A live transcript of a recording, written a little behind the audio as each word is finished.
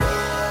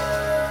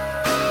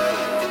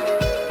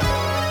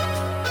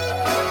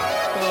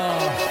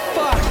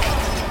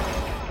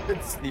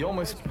It's the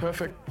Almost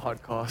Perfect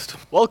Podcast.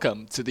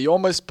 Welcome to the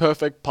Almost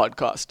Perfect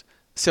Podcast,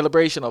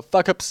 celebration of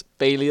fuck-ups,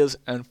 failures,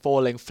 and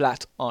falling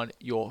flat on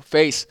your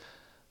face.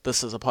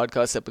 This is a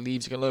podcast that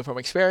believes you can learn from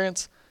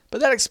experience,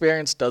 but that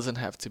experience doesn't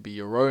have to be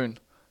your own.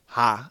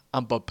 Hi,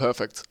 I'm Bob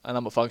Perfect, and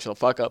I'm a functional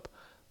fuck-up.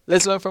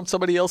 Let's learn from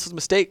somebody else's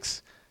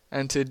mistakes.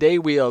 And today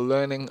we are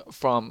learning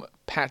from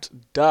Pat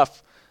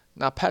Duff.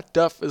 Now, Pat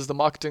Duff is the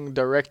marketing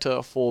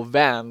director for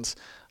Vans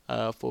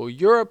for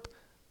Europe,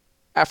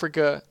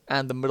 Africa,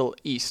 and the Middle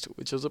East,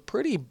 which is a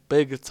pretty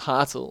big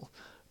title.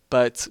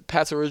 But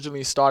Pat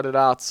originally started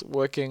out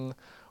working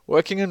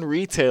in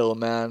retail,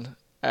 man,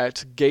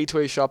 at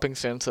Gateway Shopping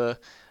Center,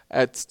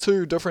 at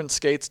two different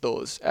skate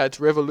stores, at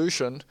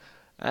Revolution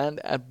and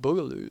at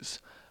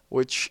Boogaloo's.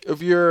 Which,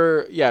 if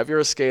you're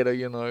a skater,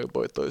 you know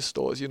both those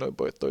stores, you know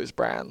both those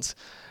brands.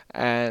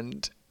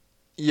 And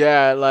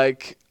yeah,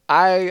 like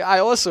I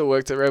also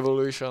worked at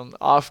Revolution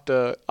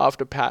after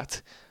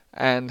Pat,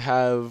 and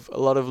have a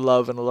lot of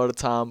love and a lot of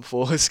time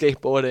for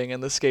skateboarding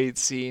and the skate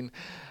scene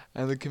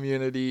and the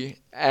community.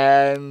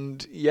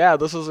 And yeah,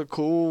 this was a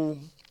cool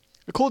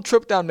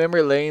trip down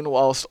memory lane,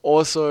 whilst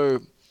also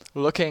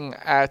looking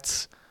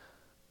at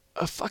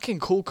a fucking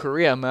cool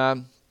career,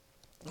 man.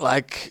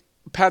 Like,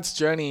 Pat's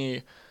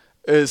journey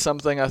is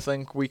something I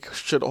think we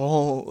should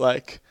all,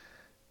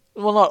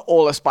 not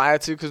all aspire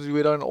to, because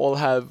we don't all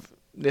have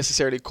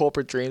necessarily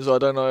corporate dreams. Or I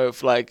don't know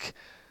if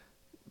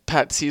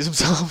Pat sees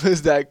himself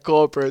as that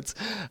corporate,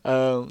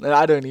 and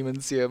I don't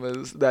even see him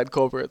as that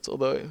corporate,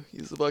 although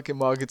he's a fucking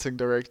marketing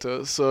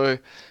director. So,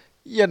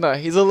 yeah, no,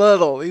 he's a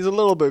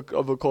little bit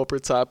of a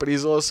corporate type, but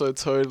he's also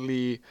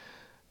totally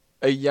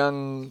a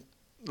young,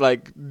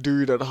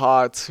 dude at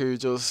heart who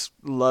just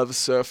loves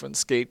surf and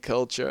skate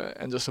culture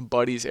and just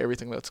embodies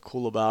everything that's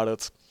cool about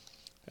it.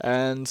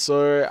 And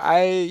so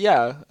I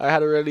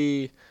had a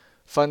really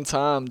fun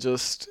time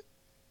just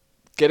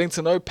getting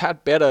to know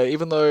Pat better,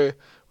 even though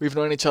we've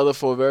known each other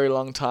for a very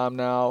long time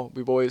now.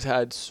 We've always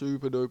had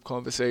super dope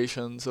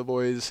conversations. I've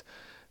always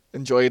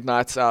enjoyed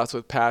nights out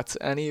with Pat,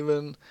 and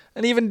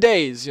even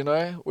days,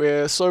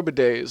 we're sober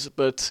days,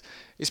 but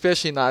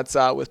especially nights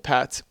out with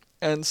Pat.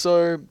 And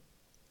so,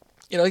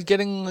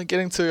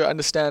 getting to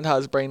understand how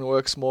his brain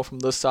works more from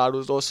this side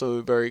was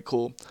also very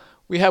cool.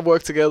 We have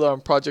worked together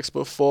on projects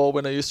before.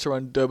 When I used to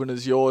run Durban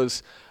Is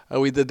Yours,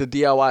 we did the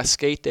DIY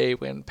skate day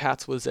when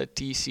Pat was at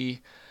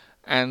DC.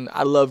 And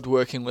I loved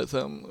working with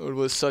him. It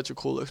was such a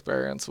cool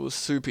experience. It was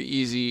super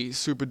easy,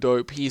 super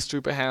dope. He's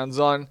super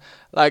hands-on,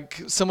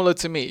 similar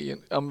to me.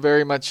 I'm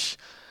very much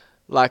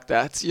like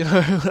that,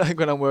 like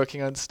when I'm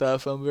working on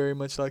stuff, I'm very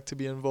much like to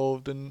be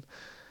involved and,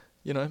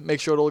 make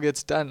sure it all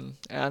gets done.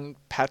 And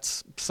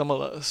Pat's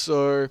similar.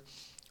 So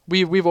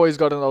we've always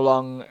gotten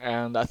along,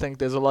 and I think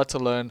there's a lot to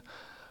learn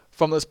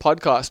from this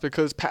podcast,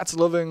 because Pat's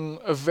living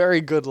a very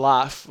good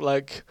life.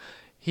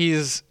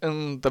 He's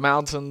in the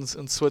mountains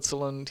in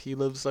Switzerland. He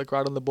lives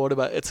right on the border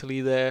by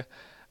Italy there.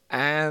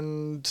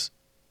 And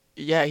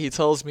yeah, he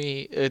tells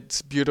me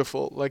it's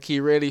beautiful. He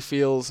really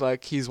feels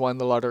like he's won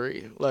the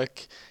lottery.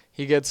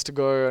 He gets to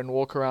go and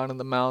walk around in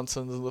the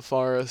mountains and the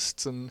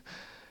forests. And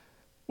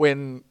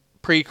when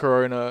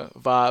pre-corona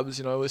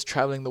vibes, was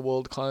traveling the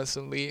world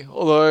constantly.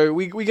 Although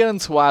we get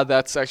into why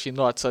that's actually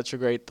not such a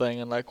great thing,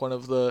 and one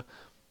of the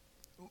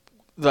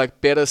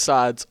better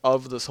sides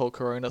of this whole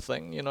corona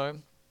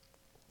thing,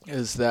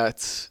 is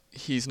that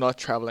he's not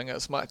traveling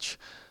as much.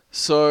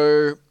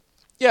 So,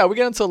 yeah, we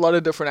get into a lot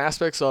of different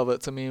aspects of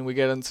it. I mean, we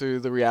get into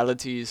the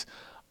realities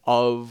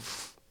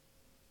of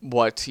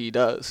what he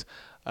does.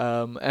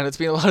 And it's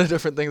been a lot of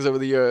different things over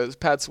the years.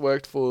 Pat's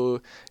worked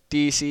for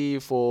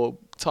DC, for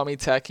Tommy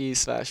Tacky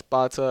 /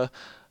 Bata,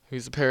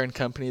 who's the parent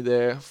company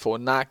there, for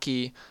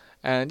Nike.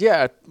 And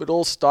yeah, it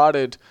all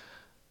started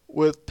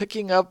with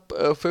picking up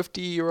a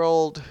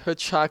 50-year-old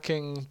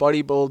hitchhiking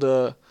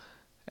bodybuilder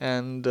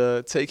and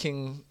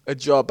taking a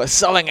job by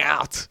selling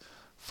out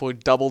for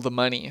double the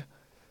money.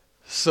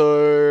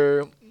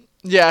 So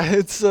yeah,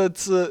 it's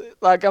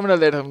I'm gonna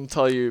let him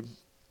tell you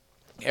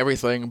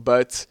everything,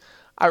 but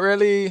I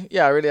really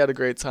had a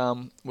great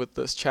time with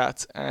this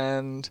chat,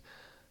 and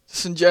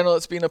just in general,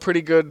 it's been a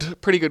pretty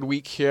good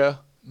week here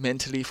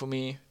mentally for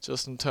me,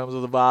 just in terms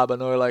of the vibe. I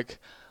know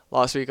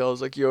last week I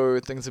was yo,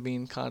 things have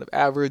been kind of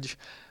average,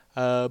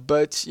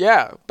 but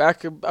yeah, I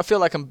feel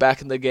like I'm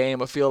back in the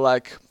game. I feel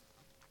like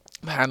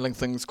I'm handling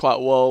things quite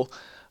well.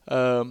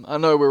 I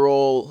know we're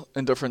all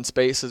in different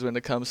spaces when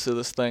it comes to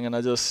this thing, and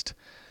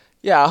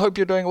I hope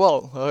you're doing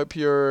well. I hope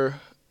you're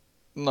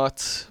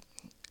not,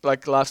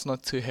 life's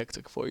not too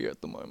hectic for you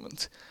at the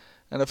moment.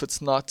 And if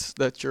it's not,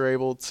 that you're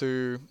able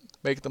to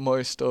make the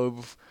most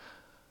of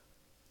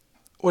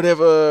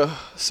whatever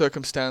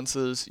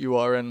circumstances you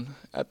are in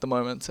at the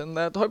moment. And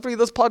that hopefully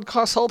this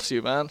podcast helps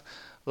you, man.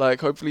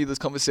 Hopefully this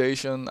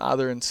conversation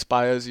either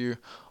inspires you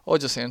or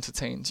just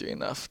entertains you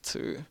enough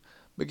to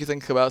make you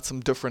think about some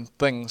different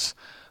things.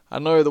 I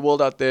know the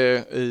world out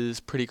there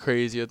is pretty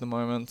crazy at the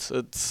moment.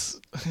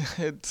 It's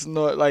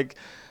not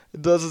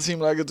it doesn't seem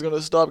like it's going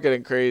to stop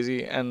getting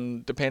crazy,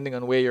 and depending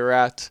on where you're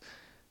at,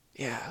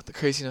 yeah, the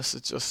craziness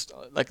is just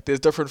like there's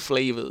different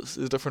flavors,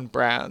 there's different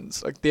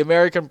brands. Like the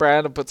American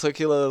brand in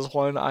particular is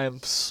one I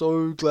am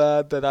so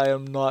glad that I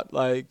am not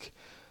like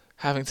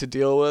having to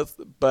deal with.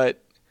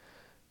 But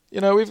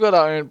we've got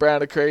our own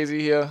brand of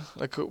crazy here.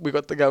 Like we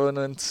got the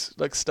government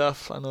like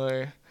stuff. I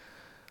know,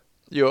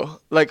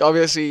 like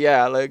obviously,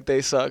 yeah, like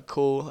they suck.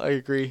 Cool, I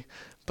agree.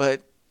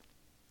 But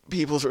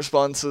people's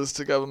responses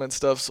to government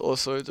stuff's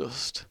also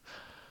just,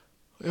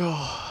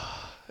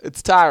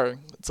 it's tiring.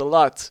 It's a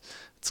lot.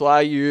 It's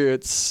why you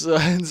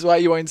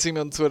won't see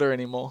me on Twitter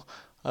anymore.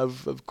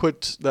 I've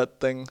quit that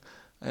thing.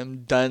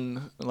 I'm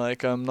done.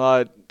 Like I'm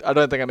not. I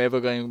don't think I'm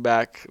ever going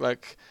back.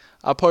 Like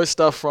I post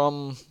stuff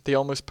from the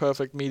Almost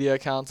Perfect Media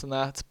account and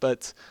that,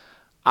 but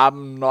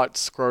I'm not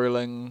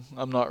scrolling.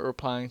 I'm not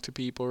replying to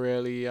people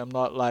really. I'm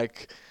not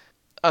like.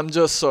 I'm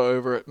just so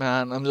over it,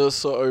 man. I'm just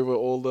so over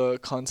all the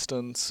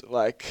constant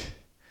like.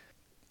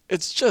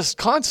 It's just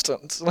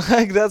constant.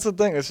 Like that's the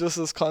thing. It's just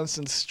this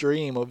constant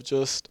stream of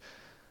just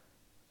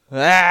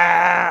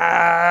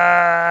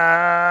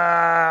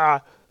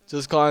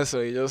just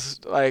constantly,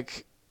 just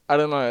like I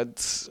don't know.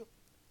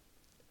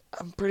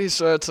 I'm pretty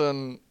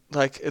certain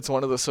like it's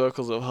one of the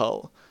circles of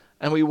hell,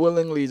 and we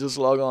willingly just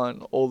log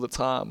on all the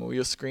time, and we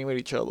just scream at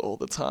each other all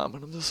the time,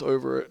 and I'm just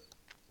over it.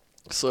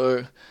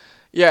 So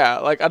yeah,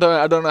 like I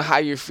don't know how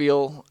you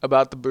feel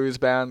about the booze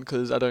ban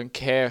because I don't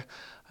care.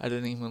 I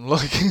didn't even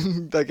look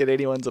at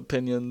anyone's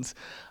opinions.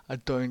 I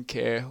don't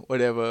care.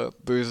 Whatever.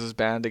 Booze is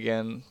banned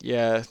again.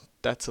 Yeah,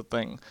 that's a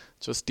thing.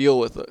 Just deal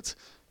with it.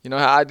 You know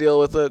how I deal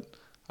with it?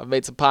 I've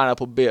made some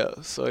pineapple beer.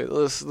 So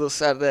this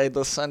Saturday,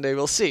 this Sunday,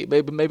 we'll see.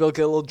 Maybe I'll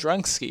get a little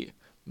drunk ski.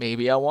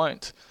 Maybe I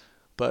won't.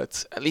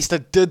 But at least I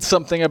did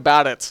something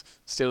about it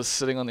instead of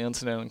sitting on the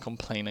internet and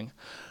complaining.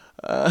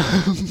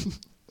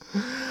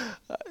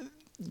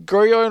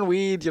 Grow your own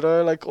weed,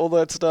 like all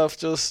that stuff.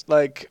 Just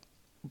like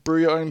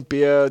brew your own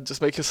beer.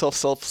 Just make yourself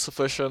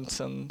self-sufficient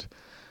and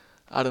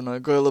I don't know,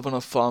 go live on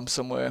a farm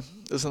somewhere.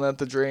 Isn't that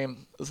the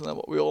dream? Isn't that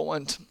what we all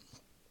want?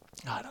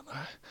 I don't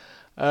know.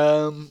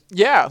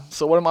 Yeah,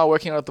 so what am I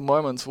working on at the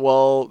moment?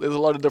 Well, there's a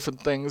lot of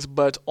different things,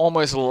 but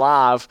Almost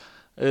Live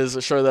is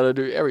a show that I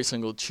do every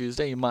single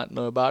Tuesday. You might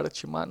know about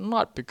it, you might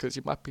not, because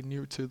you might be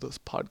new to this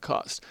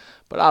podcast.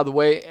 But either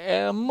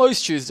way,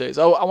 most Tuesdays,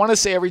 I want to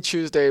say every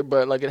Tuesday,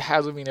 but like it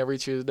hasn't been every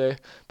Tuesday.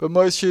 But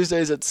most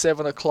Tuesdays at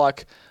 7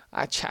 o'clock,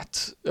 I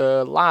chat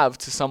live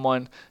to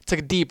someone, take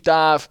a deep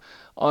dive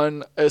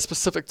on a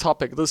specific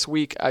topic. This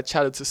week, I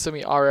chatted to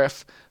Simi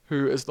RF,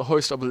 who is the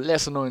host of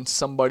Lesser Known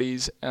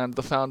Somebodies and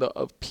the founder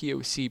of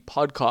POC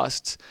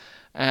Podcasts,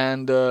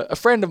 and a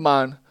friend of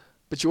mine,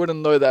 but you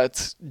wouldn't know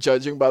that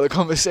judging by the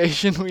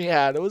conversation we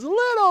had. It was a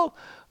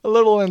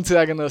little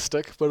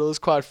antagonistic, but it was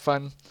quite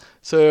fun.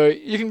 So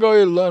you can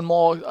go learn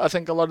more. I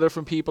think a lot of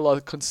different people are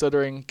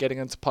considering getting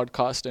into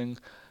podcasting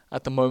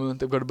at the moment.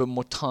 They've got a bit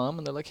more time,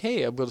 and they're like,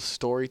 hey, I've got a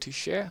story to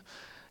share.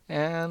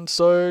 And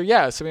so,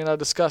 yeah, so I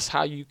discuss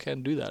how you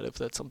can do that if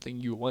that's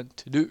something you want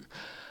to do.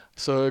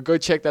 So go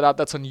check that out.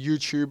 That's on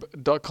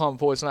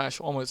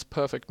youtube.com/almost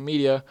perfect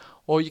media.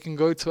 Or you can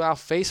go to our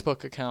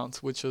Facebook account,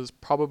 which is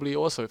probably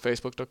also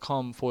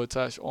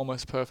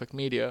facebook.com/almost perfect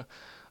media.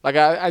 Like,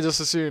 I just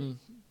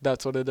assume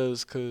that's what it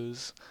is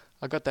because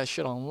I got that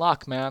shit on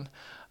lock, man.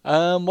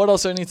 What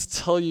else do I need to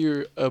tell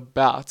you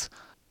about?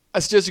 I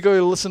suggest you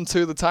go listen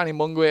to the Tiny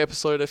Mungwe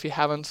episode if you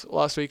haven't.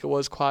 Last week it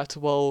was quite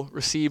well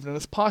received, and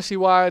it's partially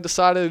why I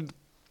decided,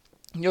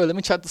 let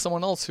me chat to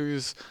someone else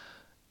who's,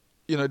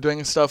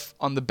 doing stuff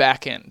on the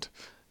back end.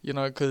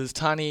 Because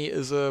Tiny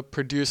is a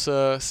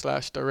producer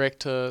 /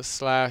 director /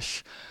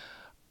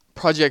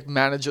 project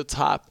manager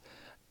type,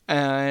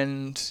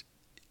 and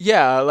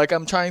yeah, like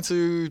I'm trying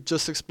to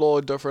just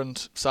explore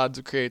different sides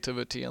of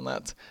creativity and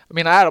that.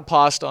 I had a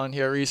past on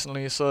here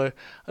recently, so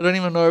I don't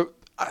even know.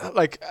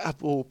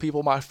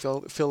 People might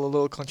feel a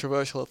little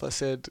controversial if I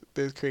said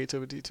there's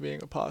creativity to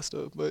being a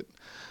pastor, but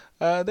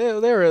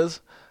there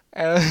is,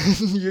 and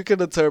you can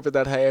interpret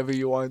that however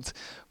you want.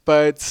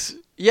 But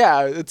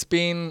yeah, it's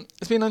been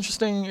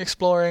interesting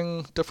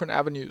exploring different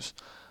avenues.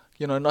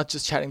 Not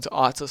just chatting to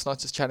artists, not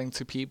just chatting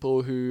to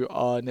people who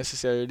are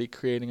necessarily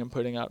creating and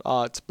putting out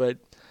art, but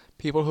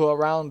people who are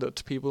around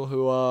it, people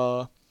who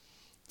are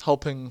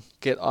helping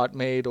get art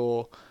made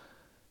or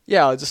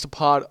just a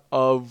part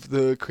of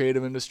the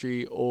creative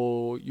industry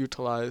or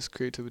utilize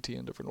creativity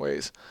in different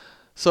ways.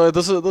 So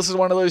this is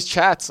one of those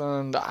chats,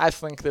 and I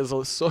think there's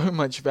so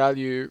much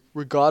value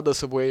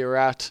regardless of where you're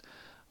at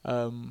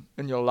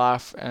in your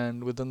life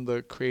and within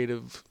the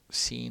creative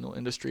scene or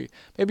industry.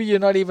 Maybe you're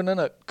not even in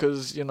it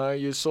because,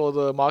 you saw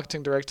the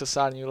marketing director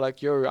side and you're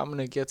like, yo, I'm going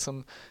to get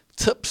some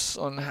tips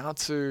on how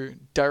to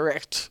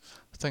direct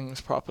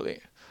things properly.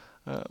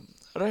 I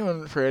don't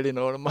even really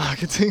know what a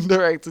marketing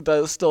director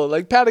does still.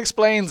 Like, Pat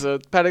explains it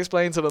on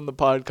the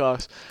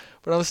podcast.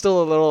 But I'm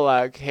still a little,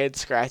 head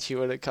scratchy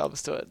when it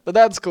comes to it. But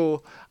that's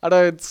cool. I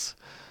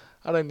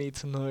don't need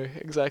to know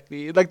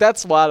exactly. Like,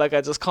 that's why,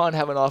 I just can't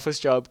have an office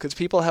job. Because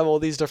people have all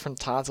these different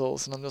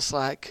titles. And I'm just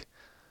like,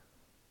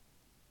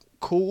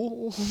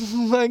 cool?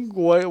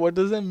 What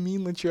does that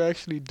mean that you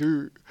actually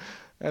do?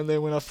 And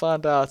then when I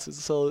found out,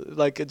 it's so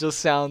like it just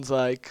sounds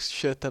like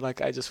shit that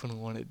like I just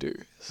wouldn't want to do.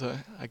 So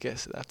I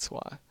guess that's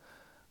why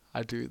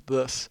I do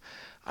this.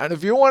 And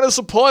if you want to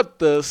support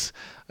this,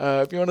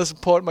 if you want to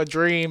support my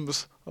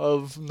dreams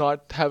of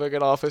not having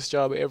an office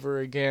job ever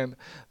again,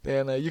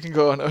 then you can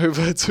go on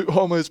over to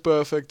Almost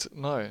Perfect.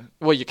 No,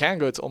 well, you can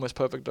go to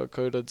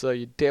almostperfect.co.za.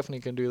 You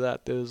definitely can do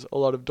that. There's a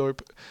lot of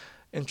dope,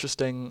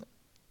 interesting,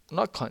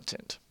 not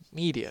content,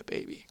 media,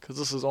 baby, because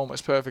this is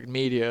Almost Perfect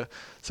media.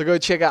 So go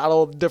check out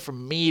all the different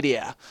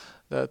media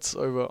that's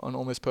over on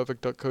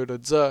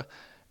almostperfect.co.za.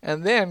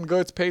 And then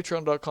go to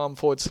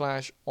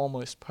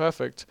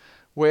patreon.com/almostperfect,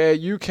 where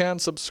you can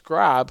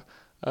subscribe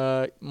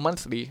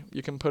monthly.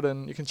 You can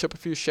chip a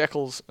few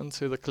shekels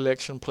into the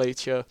collection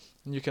plate here,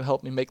 and you can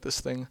help me make this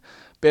thing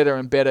better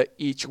and better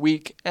each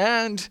week.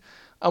 And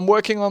I'm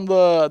working on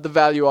the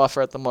value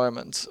offer at the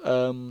moment.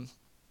 I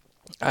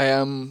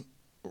am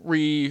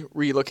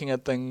re-looking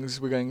at things.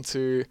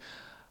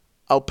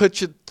 I'll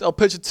pitch it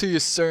to you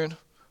soon.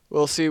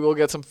 We'll see. We'll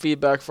get some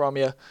feedback from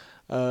you.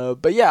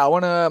 But yeah, I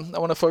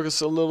wanna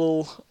focus a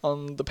little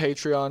on the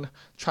Patreon,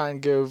 try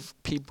and give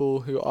people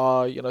who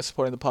are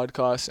supporting the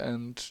podcast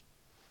and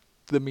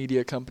the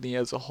media company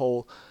as a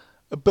whole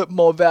a bit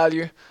more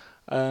value.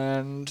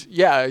 And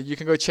yeah, you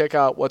can go check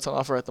out what's on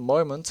offer at the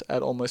moment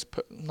at you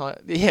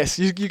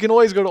can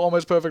always go to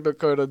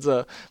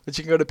almostperfect.co.za, but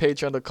you can go to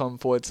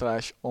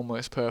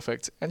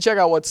patreon.com/almostperfect and check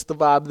out what's the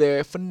vibe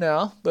there for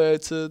now.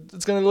 But it's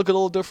going to look a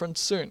little different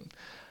soon.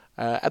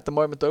 At the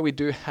moment, though, we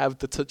do have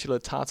the titular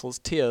titles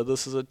tier.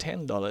 This is a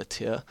 $10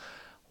 tier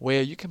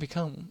where you can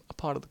become a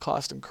part of the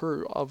cast and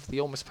crew of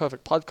the Almost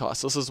Perfect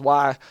podcast. This is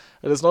why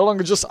it is no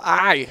longer just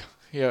I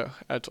here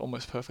at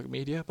Almost Perfect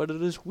Media, but it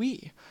is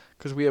we,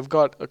 because we have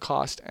got a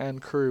cast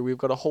and crew. We've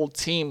got a whole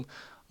team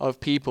of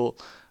people.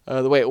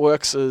 The way it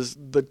works is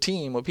the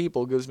team of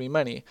people gives me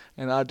money,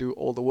 and I do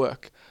all the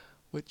work,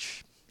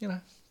 which,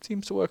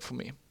 seems to work for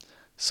me.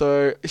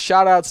 So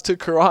shout outs to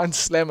Karan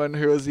Sleman,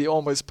 who is the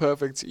Almost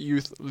Perfect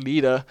youth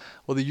leader,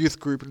 or the youth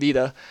group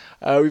leader.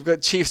 We've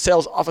got Chief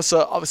Sales Officer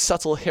of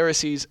Subtle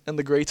Heresies in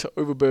the Greater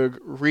Overberg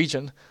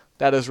region.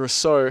 That is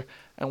Rousseau.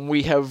 And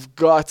we have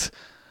got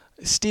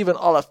Stephen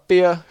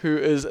Olafia, who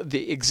is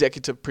the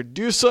executive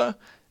producer.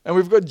 And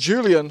we've got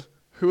Julian,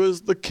 who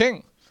is the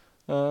king,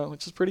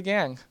 which is pretty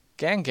gang.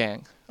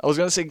 Gang. I was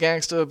going to say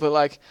gangster,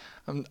 but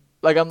I'm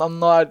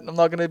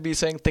not gonna be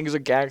saying things are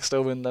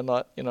gangster when they're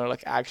not,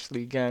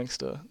 actually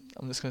gangster.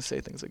 I'm just gonna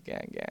say things are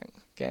gang,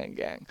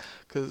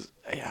 cause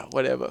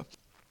whatever.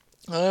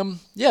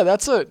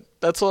 That's it.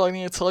 That's all I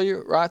need to tell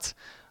you, right?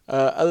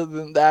 Other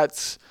than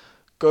that,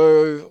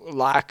 go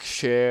like,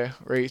 share,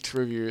 rate,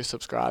 review,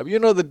 subscribe. You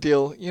know the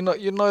deal. You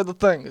know the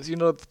things.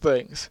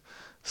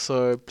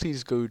 So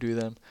please go do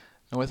them.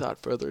 And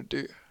without further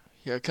ado,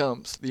 here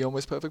comes the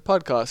Almost Perfect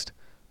podcast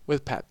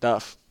with Pat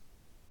Duff.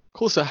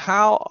 Cool. So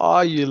how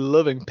are you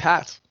living,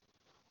 Pat?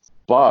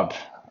 Bob,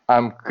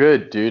 I'm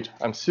good, dude.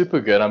 I'm super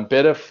good. I'm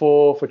better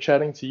for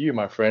chatting to you,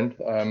 my friend.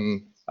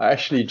 I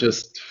actually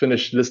just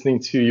finished listening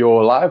to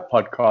your live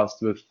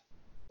podcast with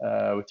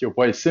your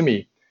boy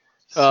Simi.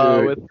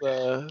 With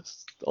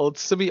old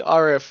Simi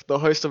Arif, the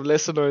host of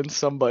Lesser Known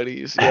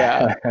Somebodies.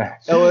 Yeah,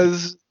 it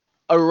was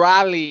a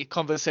rally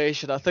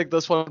conversation. I think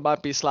this one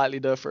might be slightly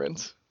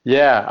different.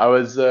 Yeah, I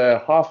was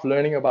half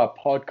learning about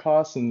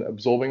podcasts and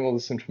absorbing all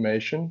this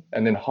information,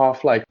 and then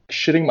half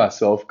shitting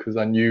myself because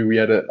I knew we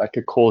had a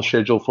call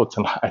scheduled for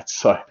tonight.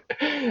 So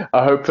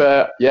I hope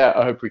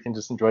we can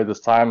just enjoy this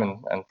time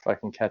and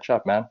fucking catch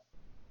up, man.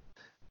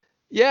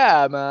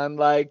 Yeah, man.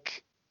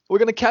 We're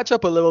gonna catch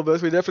up a little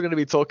bit. We're definitely gonna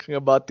be talking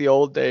about the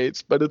old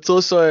days, but it's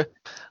also,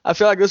 I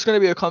feel like this is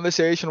gonna be a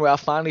conversation where I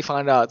finally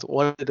find out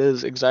what it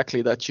is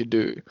exactly that you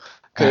do.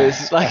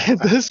 Because at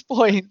this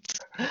point,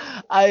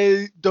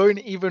 I don't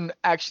even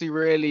actually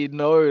really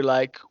know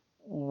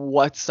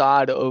what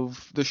side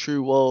of the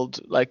shoe world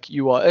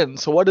you are in.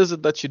 So what is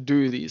it that you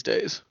do these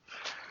days?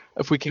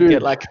 If we can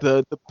get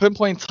the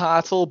pinpoint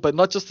title, but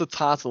not just the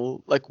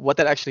title, what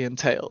that actually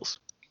entails.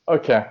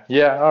 Okay,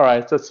 yeah, all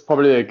right. That's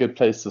probably a good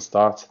place to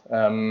start.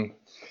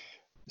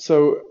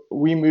 So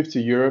we moved to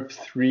Europe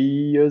 3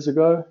 years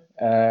ago.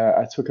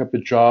 I took up a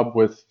job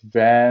with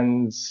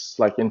Vans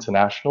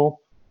International.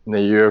 And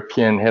the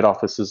European head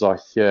offices are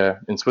here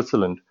in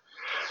Switzerland.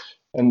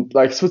 And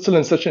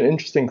Switzerland's such an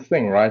interesting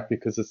thing, right?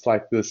 Because it's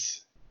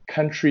this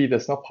country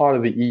that's not part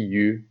of the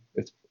EU.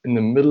 It's in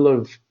the middle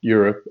of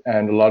Europe,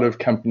 and a lot of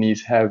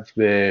companies have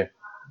their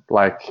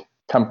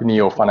company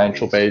or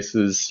financial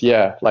bases,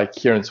 here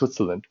in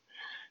Switzerland.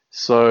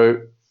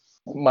 So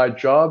my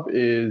job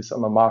is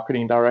I'm a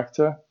marketing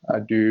director. I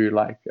do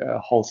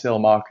wholesale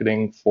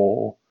marketing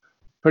for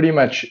pretty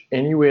much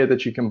anywhere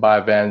that you can buy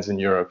Vans in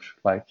Europe,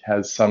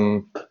 has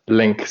some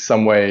link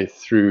some way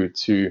through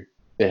to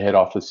the head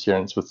office here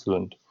in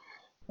Switzerland.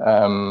 We've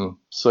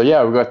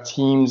got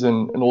teams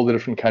in all the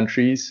different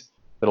countries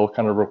that all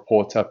kind of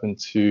report up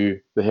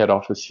into the head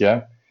office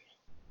here.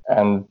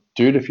 And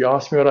dude, if you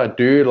ask me what I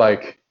do,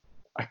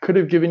 I could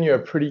have given you a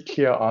pretty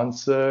clear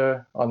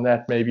answer on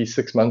that maybe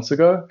 6 months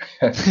ago.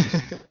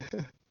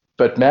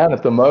 But man,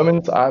 at the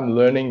moment, I'm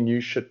learning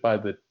new shit by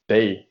the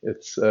day.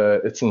 It's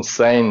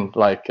insane,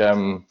 like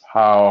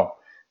how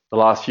the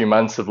last few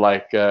months have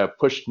like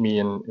pushed me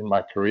in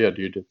my career,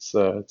 dude.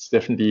 It's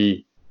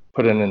definitely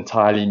put an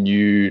entirely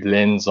new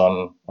lens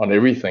on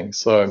everything.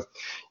 So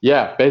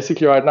yeah,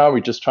 basically right now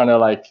we're just trying to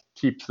like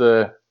keep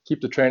the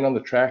train on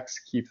the tracks,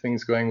 keep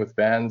things going with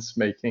Vans,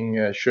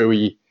 making sure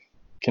we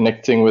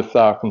connecting with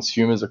our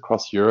consumers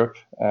across Europe,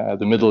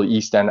 the Middle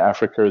East, and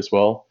Africa as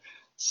well.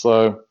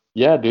 So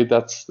yeah, dude,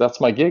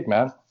 that's my gig,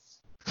 man.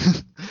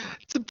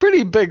 It's a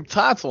pretty big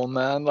title,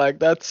 man. Like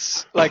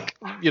that's like,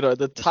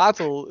 the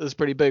title is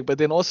pretty big, but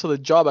then also the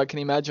job, I can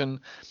imagine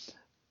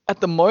at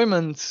the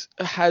moment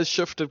has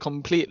shifted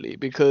completely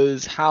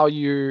because how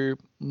you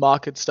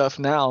market stuff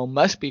now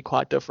must be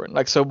quite different.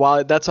 Like, so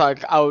while that's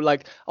like, I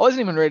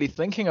wasn't even really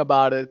thinking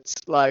about it,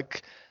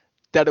 like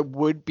that it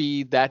would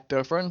be that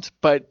different,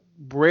 but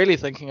really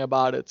thinking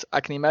about it, I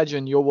can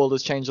imagine your world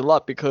has changed a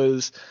lot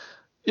because,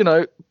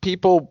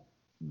 people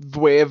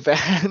wear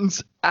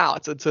Vans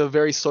out. It's a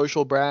very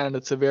social brand.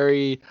 It's a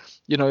very,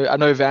 I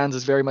know Vans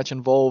is very much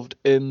involved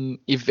in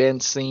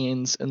event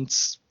scenes and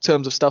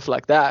terms of stuff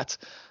like that.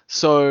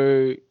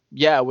 So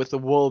yeah, with the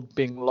world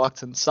being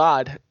locked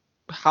inside,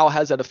 how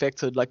has that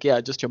affected, like, yeah,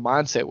 just your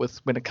mindset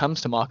with when it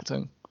comes to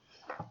marketing?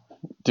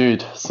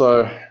 Dude,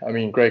 so I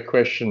mean, great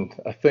question.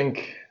 I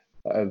think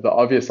the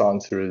obvious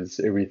answer is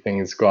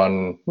everything's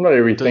gone, not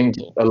everything,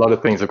 Digital. a lot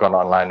of things have gone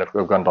online,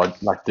 have gone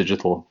like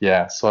digital.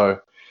 Yeah. So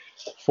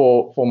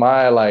for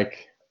my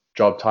like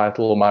job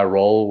title, my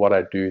role, what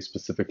I do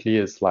specifically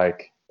is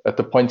like at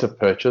the point of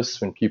purchase,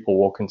 when people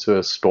walk into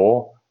a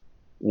store,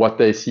 what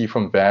they see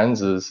from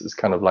Vans is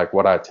kind of like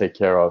what I take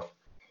care of.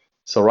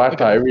 So right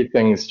now, Okay.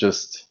 everything's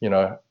just,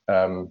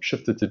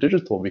 shifted to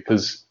digital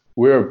because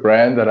we're a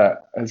brand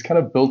that has kind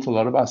of built a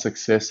lot of our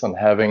success on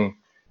having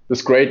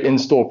this great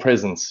in-store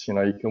presence. You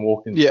can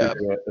walk into Yeah.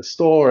 a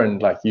store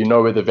and like,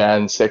 where the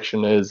van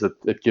section is.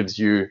 It gives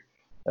you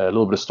a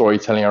little bit of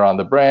storytelling around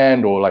the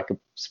brand or like a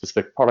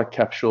specific product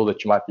capsule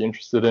that you might be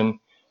interested in.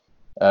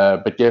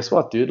 But guess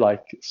what, dude?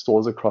 Like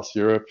stores across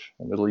Europe,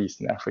 Middle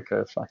East, and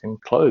Africa fucking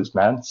closed,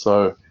 man.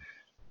 So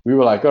we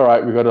were like, all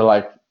right, we got to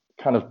like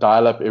kind of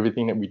dial up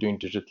everything that we're doing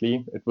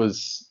digitally. It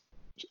was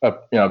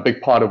a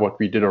big part of what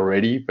we did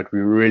already, but we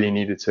really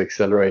needed to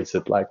accelerate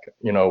it. Like,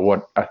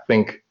 what I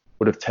think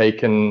would have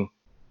taken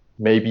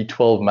maybe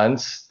 12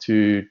 months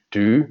to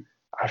do,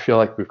 I feel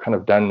like we've kind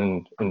of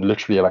done in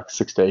literally like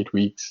 6 to 8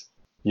 weeks.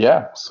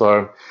 Yeah.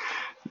 So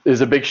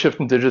there's a big shift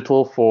in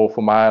digital for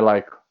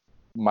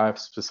my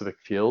specific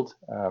field.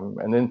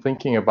 And then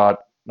thinking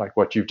about like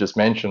what you've just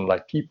mentioned,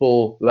 like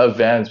people love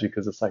Vans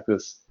because it's like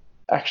this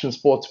action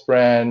sports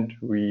brand.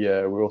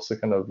 We're also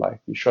kind of like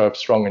we show up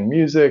strong in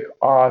music,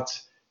 art,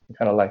 and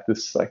kind of like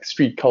this like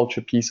street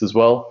culture piece as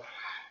well.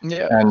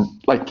 Yeah. And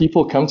like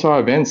people come to our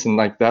events and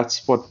like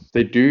that's what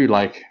they do.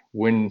 Like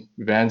when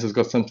Vans has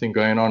got something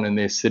going on in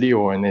their city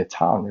or in their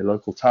town, their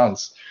local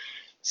towns.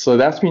 So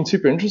that's been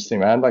super interesting,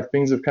 man. Like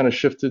things have kind of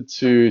shifted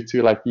to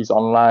like these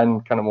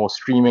online kind of more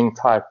streaming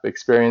type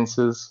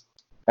experiences.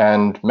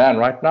 And man,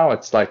 right now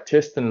it's like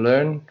test and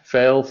learn,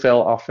 fail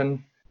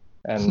often,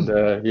 and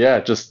yeah,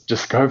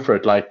 just go for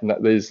it. Like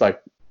there's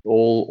like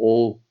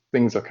all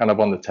things are kind of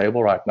on the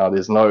table right now.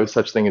 There's no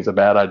such thing as a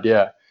bad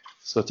idea.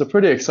 So it's a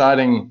pretty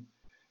exciting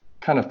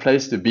kind of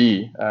place to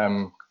be,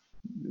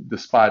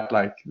 despite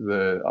like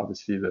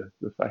obviously the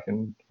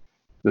fucking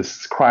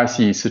this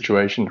crisis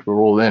situation that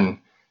we're all in.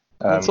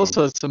 Well, it's Um,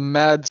 also it's a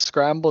mad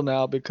scramble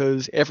now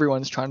because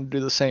everyone's trying to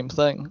do the same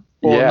thing,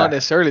 or not yeah,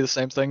 necessarily the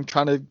same thing,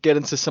 trying to get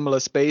into similar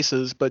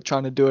spaces, but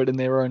trying to do it in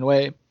their own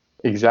way.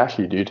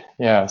 exactly, dude.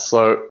 Yeah,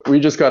 so we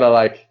just gotta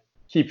like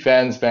keep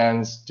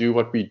fans, do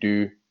what we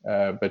do,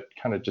 but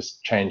kind of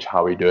just change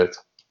how we do it.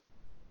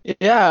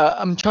 Yeah,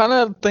 I'm trying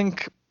to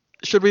think.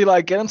 Should we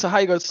like get into how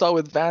you got to start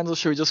with Vans, or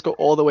should we just go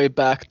all the way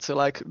back to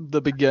like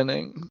the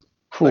beginning?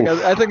 Like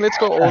Oof. I think let's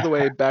go all the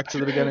way back to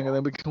the beginning, and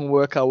then we can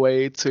work our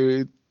way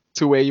to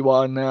where you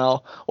are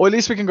now, or at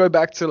least we can go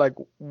back to like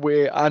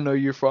where I know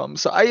you from.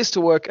 So I used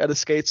to work at a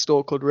skate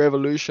store called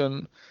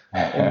Revolution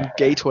in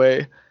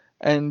Gateway,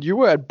 and you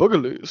were at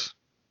Boogaloo's.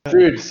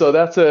 Dude, so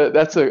that's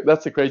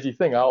a crazy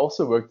thing. I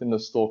also worked in a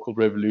store called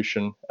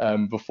Revolution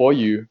before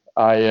you.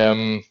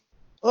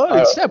 Oh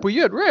I snap! Were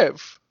you at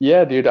Rev?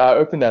 Yeah, dude, I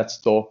opened that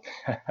store.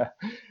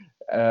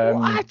 um,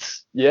 What?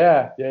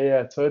 yeah,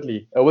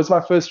 totally. It was my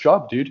first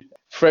job, dude.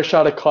 Fresh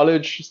out of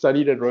college,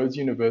 studied at Rhodes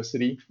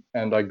University,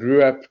 and I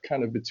grew up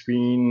kind of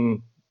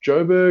between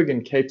Joburg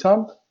and Cape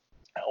Town.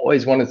 I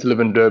always wanted to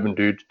live in Durban,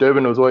 dude.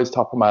 Durban was always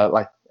top of my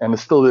like, and it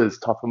still is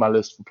top of my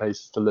list for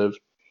places to live.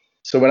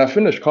 So when I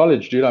finished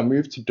college, dude, I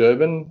moved to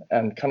Durban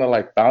and kind of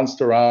like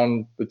bounced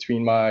around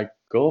between my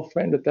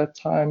girlfriend at that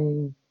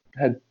time,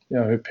 had,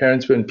 her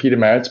parents were in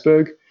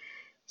Pietermaritzburg.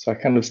 So I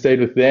kind of stayed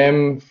with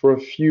them for a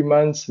few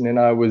months. And then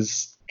I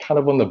was kind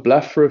of on the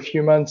bluff for a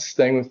few months,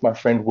 staying with my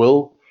friend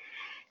Will,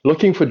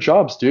 looking for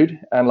jobs, dude.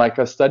 And like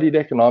I studied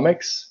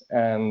economics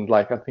and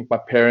like I think my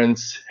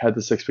parents had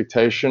this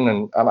expectation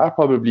and I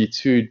probably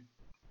too,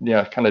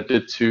 kind of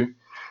did too,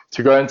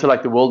 to go into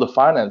like the world of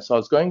finance. So I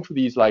was going for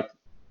these like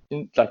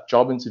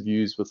job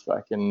interviews with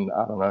like I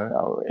don't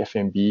know,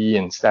 FMB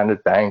and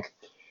Standard Bank,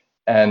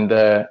 and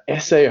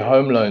SA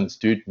Home Loans,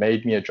 dude,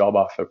 made me a job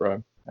offer,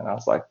 bro. And I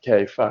was like,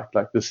 okay, fuck,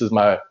 like this is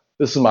my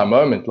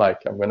moment. Like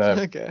I'm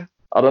gonna, Okay.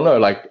 I don't know,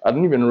 like I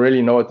didn't even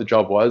really know what the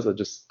job was.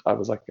 I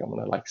was like, I'm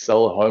gonna like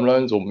sell home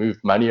loans or move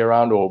money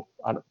around, or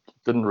I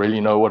didn't really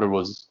know what it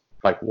was,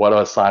 like what I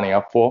was signing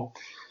up for.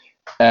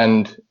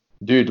 And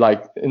dude,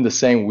 like in the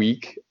same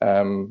week,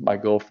 my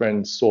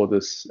girlfriend saw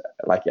this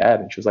like ad,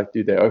 and she was like,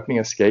 dude, they're opening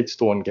a skate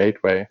store in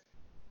Gateway.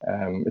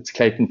 It's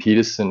Clayton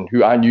Peterson,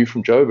 who I knew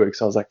from Joburg.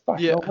 So I was like, fuck,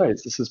 Yeah. no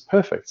ways, this is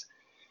perfect.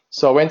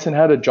 So I went and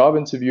had a job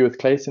interview with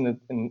Clayton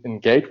in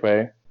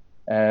Gateway,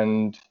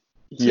 and So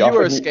he you were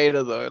offered a me.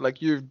 skater though,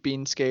 like you've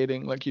been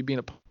skating, like you've been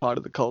a part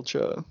of the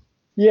culture.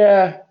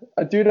 Yeah,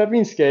 dude, I've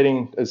been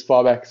skating as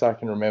far back as I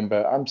can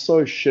remember. I'm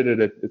so shit at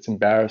it, it's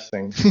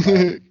embarrassing.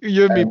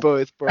 You and me And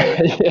both, bro.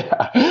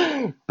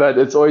 yeah, but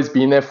it's always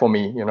been there for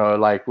me. You know,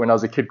 like when I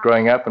was a kid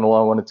growing up and all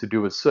I wanted to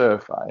do was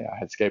surf, I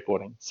had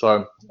skateboarding.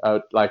 So,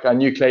 like, I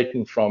knew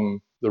Clayton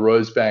from the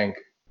Rosebank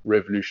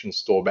Revolution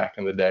store back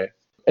in the day.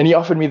 And he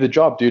offered me the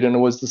job, dude, and it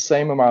was the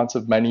same amount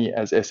of money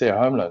as SA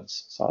Home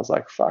Loans. So I was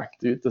like, fuck,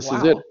 dude, this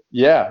is it. Wow.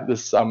 Yeah,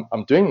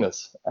 I'm doing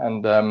this.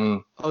 And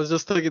I was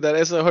just thinking that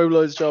as a home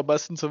loans job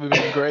mustn't have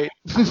been great.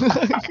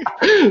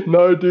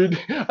 no, dude,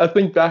 I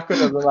think back on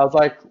it and I was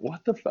like,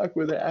 what the fuck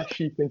were they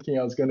actually thinking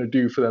I was going to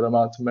do for that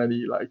amount of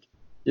money? Like,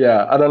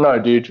 yeah, I don't know,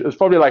 dude. It's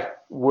probably like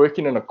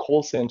working in a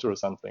call center or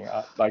something.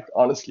 Like,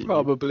 honestly, dude.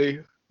 Probably.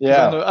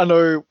 Because Yeah. I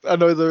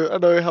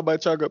know how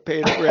much I got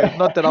paid at Rev.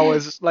 Not that I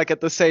was like at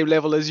the same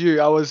level as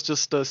you. I was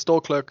just a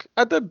store clerk.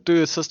 I did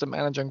do assistant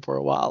managing for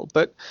a while,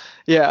 but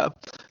yeah.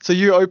 So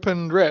you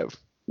opened Rev.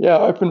 Yeah,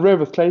 I opened Rev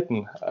with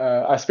Clayton.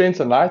 I spent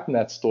a night in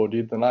that store,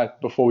 dude, the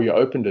night before we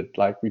opened it.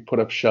 Like, we put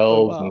up Oh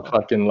shelves and wow.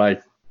 fucking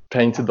like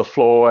painted the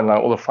floor and like,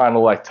 all the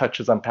final like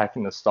touches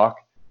unpacking the stock.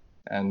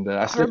 And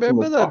I I slept in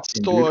the remember stock that room,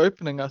 dude. store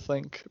opening, I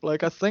think.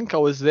 Like I think I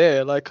was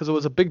there, like, because it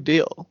was a big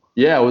deal.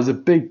 Yeah, it was a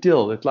big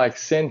deal. It like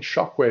sent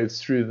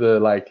shockwaves through the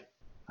like,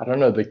 I don't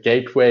know, the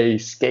Gateway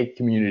skate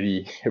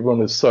community. Everyone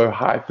was so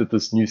hyped that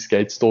this new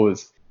skate store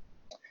was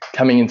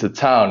coming into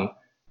town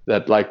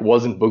that like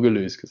wasn't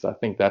Boogaloo's, because I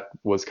think that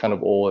was kind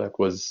of all that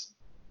was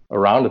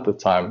around at the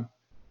time.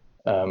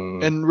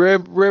 And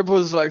Rev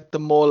was like the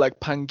more like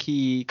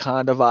punky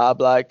kind of vibe.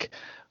 Like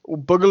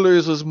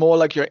Boogaloos was more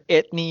like your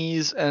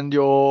etnies and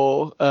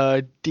your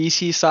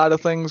DC side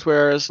of things,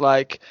 whereas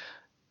like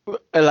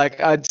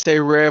I'd say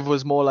Rev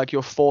was more like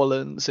your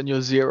Fallens and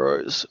your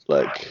Zeros.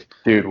 Like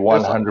Dude, if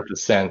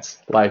 100%.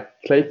 Like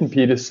Clayton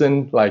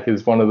Peterson, like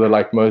is one of the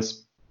like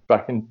most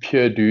fucking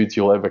pure dudes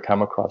you'll ever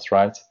come across,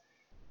 right?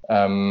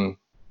 Um,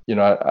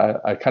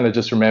 I kind of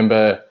just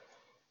remember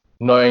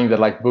knowing that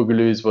like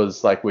Boogaloo's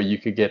was like where you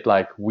could get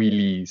like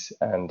wheelies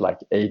and like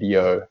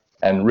ADO,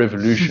 and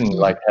Revolution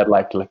like had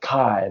like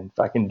Lakai and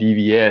fucking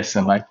DVS,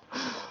 and like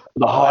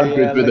the oh hard goods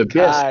yeah, were the like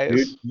best, dude.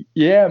 guys.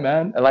 Yeah,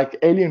 man. And like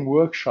Alien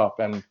Workshop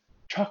and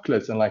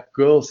chocolates and like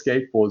girl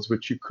skateboards,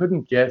 which you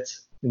couldn't get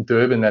in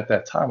Durban at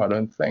that time, I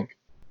don't think.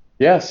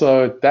 Yeah,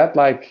 so that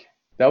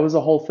was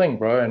the whole thing,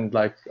 bro. And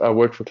like I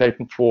worked for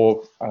Clayton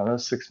for, I don't know,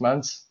 6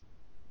 months.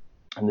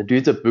 And the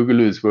dudes at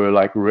Boogaloo's were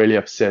like really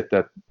upset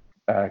that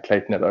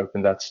Clayton had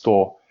opened that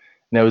store.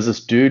 And there was this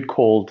dude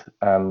called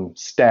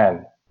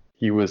Stan.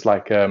 He was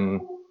like I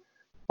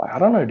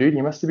don't know, dude.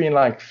 He must have been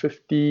like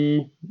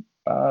 50,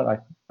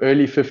 like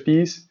early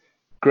 50s,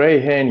 gray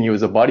hair, and he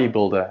was a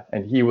bodybuilder.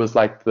 And he was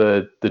like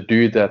the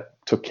dude that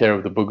took care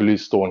of the Boogaloo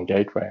store in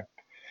Gateway.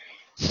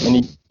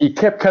 And he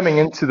kept coming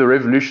into the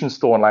Revolution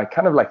store and like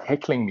kind of like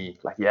heckling me,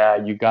 like, yeah,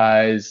 you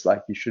guys,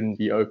 like you shouldn't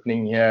be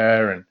opening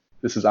here, and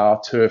this is our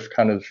turf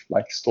kind of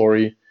like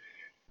story.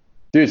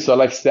 Dude, so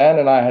like Stan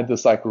and I had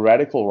this like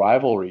radical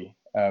rivalry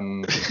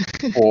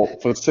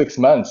for 6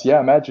 months. Yeah,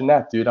 imagine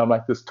that, dude. I'm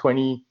like this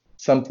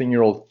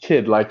 20-something-year-old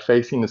kid, like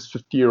facing this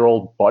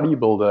 50-year-old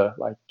bodybuilder,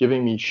 like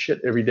giving me shit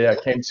every day I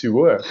came to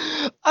work.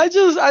 I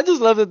just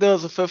love that there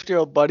was a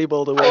 50-year-old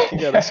bodybuilder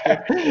working at a skate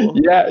store.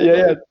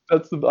 Yeah. Like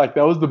That's like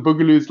that was the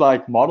Boogaloo's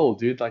like model,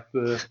 dude. Like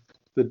the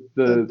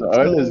that's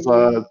owners hilarious.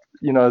 are,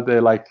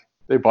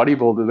 they're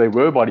bodybuilders. They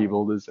were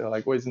bodybuilders. They're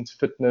like always into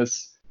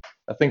fitness.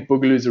 I think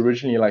Boogaloo's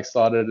originally like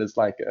started as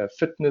like a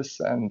fitness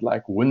and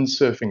like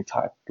windsurfing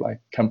type like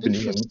company.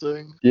 And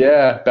Interesting.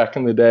 yeah, back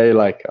in the day,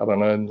 like I don't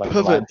know, in like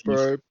the Pivot, 90s.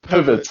 bro.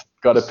 Pivot, Pivot.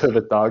 got a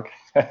pivot, dog.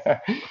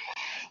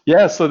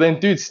 Yeah, so then,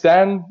 dude,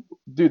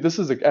 dude, this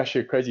is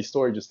actually a crazy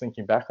story just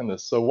thinking back on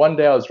this. So one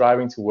day I was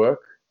driving to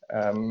work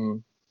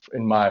um,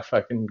 in my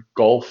fucking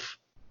Golf,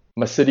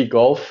 my city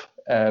Golf,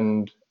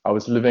 and I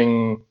was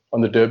living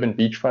on the Durban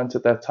beachfront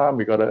at that time.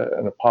 We got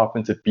an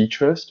apartment at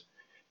Beachhurst,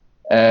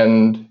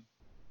 and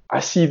I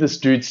see this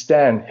dude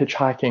Stan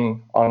hitchhiking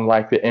on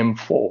like the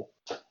M4.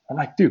 I'm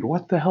like, dude,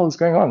 what the hell is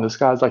going on? This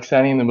guy's like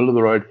standing in the middle of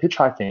the road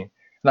hitchhiking.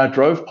 And I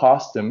drove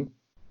past him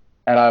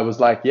and I was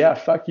like, yeah,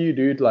 fuck you,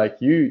 dude. Like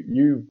you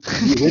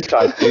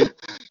hitchhike, dude.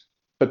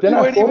 But then You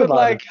I weren't thought even about it.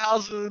 like,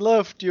 how's the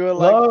lift? You were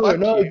like, No, fuck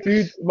no, you.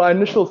 dude. My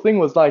initial thing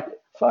was like,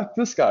 fuck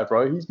this guy,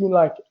 bro. He's been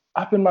like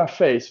up in my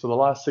face for the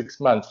last 6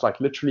 months. Like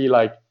literally,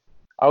 like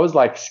I was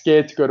like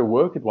scared to go to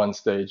work at one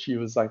stage. He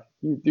was like,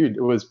 dude,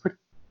 it was pretty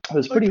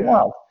Okay.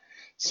 wild.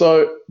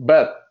 So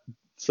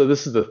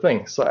this is the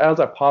thing. So as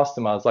I passed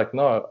him, I was like,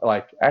 no,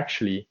 like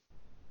actually,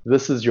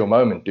 this is your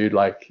moment, dude.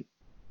 Like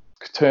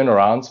turn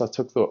around. So I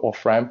took the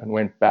off ramp and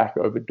went back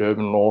over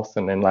Durban North,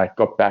 and then like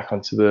got back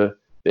onto the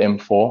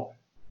M4.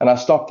 And I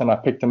stopped and I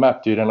picked him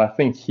up, dude. And I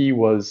think he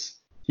was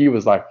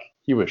like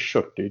he was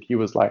shook, dude. He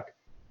was like,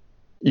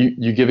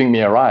 you giving me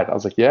a ride? I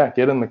was like, yeah,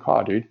 get in the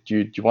car, dude.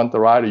 Do you want the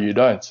ride or you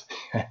don't?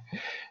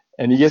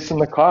 And he gets in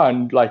the car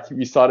and like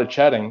we started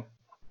chatting,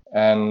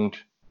 and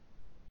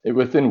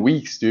within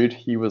weeks, dude,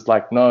 he was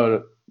like,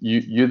 no,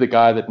 you're the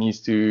guy that needs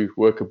to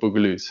work at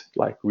Boogaloos.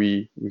 Like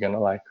we're gonna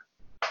like,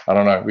 I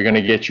don't know, we're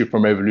gonna get you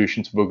from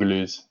Evolution to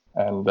Boogaloos.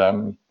 And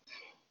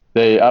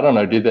I don't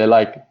know, dude, they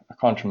like, I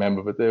can't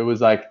remember, but it was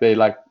like they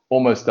like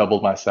almost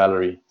doubled my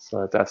salary.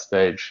 So at that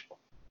stage,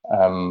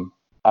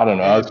 I don't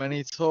know. Hey,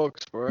 money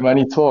talks, bro.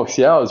 Money talks.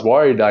 Yeah, I was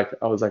worried. Like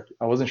I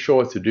wasn't sure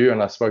what to do,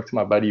 and I spoke to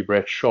my buddy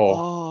Brett Shaw.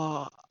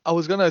 Oh, I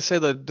was gonna say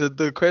that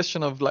the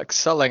question of like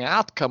selling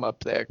out come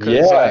up there, because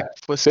Yeah, like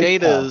for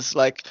big time. skaters,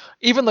 like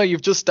even though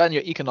you've just done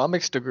your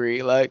economics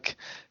degree, like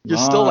you're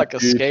still Nah, like a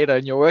dude. skater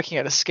and you're working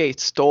at a skate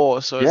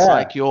store, so it's Yeah,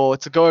 like you're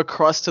to go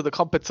across to the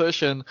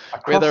competition I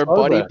where there crossed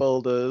are over,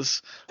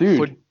 bodybuilders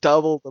for dude.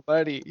 double the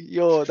money.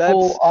 Yo,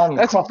 Full on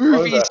that's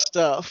movie crossover.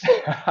 stuff.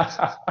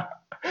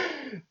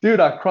 Dude,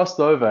 I crossed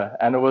over,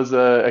 and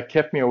it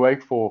kept me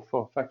awake for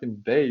fucking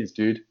days,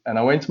 dude. And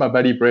I went to my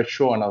buddy Brett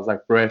Shaw, and I was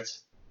like, Brett,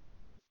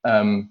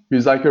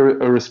 who's like a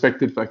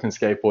respected fucking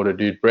skateboarder,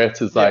 dude.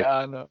 Brett is like, Yeah,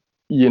 I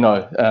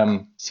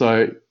know.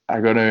 so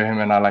I go to him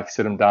and I like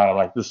sit him down. I'm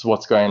like, this is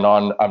what's going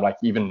on. I'm like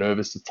even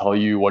nervous to tell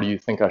you. What do you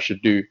think I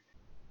should do?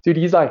 Dude,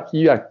 he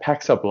like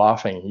packs up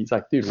laughing. He's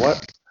like, dude,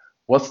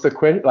 what's the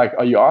question? Like,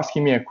 are you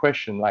asking me a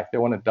question? Like, they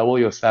want to double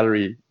your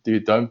salary,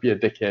 dude. Don't be a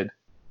dickhead.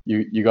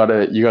 You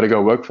gotta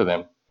go work for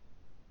them.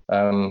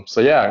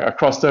 So yeah, I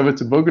crossed over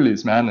to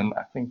Boogaloos, man, and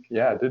I think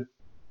I did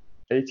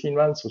 18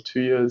 months or 2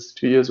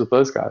 years with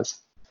those guys.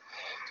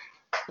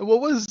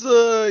 What was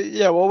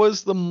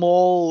the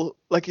mall,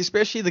 like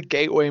especially the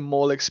Gateway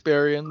Mall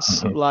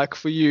experience like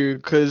for you?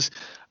 Because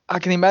I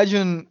can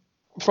imagine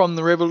from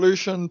the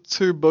Revolution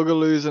to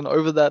Boogaloo's and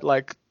over that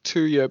like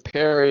 2 year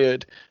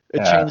period,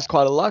 it Yeah, changed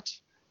quite a lot.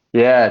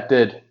 yeah, it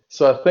did.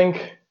 So I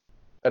think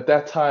at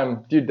that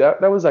time, dude, that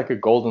was like a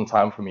golden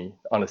time for me,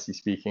 honestly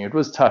speaking. It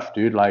was tough,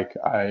 dude. Like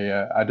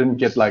I didn't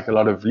get like a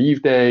lot of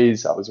leave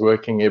days. I was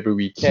working every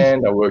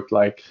weekend. I worked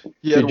like,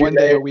 You had dude, one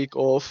day a week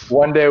off.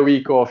 one day a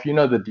week off. You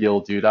know the deal,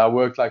 dude. I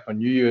worked like on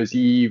New Year's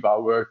Eve. I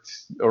worked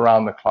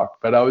around the clock.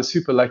 But I was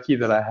super lucky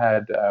that I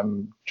had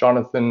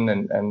Jonathan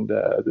and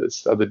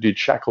this other dude,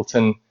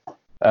 Shackleton.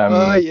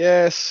 Oh, Um,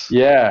 yes.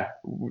 yeah,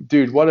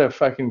 dude, what a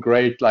fucking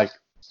great like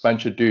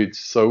bunch of dudes.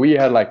 So we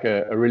had like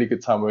a really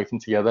good time working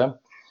together.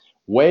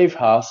 Wave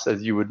House,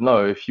 as you would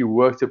know, if you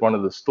worked at one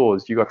of the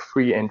stores, you got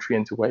free entry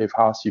into Wave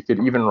House. You could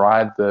even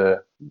ride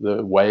the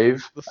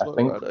wave, The I flow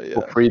think, rider, for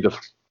yeah. free, the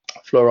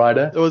flow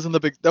rider. That was in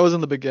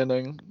the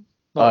beginning.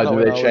 Oh, Not did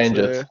when they I was change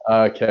it?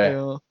 there. Okay.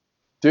 Yeah.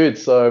 Dude,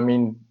 so I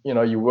mean,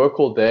 you work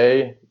all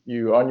day,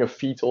 you're on your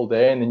feet all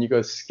day, and then you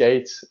go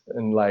skate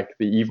in like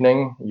the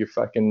evening, you're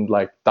fucking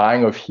like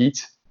dying of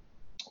heat.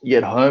 You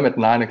get home at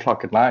 9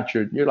 o'clock at night,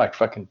 you're like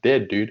fucking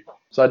dead, dude.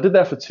 So I did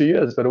that for 2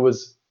 years, but it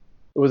was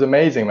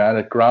amazing, man.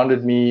 It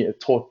grounded me,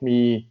 it taught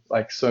me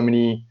like so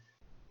many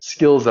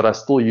skills that I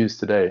still use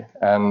today.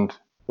 And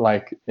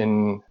like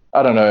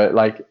I don't know,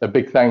 like a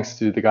big thanks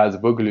to the guys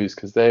at Boogaloos,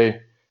 because they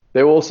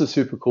were also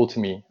super cool to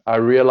me. I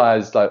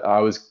realized that I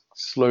was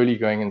slowly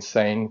going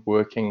insane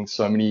working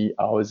so many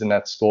hours in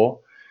that store.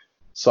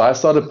 So I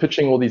started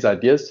pitching all these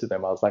ideas to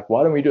them. I was like,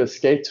 why don't we do a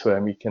skate tour,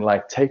 and we can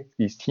like take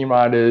these team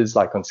riders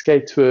like on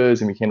skate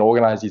tours, and we can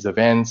organize these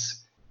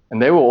events.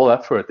 And they were all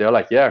up for it. They were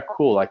like, yeah,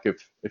 cool. Like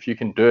if you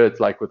can do it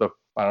like with a,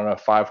 I don't know,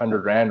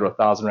 500 Rand or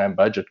 1,000 Rand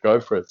budget, go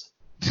for it.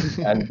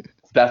 And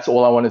that's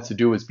all I wanted to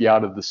do was be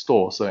out of the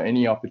store. So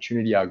any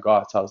opportunity I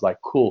got, I was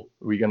like, cool,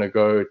 we're going to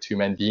go to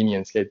Mandini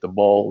and skate the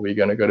ball. We're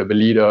going to go to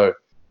Belido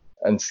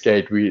and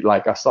skate.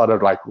 I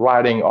started like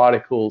writing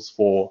articles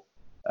for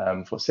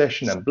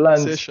Session and Blunt.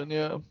 Session,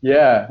 yeah.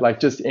 Yeah, like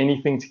just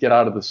anything to get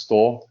out of the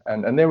store.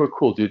 And they were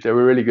cool, dude. They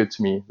were really good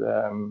to me.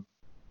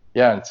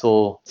 Yeah,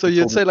 So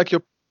you'd say like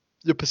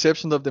your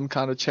perception of them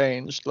kind of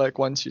changed like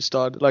once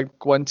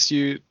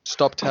you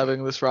stopped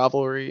having this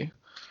rivalry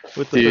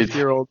with the dude,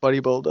 50-year-old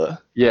bodybuilder.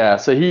 yeah,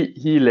 so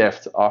he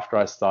left after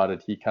I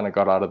started. He kind of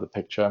got out of the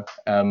picture.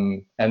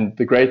 And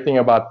the great thing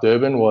about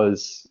Durban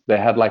was they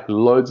had like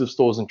loads of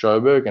stores in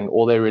Joburg, and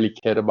all they really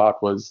cared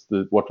about was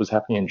what was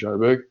happening in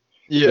Joburg.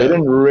 They Yeah.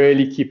 didn't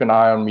really keep an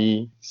eye on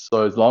me.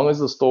 So as long as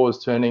the store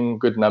was turning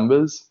good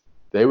numbers,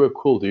 they were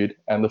cool, dude.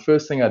 And the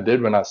first thing I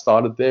did when I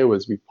started there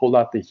was we pulled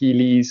out the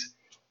Heelys.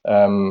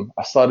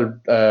 I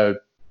started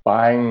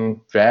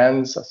buying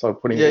vans. I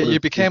started putting Yeah, you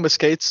became a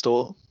skate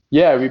store.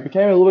 yeah, we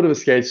became a little bit of a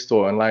skate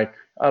store, and like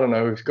I don't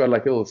know, we've got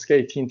like a little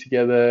skate team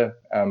together.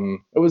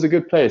 It was a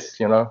good place,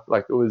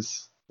 like it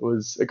was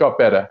it got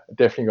better. It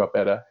definitely got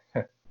better.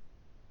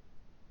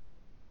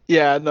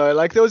 Yeah, no,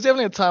 like there was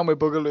definitely a time where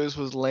Boogaloo's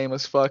was lame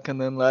as fuck,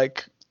 and then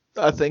like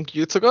I think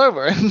you took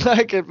over, and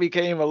like it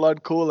became a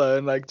lot cooler,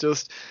 and like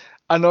just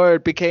I know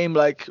it became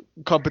like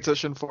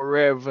competition for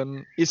Rev,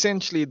 and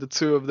essentially the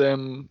two of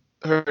them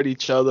hurt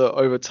each other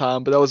over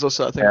time. But that was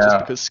also I think just Yeah,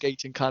 because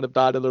skating kind of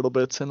died a little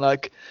bit, and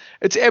like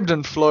it's ebbed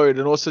and flowed,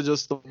 and also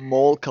just the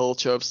mall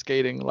culture of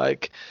skating.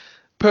 Like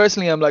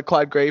personally, I'm like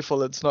quite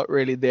grateful it's not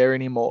really there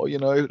anymore. You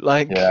know,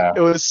 like yeah,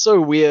 it was so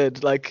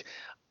weird, like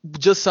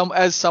just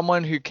as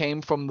someone who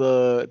came from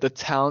the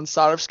town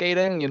side of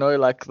skating, you know,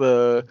 like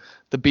the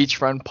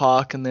beachfront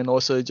park, and then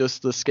also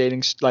just the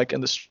skating like in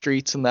the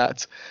streets and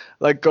that,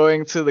 like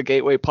going to the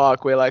Gateway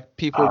Park where like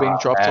people are being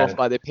dropped off man.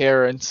 by their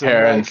parents, and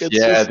like Parents, it's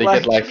yeah, just they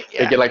get like like they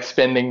yeah get like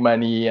spending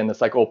money, and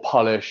it's like all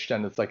polished,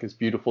 and it's like this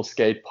beautiful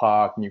skate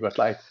park, and you got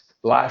like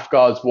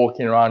lifeguards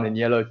walking around in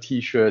yellow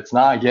t-shirts.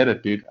 Now I get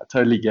it, dude. I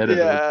totally get it.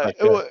 It was yeah,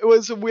 like a it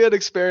was a weird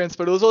experience,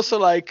 but it was also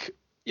like,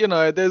 you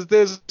know,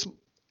 there's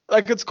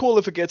like it's cool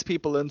if it gets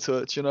people into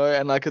it, you know,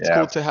 and like it's yeah,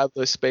 cool to have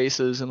those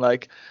spaces, and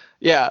like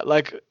yeah,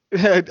 like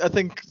I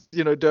think,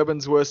 you know,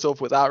 Durban's worse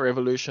off without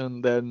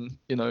Revolution than,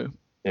 you know,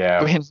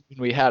 yeah, when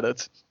we had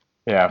it.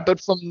 yeah. But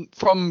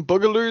from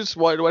Boogaloo's,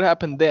 what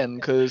happened then?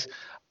 Because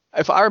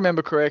if I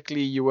remember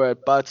correctly, you were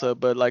at Butter,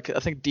 but like I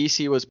think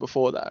DC was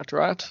before that,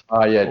 right?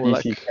 Yeah, Or DC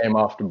like came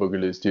after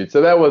Boogaloo's, dude. So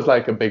that was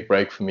like a big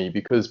break for me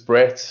because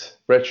Brett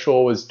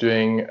Shaw was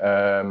doing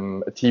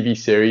a TV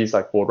series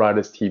like Board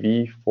Riders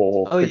TV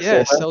for oh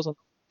yes, Quicksilver.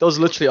 that was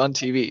literally on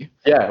TV.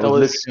 Yeah, it That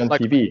was was literally on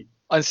like TV.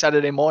 on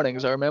Saturday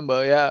mornings, I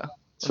remember, yeah, on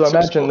So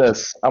imagine Supersport.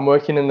 this. I'm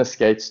working in the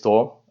skate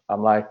store.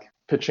 I'm like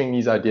pitching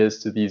these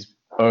ideas to these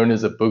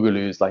owners of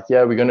Boogaloo's, like,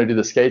 yeah, we're going to do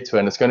the skate tour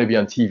and it's going to be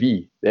on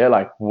TV. They're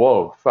like,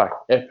 whoa,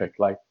 fuck, epic.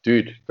 Like,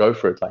 dude, go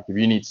for it. Like, if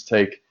you need to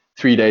take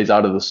 3 days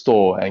out of the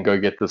store and go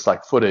get this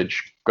like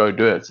footage, go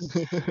do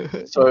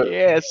it. So,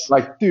 Yes.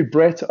 like, dude,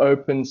 Brett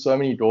opened so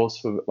many doors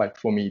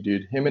for me,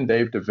 dude. Him and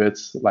Dave DeWitt,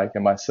 like,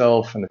 and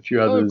myself and a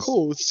few Oh, others.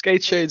 cool.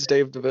 Skate Shades,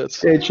 Dave DeWitt.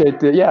 Skate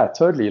shade, yeah,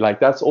 totally. Like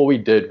that's all we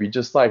did. We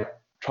just like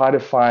try to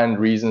find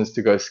reasons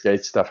to go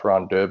skate stuff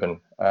around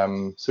Durban.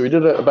 So we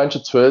did a bunch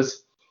of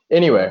tours.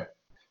 Anyway,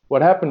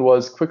 what happened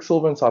was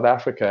Quicksilver in South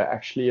Africa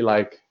actually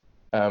like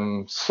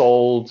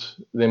sold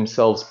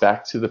themselves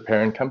back to the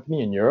parent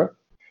company in Europe,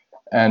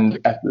 and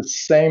Okay. at the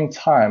same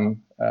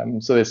time,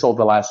 so they sold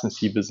the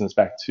licensee business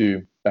back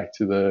to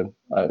the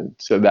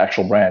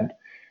actual brand.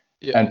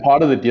 Yeah. And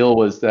part of the deal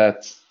was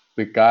that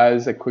the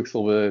guys at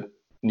Quicksilver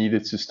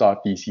needed to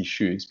start DC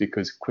shoes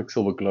because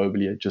Quicksilver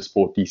globally had just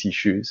bought DC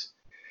shoes.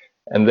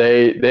 And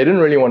they didn't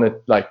really want to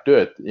like do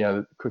it. You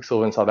know,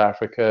 Quicksilver in South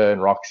Africa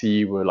and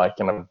Roxy were like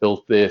kind of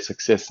built their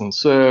success in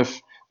surf,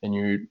 and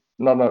you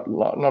not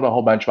a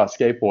whole bunch about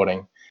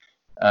skateboarding.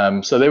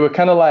 So they were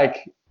kind of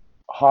like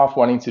half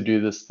wanting to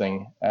do this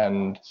thing,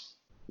 and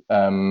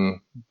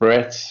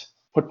Brett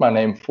put my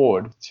name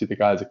forward to the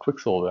guys at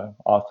Quicksilver,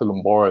 Arthur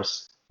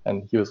Lamboris,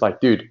 and he was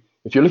like, dude,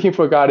 if you're looking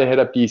for a guy to head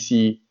up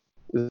DC,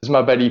 this is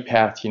my buddy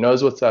Pat. He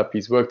knows what's up.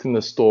 He's worked in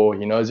the store.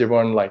 He knows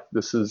everyone.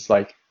 This is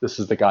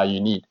the guy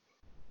you need.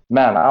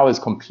 Man, I was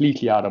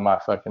completely out of my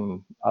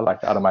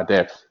out of my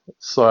depth.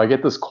 So I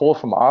get this call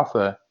from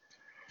Arthur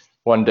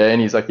one day, and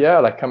he's like, yeah,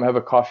 like come have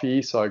a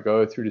coffee. So I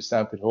go through to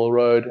Stamford Hill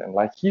Road, and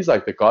like he's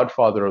like the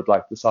godfather of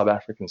like the South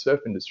African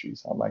surf industry.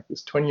 So I'm like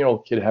this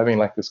 20-year-old kid having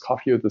like this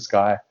coffee with this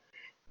guy. A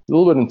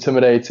little bit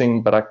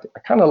intimidating, but I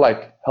kind of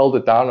like held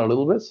it down a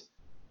little bit.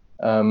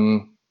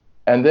 And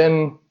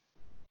then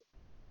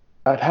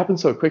it happened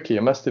so quickly.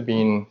 It must have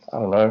been, I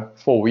don't know,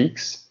 4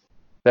 weeks.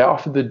 They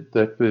offered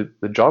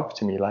the job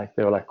to me. Like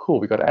they were like, cool,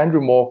 we got Andrew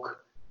Mork.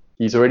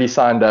 He's already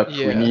signed up.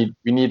 Yeah.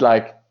 We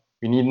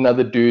need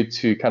another dude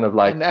to kind of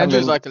like And come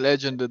Andrew's in. like a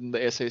legend in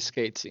the SA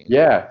skate scene.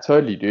 Yeah,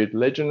 totally, dude.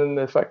 Legend in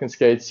the fucking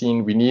skate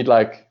scene. We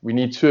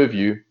need two of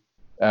you.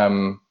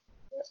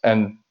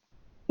 And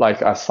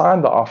like I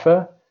signed the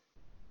offer,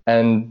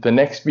 and the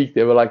next week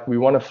they were like, we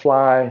want to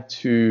fly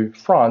to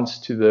France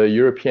to the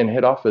European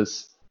head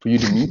office for you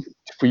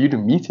to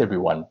meet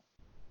everyone.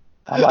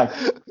 I'm like,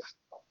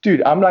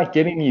 dude, I'm like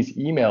getting these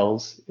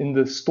emails in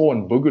the store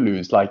in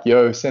Boogaloo's, like,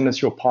 yo, send us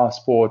your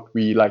passport.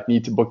 We like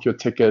need to book your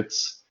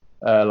tickets.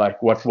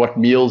 Like, what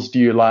meals do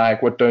you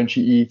like? What don't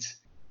you eat?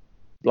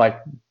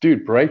 Like,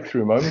 dude,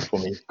 breakthrough moment for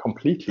me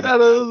completely. That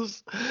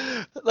is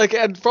like,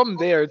 and from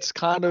there, it's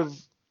kind of,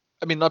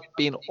 I mean, not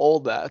being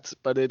all that,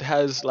 but it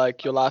has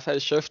like your life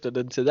has shifted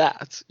into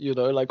that, you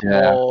know, like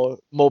Yeah,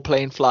 more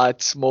plane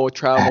flights, more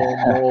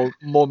travel,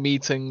 more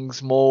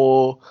meetings,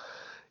 more.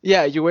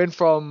 Yeah, you went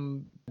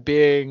from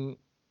being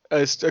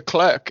a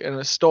clerk in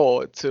a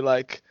store to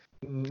like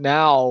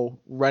now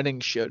running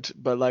shit,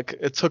 but like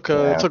it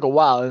yeah, took a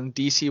while, and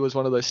DC was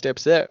one of those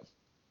steps there.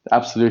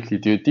 absolutely,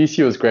 dude.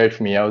 DC was great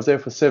for me. I was there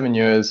for 7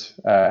 years.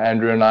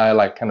 Andrew and I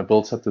like kind of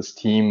built up this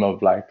team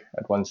of like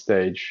at one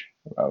stage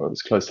it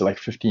was close to like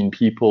 15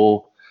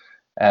 people,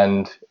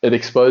 and it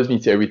exposed me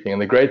to everything.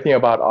 And the great thing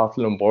about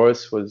Arthur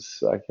Lamboris was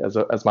like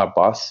as my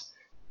boss,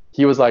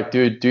 he was like,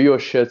 dude, do your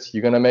shit.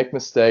 You're gonna make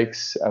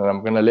mistakes, and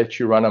I'm gonna let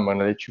you run. I'm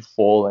gonna let you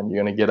fall, and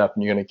you're gonna get up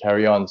and you're gonna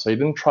carry on. So he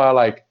didn't try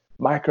like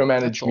That's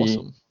micromanage me.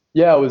 awesome.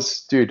 Yeah, it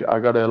was, dude. I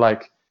gotta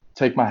like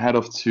take my hat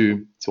off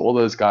to all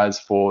those guys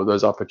for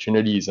those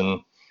opportunities and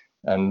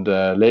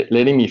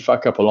letting me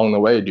fuck up along the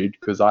way, dude.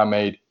 Because I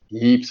made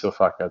heaps of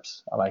fuck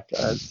ups. I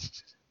had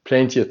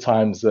plenty of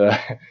times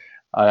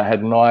I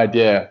had no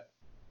idea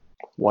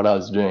what I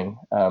was doing.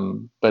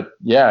 But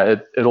yeah,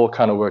 it all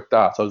kind of worked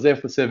out. So I was there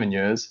for 7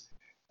 years,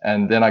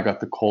 and then I got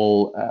the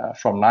call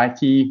from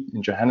Nike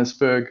in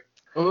Johannesburg.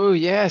 Oh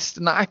yes,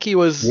 Nike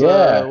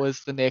Yeah,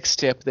 was the next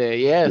step there.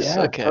 Yes,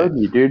 yeah, okay.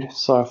 totally, dude.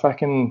 So if I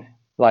can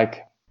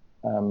like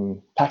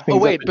pack Oh things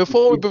up wait, at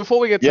DC, before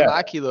we get to yeah,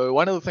 Nike though,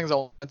 one of the things I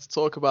wanted to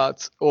talk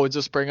about or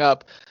just bring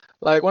up,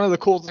 like one of the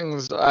cool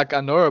things like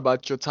I know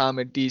about your time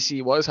at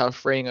DC was how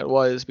freeing it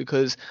was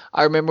because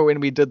I remember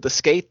when we did the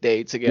skate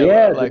day together,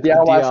 yeah, the like the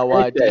DIY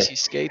DIY skate day. DC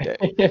skate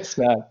day. Yes,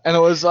 man. And it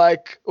was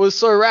like it was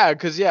so rad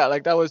because yeah,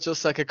 like that was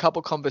just like a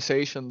couple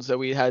conversations that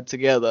we had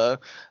together,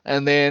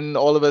 and then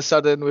all of a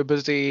sudden we're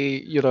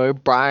busy,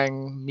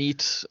 buying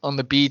meat on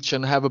the beach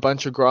and have a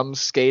bunch of grums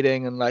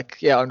skating and like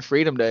yeah on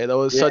Freedom Day. That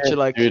was such a Yes,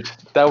 like. dude.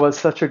 That was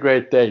such a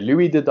great day.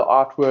 Louis did the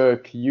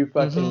artwork.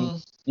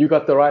 Mhm. You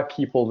got the right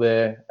people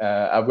there.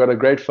 I've got a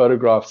great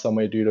photograph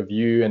somewhere, dude, of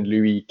you and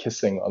Louis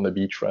kissing on the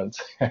beachfront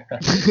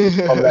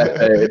from that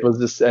day. It was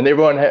just, and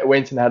everyone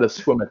went and had a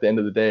swim at the end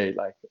of the day,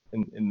 like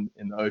in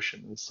the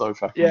ocean. It was so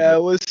fucking Yeah, good.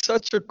 it was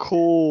such a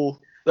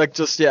cool, like,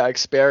 just yeah,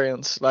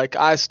 experience. Like,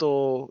 I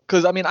still,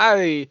 because I mean,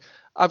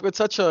 I've got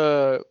such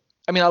a,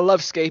 I mean, I love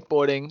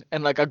skateboarding,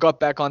 and like, I got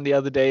back on the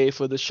other day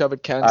for the Shove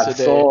It I Cancer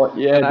Day, saw,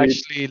 yeah, and I dude.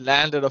 actually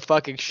landed a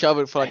fucking shove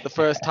it for like the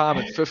first time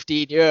in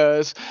 15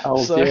 years.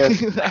 Oh, So yes.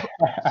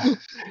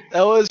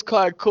 that was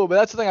quite cool. But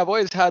that's the thing, I've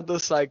always had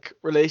this like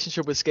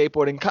relationship with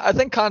skateboarding. I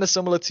think kind of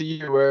similar to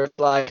you, where it's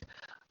like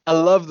I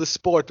love the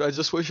sport. I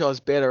just wish I was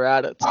better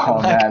at it. And Oh,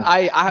 like man.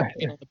 I haven't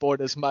been on the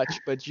board as much,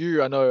 but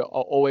you I know are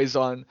always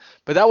on.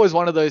 But that was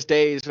one of those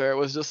days where it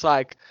was just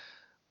like,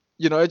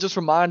 it just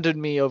reminded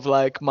me of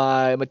like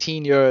my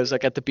teen years,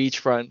 like at the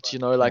beachfront,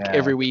 like Yeah,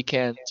 every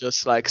weekend,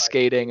 just like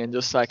skating and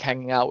just like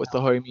hanging out with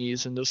the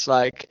homies and just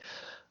like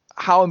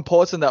how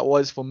important that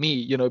was for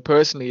me,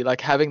 personally,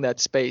 like having that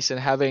space and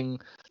having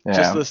just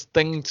yeah. this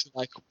thing to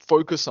like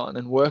focus on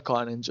and work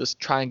on and just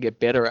try and get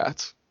better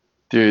at.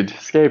 Dude,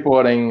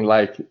 skateboarding,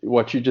 like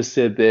what you just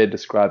said there,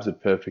 describes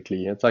it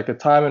perfectly. It's like a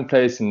time and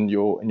place in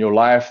your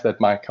life that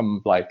might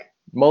come like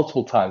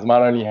multiple times. It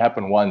might only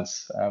happen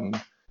once,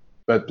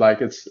 but like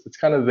it's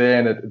kind of there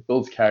and it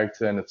builds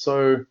character and it's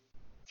so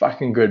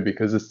fucking good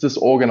because it's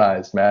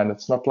disorganized, man.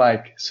 It's not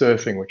like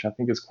surfing, which I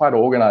think is quite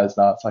organized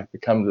now. It's like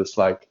become this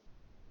like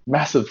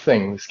massive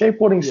thing.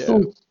 Skateboarding's Yeah.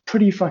 still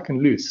pretty fucking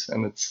loose,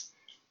 and it's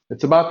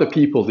about the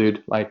people,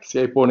 dude. Like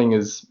skateboarding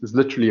is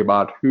literally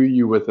about who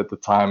you with at the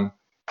time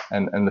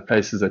and the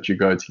places that you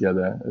go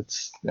together.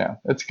 It's yeah,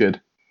 it's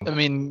good. I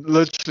mean,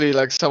 literally,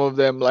 like some of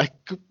them, like,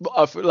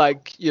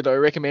 like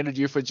recommended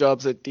you for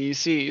jobs at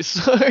DC.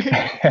 So,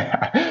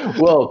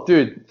 Well,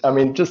 dude, I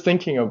mean, just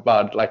thinking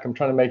about like I'm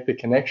trying to make the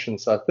connection.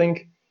 So I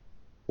think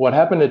what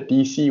happened at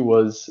DC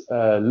was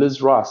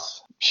Liz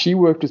Ross. She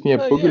worked with me oh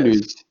at yes,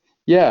 Boogaloo's.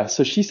 Yeah,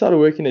 so she started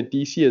working at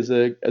DC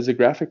as a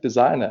graphic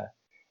designer.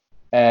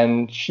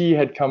 And she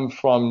had come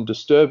from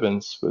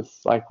Disturbance with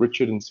like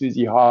Richard and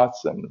Susie Hart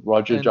and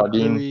Roger and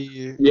Jardine.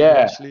 Louis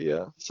Yeah. eventually,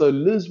 yeah. So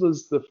Liz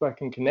was the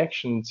fucking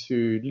connection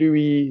to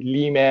Louis,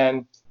 Lee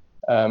Man.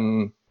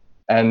 Um,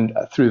 and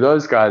through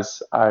those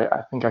guys,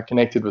 I think I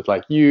connected with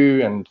like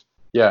you. And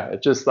yeah,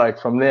 it just like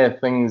from there,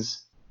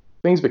 things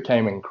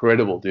became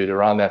incredible, dude,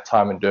 around that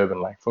time in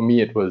Durban. Like for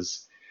me, it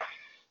was,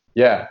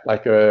 yeah,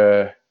 like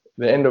the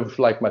end of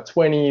like my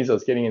 20s, I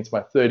was getting into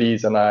my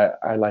 30s, and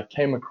I like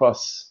came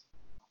across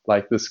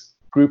like this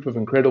group of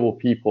incredible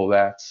people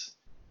that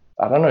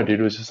I don't know, dude.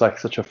 It was just like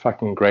such a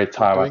fucking great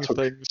time. I Doing took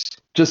things.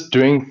 just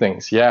doing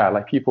things, yeah,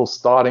 like people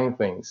starting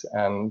things,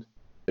 and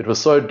it was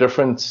so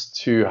different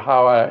to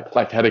how I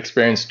like had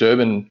experienced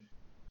Durban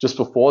just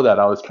before that.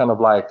 I was kind of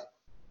like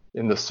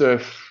in the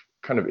surf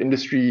kind of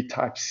industry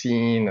type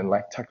scene and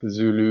like Taka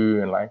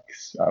Zulu and like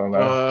I don't know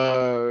Uh,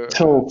 oh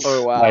tilt,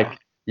 like wow.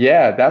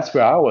 yeah, that's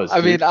where I was,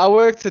 I dude. mean, I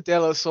worked at De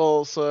La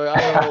Soul, so I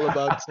know all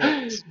about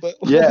tilts. But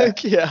Yeah,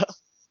 like, yeah,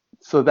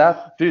 so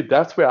that dude,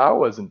 that's where I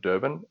was in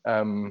Durban.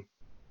 And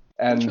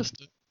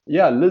interesting.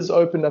 yeah, Liz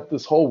opened up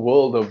this whole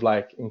world of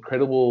like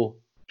incredible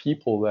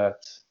people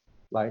that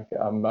like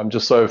I'm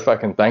just so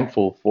fucking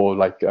thankful for.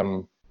 Like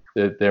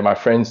they're my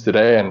friends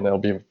today and they'll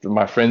be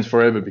my friends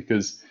forever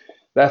because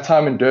that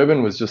time in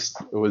Durban was just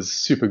it was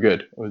super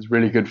good. It was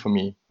really good for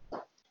me.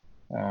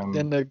 Um,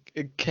 Then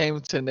it came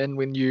to an end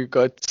when you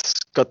got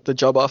the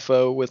job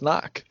offer with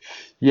Nike.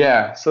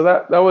 yeah, so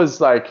that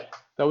was like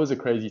that was a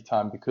crazy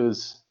time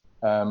because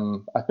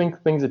I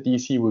think things at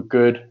DC were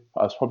good.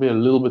 I was probably a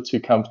little bit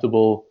too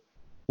comfortable.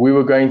 We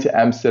were going to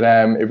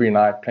Amsterdam every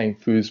night playing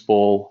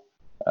foosball.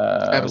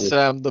 Which,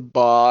 Amsterdam, the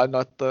bar,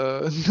 not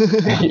the.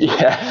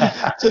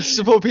 yeah.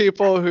 Just for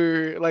people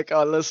who like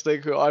are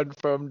listening who aren't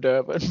from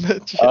Durban,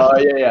 but Oh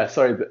yeah. yeah, yeah.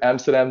 Sorry,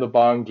 Amsterdam, the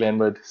bar in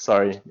Glenwood.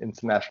 Sorry,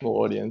 international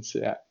audience.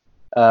 Yeah.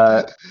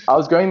 I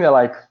was going there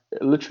like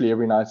literally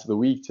every night of the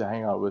week to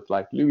hang out with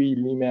like Louis,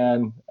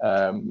 Lehman,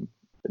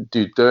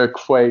 dude, Dirk,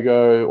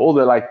 Fuego, all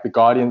the like the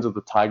guardians of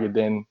the Tiger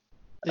Den.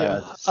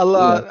 Yeah, You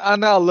know, I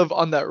now live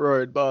on that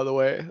road, by the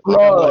way. Like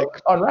no,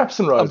 on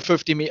Rapson I'm Road.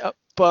 50 meters.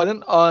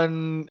 Pardon?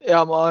 I'm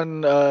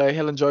on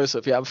Helen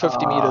Joseph. Yeah, I'm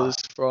 50 meters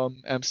Ah,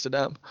 from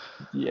Amsterdam.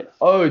 yeah.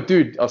 Oh,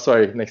 dude. Oh,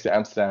 sorry. Next to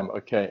Amsterdam.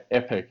 Okay,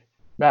 epic,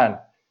 man.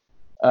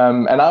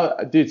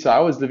 And dude, so I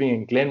was living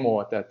in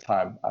Glenmore at that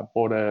time. I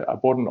bought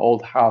an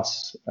old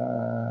house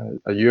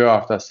a year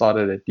after I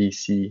started at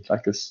DC,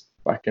 like this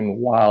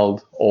fucking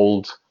wild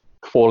old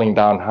falling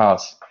down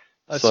house.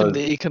 I assume So,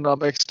 the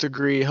economics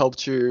degree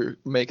helped you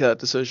make that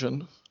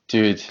decision.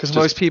 dude, Because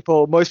just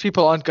most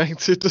people aren't going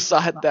to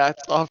decide that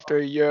after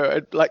a year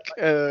at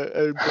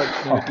a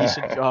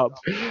decent job.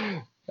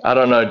 I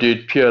don't know,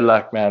 dude. Pure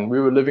luck, man. We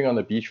were living on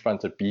the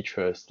beachfront at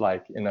Beachhurst,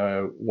 like in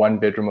a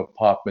one-bedroom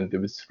apartment. There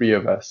was three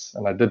of us,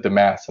 and I did the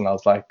math, and I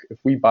was like, if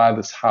we buy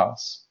this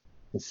house,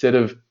 instead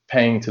of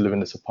paying to live in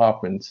this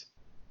apartment,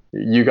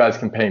 you guys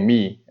can pay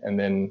me, and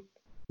then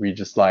we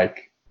just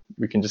like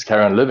we can just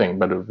carry on living,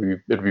 but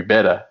it'd be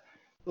better.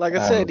 Like I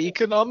Um, said,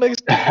 economics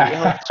degree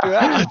helps you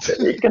out.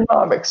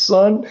 economics,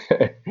 son.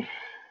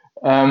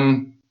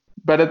 Um,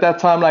 but at that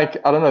time, like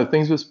I don't know,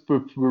 things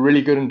were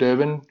really good in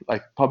Durban,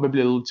 like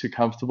probably a little too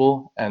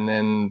comfortable. And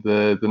then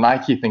the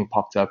Nike thing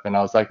popped up, and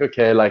I was like,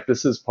 okay, like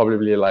this is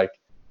probably like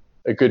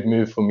a good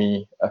move for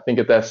me. I think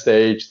at that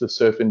stage, the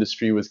surf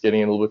industry was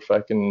getting a little bit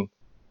fucking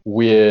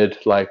weird,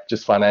 like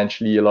just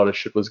financially, a lot of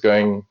shit was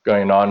going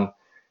on. Okay.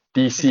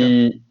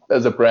 DC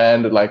as a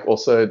brand, like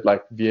also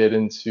like veered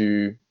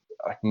into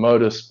like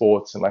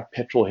motorsports and like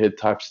petrol head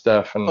type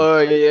stuff, and Oh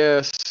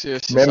yes, yes,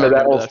 yes. I remember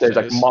that remember whole that stage,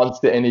 like phase.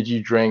 Monster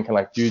Energy drink, and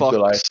like dudes were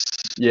like, Fox.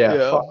 yeah,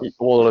 Yeah. fuck it,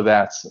 all of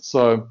that.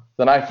 So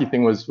the Nike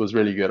thing was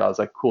really good. I was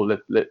like, cool,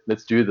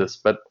 let's do this.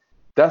 But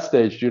that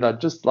stage, dude, I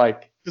just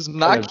like Because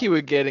kind of Nike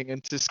were getting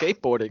into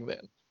skateboarding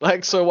then.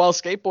 Like so while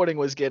skateboarding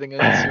was getting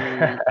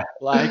into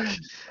like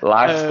uh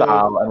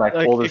lifestyle and like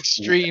all this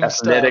extreme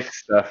athletic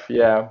stuff. stuff.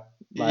 Yeah,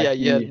 Yeah,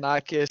 you had Nike.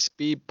 Nike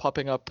SB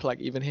popping up like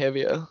even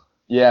heavier.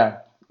 Yeah,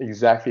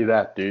 exactly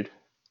that, dude.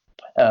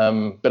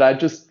 But I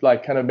just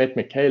like kind of met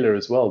Michaela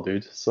as well,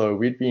 dude. So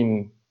we'd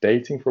been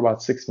dating for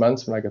about 6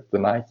 months when I got the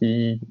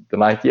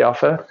Nike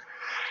offer.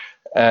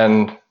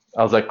 And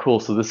I was like, cool.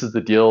 So this is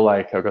the deal.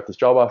 Like, I got this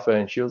job offer,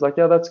 and she was like,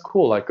 yeah, that's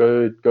cool. Like,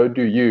 go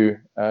do you.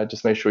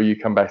 Just make sure you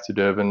come back to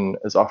Durban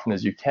as often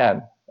as you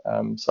can.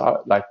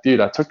 Like, dude,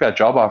 I took that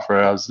job offer.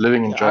 I was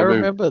living in Yeah, I Joburg.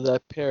 remember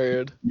that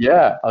period.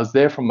 Yeah, I was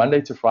there from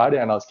Monday to Friday,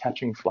 and I was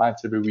catching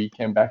flights every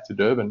weekend back to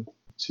Durban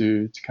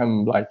to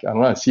come, like, I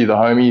don't know, see the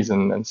homies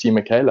and see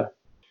Michaela.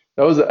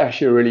 That was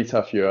actually a really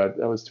tough year.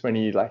 That was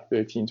 20, like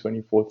 13,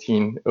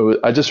 2014.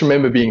 I just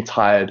remember being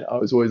tired. I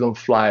was always on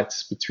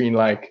flights between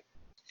like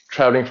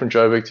traveling from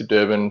Joburg to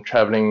Durban,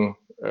 traveling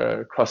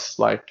across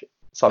like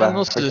South And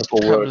also Africa just for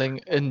work.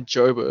 traveling in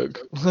Joburg.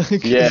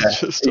 Like Yeah,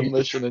 it's just a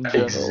mission in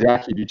general.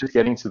 exactly. Dude, just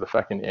getting to the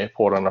fucking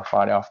airport on a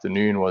Friday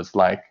afternoon was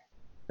like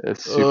a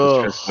super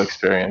stressful Ugh.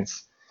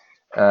 experience.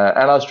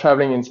 And I was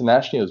traveling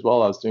internationally as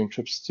well. I was doing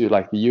trips to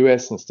like the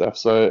US and stuff.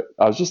 So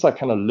I was just like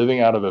kind of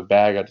living out of a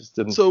bag. I just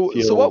didn't So what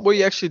feel. were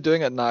you actually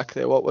doing at Nike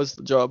there? What was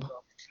the job?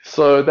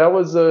 So that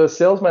was a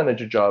sales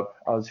manager job.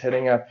 I was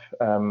heading up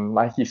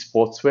Nike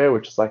Sportswear,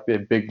 which is like their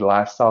big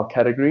lifestyle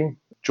category.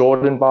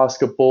 Jordan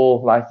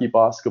basketball, Nike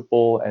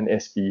basketball, and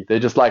SB. They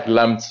just like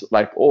lumped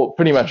like all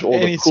pretty much all the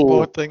Any cool.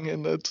 sport thing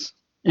in it.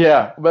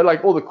 Yeah, but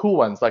like all the cool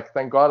ones. Like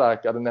thank God I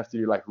didn't have to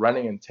do like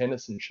running and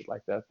tennis and shit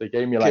like that. They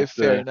gave me Okay, like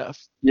fair the enough.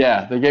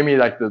 yeah, they gave me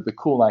like the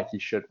cool Nike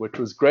shit, which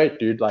was great,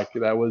 dude. Like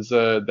that was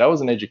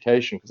an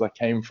education because I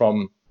came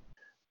from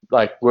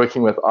like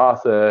working with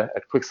Arthur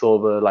at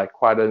Quicksilver, like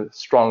quite a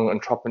strong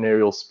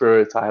entrepreneurial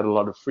spirit. I had a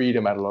lot of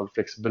freedom, I had a lot of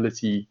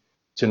flexibility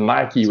to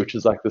Nike, So which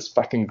is like this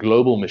fucking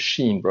global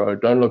machine, bro.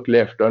 Don't look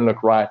left, don't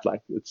look right.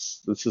 Like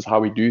this is how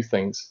we do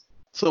things.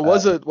 So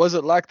Uh, was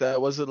it like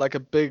that? Was it like a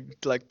big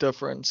like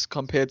difference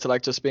compared to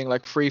like just being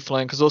like free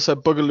flowing? Because also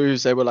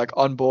Boogaloos they were like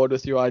on board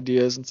with your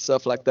ideas and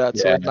stuff like that.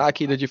 So yeah, at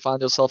Nike, did you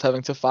find yourself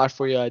having to fight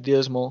for your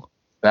ideas more?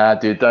 nah,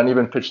 dude, don't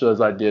even pitch those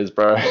ideas,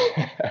 bro.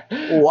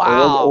 It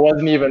Wow.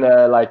 wasn't even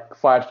a like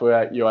fight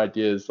for your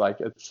ideas. Like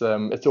it's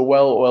a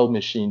well-oiled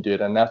machine,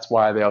 dude, and that's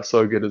why they are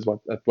so good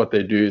at what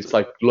they do. So, It's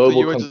like so global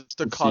you were just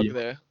a cog consistency.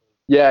 there.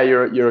 Yeah,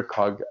 you're a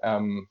cog,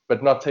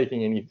 but not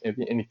taking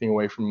anything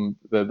away from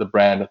the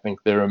brand. I think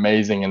they're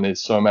amazing, and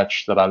there's so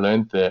much that I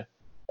learned there.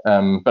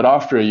 But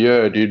after a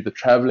year, dude, the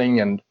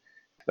traveling and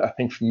I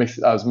think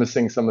I was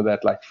missing some of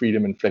that like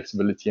freedom and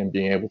flexibility and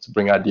being able to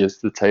bring ideas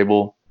to the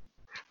table.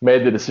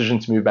 Made the decision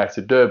to move back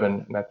to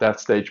Durban, and at that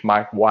stage,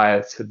 Mike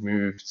Wyatt had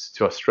moved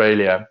to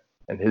Australia,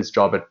 and his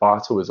job at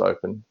Barter was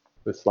open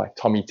with like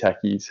Tommy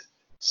Tackies.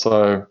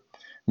 So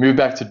moved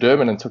back to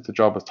Durban and took the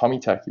job with Tommy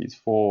Tackies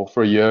for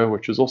a year,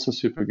 which was also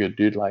super good,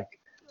 dude. Like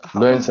How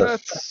Learned was a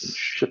that?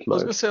 fucking I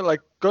was gonna shitload. say,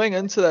 like, going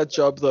into that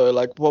job though,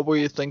 like, what were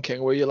you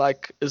thinking? Were you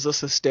like, is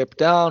this a step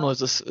down, or is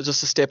this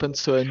just a step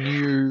into a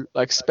new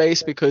like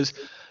space? Because,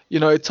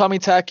 Tommy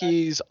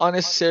Tackies aren't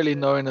necessarily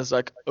known as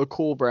like a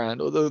cool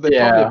brand, although they're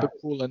probably a Yeah. bit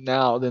cooler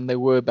now than they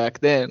were back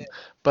then.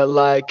 But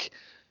like,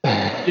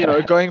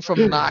 going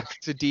from Nike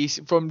to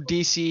DC, from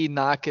DC,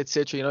 Nike,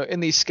 etc. In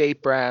these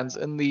skate brands,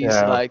 in these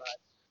Yeah. like,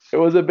 It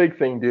was a big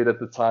thing, dude, at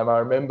the time. I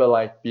remember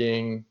like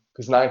being,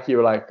 because Nike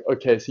were like,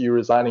 okay, so you're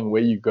resigning,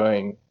 where you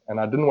going? And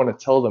I didn't want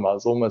to tell them. I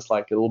was almost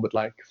like a little bit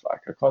like,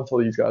 fuck, I can't tell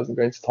these guys I'm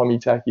going to Tommy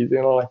Tackies.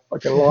 They're gonna like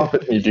fucking laugh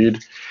at me, dude.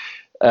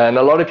 And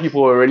a lot of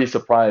people were really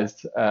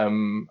surprised.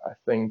 I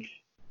think,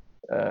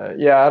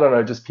 yeah, I don't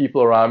know, just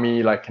people around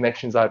me, like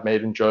connections I'd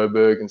made in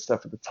Joburg and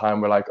stuff at the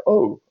time were like,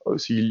 oh,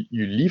 so you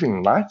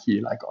leaving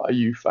Nike? Like, are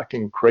you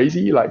fucking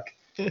crazy? Like,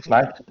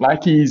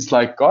 Nike's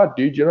like, God,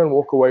 dude, you don't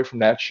walk away from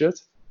that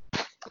shit.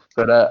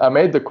 But I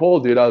made the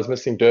call, dude. I was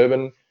missing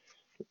Durban.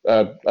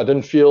 I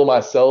didn't feel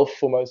myself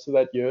for most of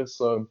that year,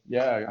 so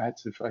yeah, I had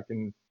to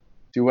fucking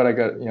do what I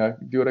got,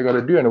 do what I got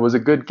to do, and it was a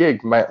good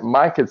gig.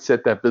 Mike had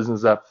set that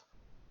business up.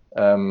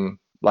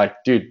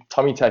 Like, dude,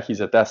 Tommy Tackies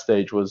at that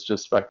stage was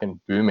just fucking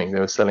booming. They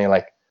were selling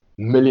like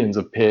millions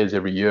of pairs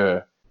every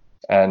year,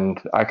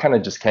 and I kind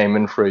of just came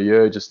in for a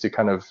year just to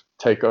kind of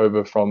take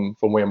over from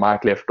where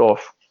Mike left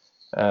off.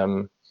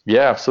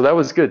 Yeah, so that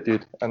was good,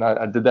 dude, and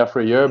I did that for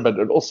a year. But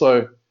it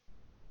also,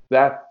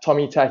 that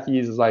Tommy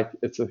Tackies is like,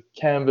 it's a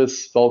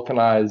canvas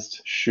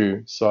vulcanized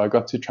shoe. So I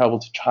got to travel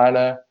to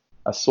China.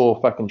 I saw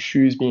fucking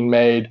shoes being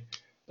made.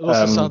 it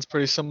also sounds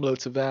pretty similar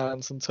to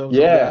Vans in terms of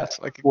Yeah, that,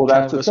 like a well,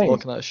 that's the canvas thing.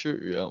 vulcanized shoe.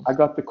 Yeah. I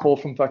got the call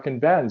from fucking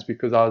Vans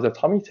because I was at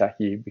Tommy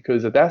Tacky.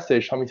 Because at that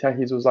stage, Tommy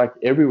Tackies was like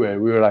everywhere.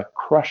 We were like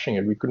crushing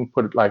it. We couldn't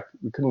put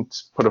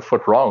a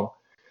foot wrong.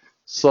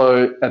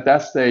 So at that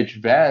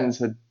stage, Vans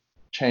had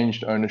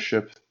changed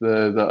ownership.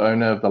 The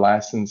owner of the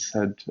license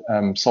had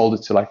sold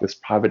it to like this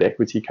private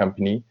equity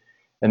company,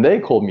 and they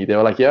called me. They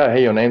were like, "Yeah,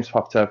 hey, your name's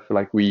popped up.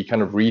 Like, we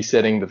kind of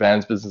resetting the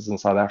Vans business in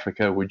South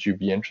Africa. Would you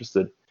be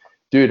interested?"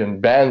 Dude,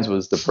 and Vans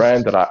was the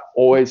brand that I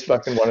always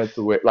fucking wanted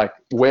to wear, like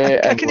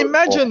wear I and can work for.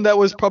 imagine that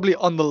was probably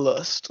on the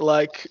list.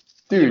 Like,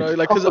 Dude,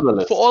 like, top because of the for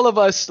list. all of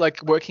us,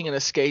 like, working in a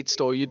skate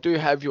store, you do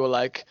have your,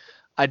 like,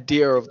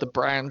 idea of the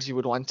brands you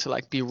would want to,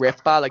 like, be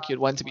rep by, like, you'd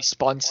want to be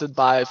sponsored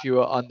by if you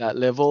were on that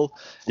level.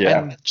 Yeah.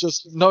 And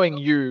just knowing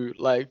you,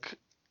 like,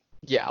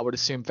 yeah, I would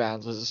assume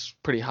Vans was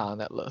pretty high on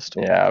that list.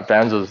 Yeah,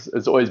 Vans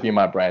it's always been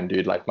my brand,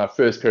 dude. Like my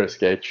first pair of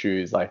skate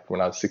shoes, like when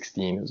I was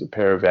 16, it was a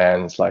pair of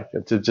Vans. Like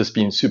it's just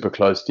been super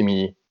close to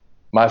me.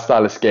 My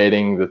style of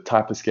skating, the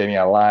type of skating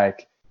I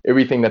like,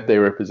 everything that they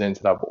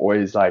represented, I've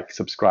always like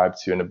subscribed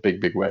to in a big,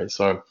 big way.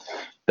 So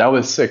that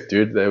was sick,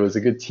 dude. There was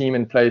a good team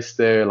in place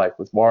there, like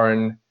with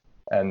Warren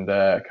and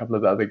a couple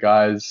of the other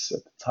guys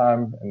at the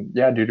time. And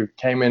yeah, dude, it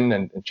came in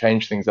and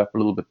changed things up a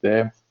little bit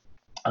there.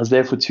 I was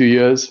there for 2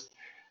 years.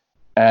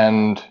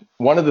 And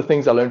one of the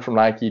things I learned from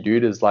Nike,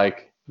 dude, is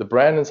like the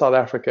brand in South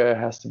Africa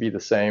has to be the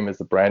same as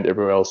the brand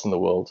everywhere else in the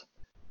world.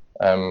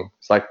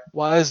 It's like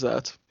Why is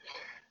that?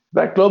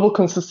 that global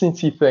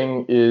consistency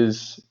thing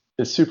is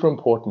super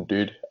important,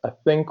 dude. I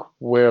think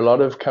where a lot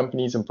of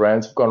companies and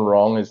brands have gone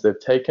wrong is they've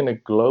taken a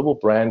global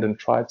brand and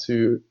tried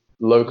to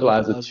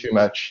localize it Localize too it.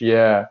 much.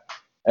 Yeah.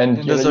 And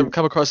And does that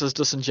come across as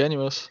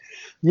disingenuous?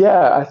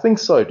 yeah, I think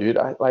so, dude.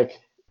 I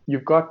like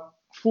you've got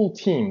full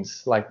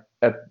teams like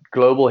at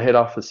global head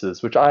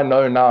offices, which I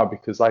know now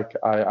because like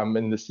I'm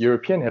in this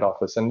European head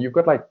office, and you've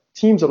got like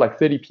teams of like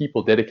 30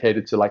 people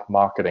dedicated to like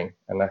marketing,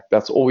 and like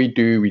that's all we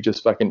do. We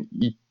just fucking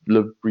eat,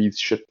 live, breathe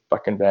shit,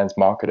 fucking Vans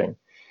marketing.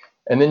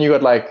 And then you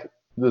got like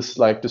this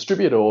like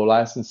distributor or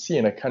licensee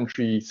in a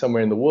country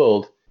somewhere in the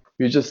world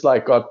who just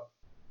like got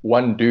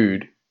one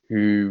dude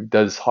who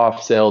does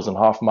half sales and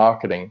half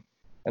marketing,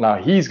 and now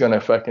he's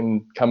gonna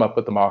fucking come up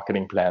with the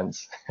marketing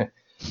plans.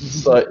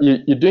 So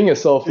you're doing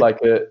yourself like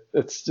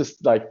it's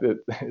just like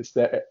it's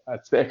the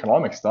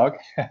economics, dog.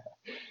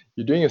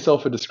 You're doing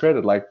yourself a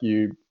discredit. Like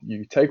you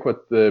take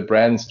what the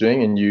brand's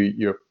doing and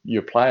you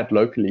apply it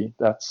locally.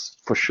 That's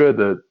for sure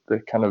the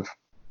kind of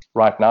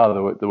right now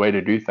the way to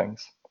do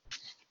things.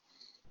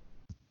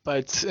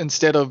 But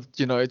instead of,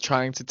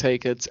 trying to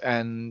take it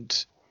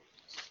and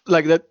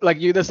like that,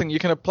 like you, this thing, you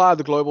can apply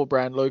the global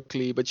brand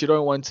locally, but you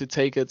don't want to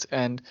take it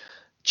and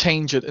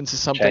change it into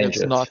something Change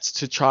it's it. not,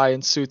 to try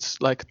and suit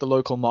like the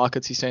local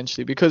markets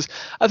essentially. Because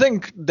I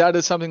think that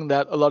is something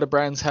that a lot of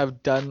brands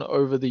have done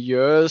over the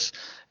years,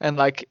 and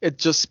like it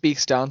just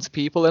speaks down to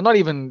people, and not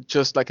even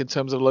just like in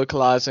terms of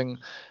localizing,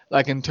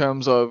 like in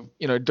terms of,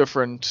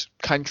 different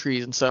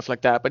countries and stuff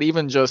like that, but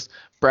even just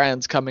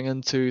brands coming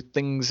into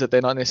things that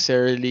they're not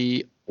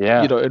necessarily,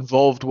 Yeah,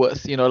 involved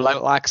with,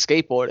 like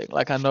skateboarding.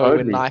 Like I know when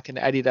totally. Nike and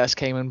Adidas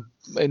came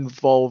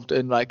involved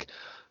in like,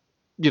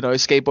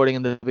 skateboarding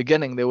in the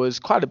beginning, there was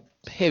quite a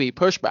heavy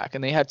pushback,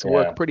 and they had to Yeah,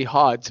 work pretty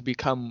hard to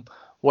become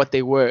what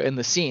they were in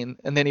the scene.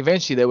 And then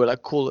eventually they were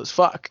like cool as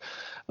fuck.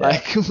 yeah.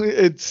 Like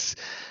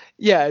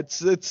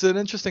it's an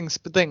interesting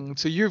thing.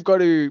 So you've got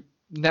to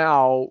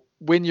now,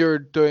 when you're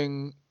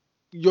doing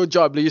your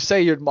job, you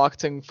say you're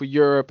marketing for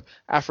Europe,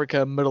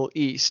 Africa, Middle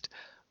East,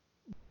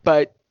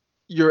 but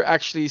you're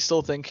actually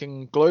still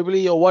thinking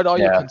globally, or what are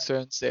your Yeah,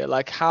 concerns there?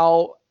 Like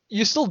how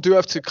you still do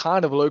have to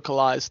kind of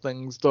localize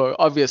things though,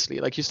 obviously.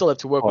 Like you still have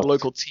to of work with course.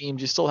 local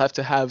teams, you still have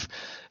to have,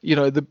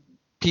 the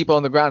people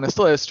on the ground. It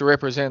still has to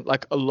represent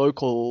like a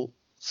local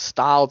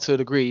style to a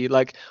degree.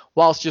 Like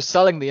whilst you're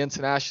selling the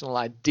international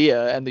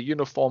idea and the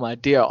uniform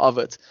idea of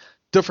it,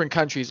 different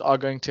countries are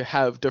going to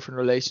have different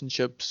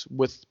relationships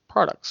with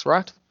products,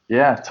 right?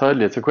 Yeah,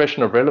 totally. It's a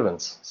question of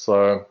relevance.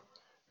 So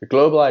the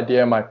global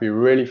idea might be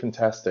really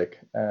fantastic,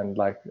 and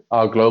like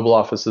our global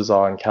offices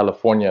are in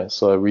California,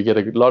 so we get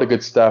a lot of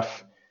good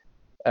stuff.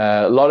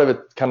 A lot of it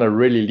kind of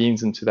really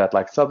leans into that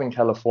like Southern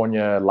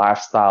California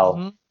lifestyle,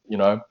 Hmm. you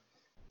know.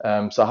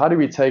 So how do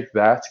we take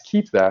that,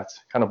 keep that,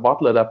 kind of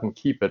bottle it up and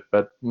keep it,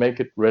 but make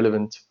it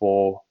relevant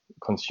for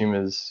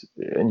consumers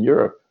in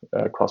Europe,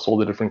 across all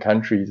the different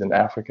countries in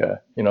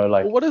Africa,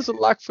 like, What is it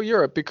like for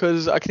Europe?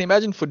 Because I can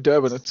imagine for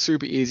Durban, it's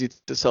super easy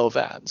to sell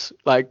vans.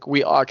 Like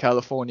we are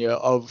California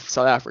of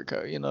South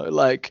Africa,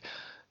 like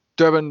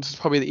Durban's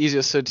probably the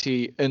easiest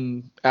city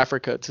in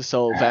Africa to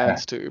sell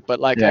vans to. But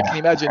like I can yeah.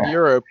 imagine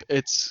Europe,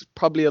 it's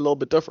probably a little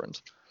bit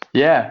different.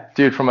 Yeah,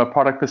 dude, from a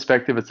product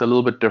perspective, it's a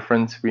little bit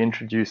different. We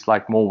introduced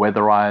like more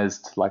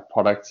weatherized like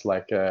products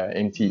like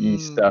MTE Mm,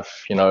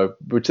 stuff,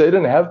 which they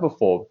didn't have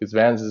before because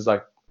Vans is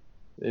like,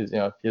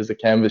 here's a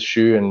canvas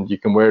shoe and you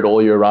can wear it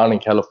all year round in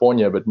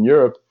California. But in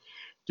Europe,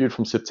 dude,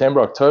 from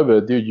September, October,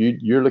 dude,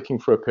 you're looking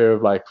for a pair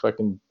of like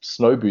fucking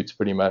snow boots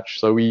pretty much.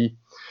 So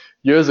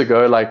years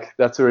ago, like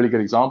that's a really good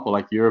example.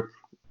 Like Europe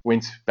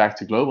went back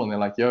to global and they're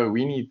like, yo,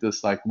 we need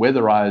this like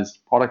weatherized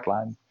product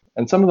line.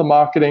 And some of the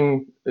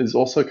marketing is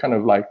also kind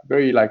of like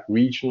very like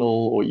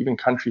regional or even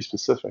country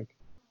specific.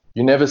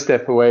 You never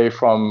step away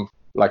from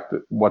like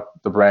what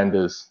the brand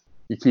is.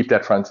 You keep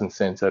that front and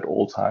center at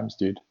all times,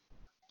 dude.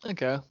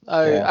 okay,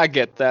 I Yeah. I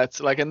get that.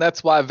 Like, and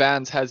that's why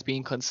Vans has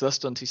been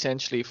consistent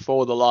essentially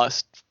for the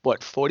last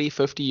what 40,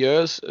 50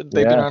 years.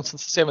 They've been Yeah. around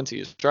since the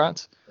 70s,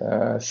 right?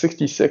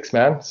 66,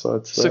 man. So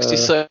it's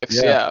 66,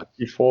 yeah, yeah.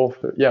 54.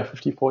 Yeah,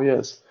 54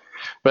 years.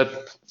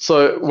 But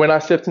so when I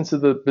stepped into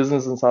the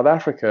business in South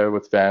Africa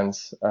with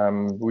Vans,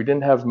 we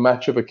didn't have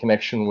much of a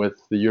connection with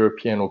the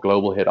European or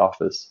global head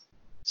office.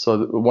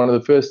 So one of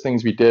the first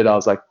things we did, I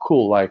was like,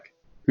 cool, like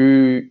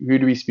who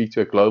do we speak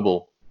to at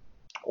global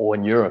or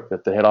in Europe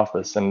at the head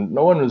office? And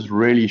no one was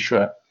really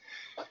sure.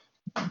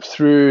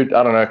 Through,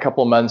 I don't know, a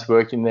couple of months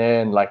working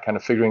there and like kind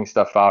of figuring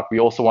stuff out, we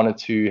also wanted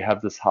to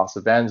have this House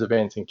of Vans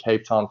event in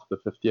Cape Town for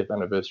the 50th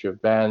anniversary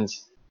of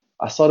Vans.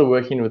 I started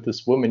working with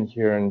this woman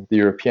here in the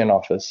European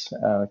office,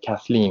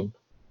 Kathleen,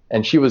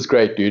 and she was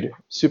great, dude.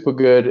 Super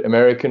good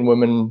American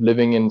woman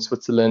living in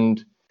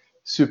Switzerland,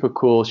 super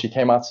cool. She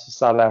came out to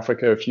South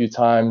Africa a few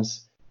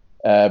times,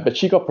 but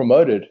she got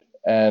promoted.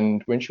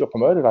 And when she got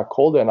promoted, I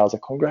called her and I was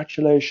like,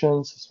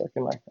 congratulations, it's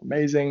fucking like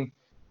amazing.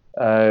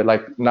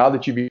 Like now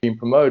that you've been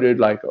promoted,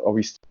 like are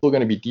we still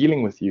going to be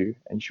dealing with you?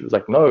 And she was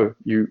like, no,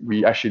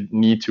 we actually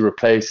need to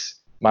replace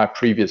my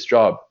previous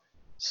job.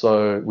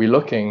 So we're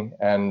looking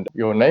and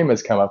your name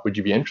has come up. Would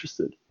you be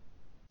interested?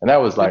 And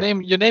that was Your like,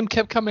 name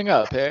kept coming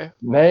up, eh?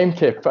 name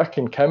kept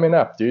fucking coming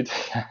up, dude.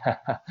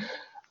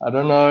 I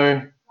don't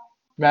know,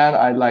 man.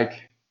 I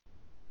like,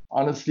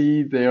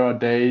 honestly, there are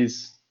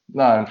days,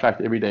 no, in fact,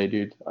 every day,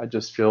 dude, I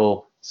just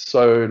feel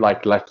so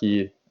like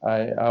lucky.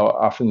 I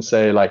often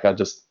say like I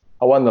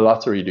won the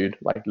lottery, dude.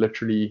 Like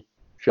literally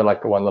feel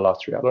like I won the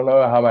lottery. I don't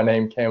know how my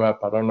name came up.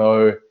 I don't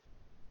know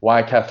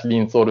why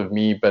Kathleen thought of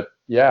me, but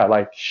yeah,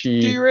 like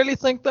Do you she, really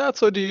think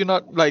that, or do you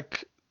not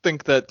like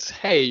think that,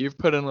 hey, you've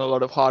put in a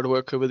lot of hard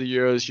work over the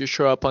years, you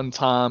show up on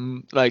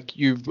time, like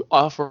you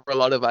offer a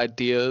lot of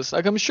ideas.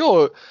 Like I'm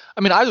sure,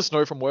 I mean, I just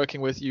know from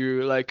working with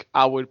you, like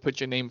I would put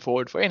your name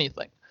forward for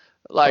anything.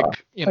 uh,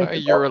 Like, thank you,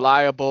 you're bro.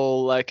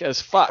 reliable, like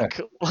as fuck.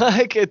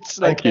 Like it's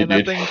like, Thank you, and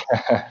I dude. think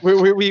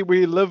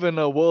we live in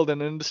a world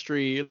and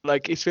industry,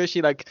 like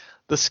especially like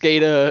the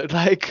skater,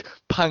 like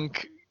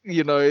punk,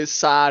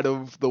 side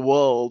of the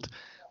world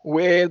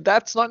where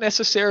that's not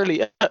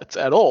necessarily it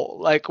at all.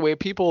 Like where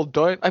people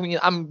don't, I mean,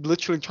 I'm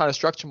literally trying to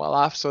structure my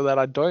life so that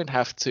I don't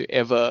have to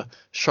ever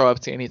show up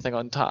to anything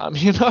on time,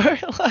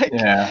 like,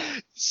 Yeah,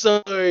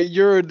 so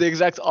you're the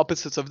exact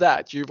opposites of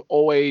that. You've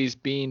always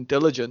been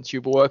diligent.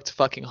 You've worked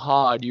fucking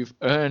hard. You've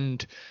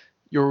earned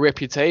your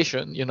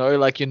reputation,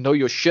 like,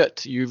 your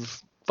shit.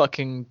 You've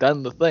fucking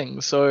done the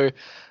thing. So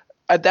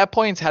at that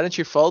point, hadn't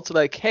you felt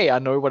like, hey, I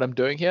know what I'm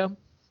doing here?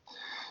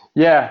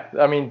 yeah.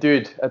 I mean,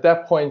 dude, at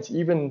that point,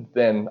 even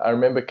then, I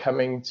remember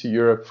coming to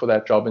Europe for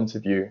that job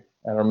interview.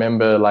 And I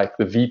remember like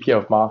the VP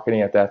of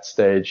marketing at that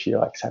stage, he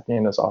like sat me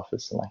in his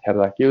office and like had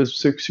like, he was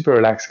super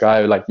relaxed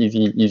guy, like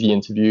easy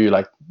interview,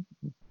 like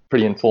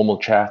pretty informal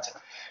chat.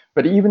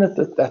 But even at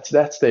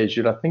that stage,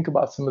 dude, I think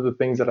about some of the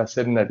things that I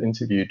said in that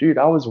interview. Dude,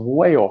 I was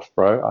way off,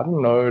 bro. I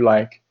don't know,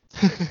 like,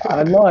 I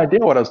had no idea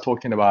what I was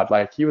talking about.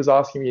 Like, he was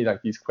asking me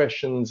like these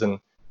questions, and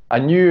I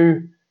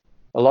knew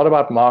a lot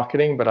about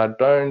marketing, but I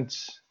don't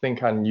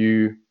think I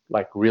knew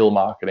like real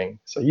marketing.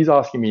 So he's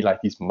asking me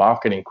like these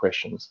marketing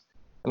questions.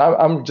 And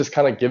I'm just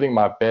kind of giving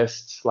my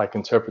best like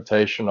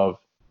interpretation of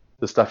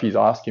the stuff he's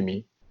asking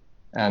me.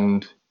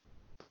 And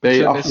But you they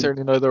don't often,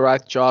 necessarily know the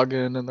right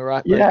jargon and the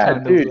right like yeah, kind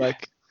of dude.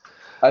 like.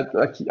 I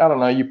don't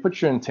know. You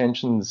put your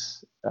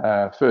intentions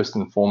first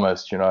and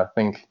foremost. I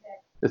think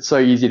it's so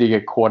easy to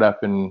get caught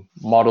up in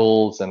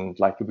models and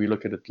like if we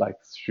look at it like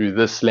through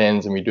this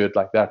lens and we do it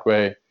like that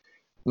way,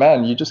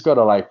 man, you just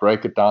gotta like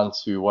break it down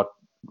to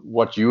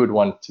what you would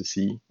want to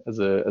see as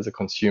a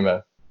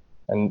consumer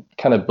and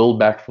kind of build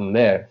back from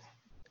there.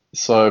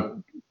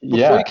 So Before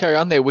yeah, you carry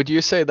on there, would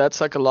you say that's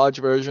like a large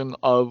version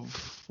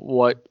of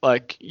what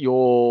like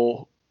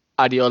your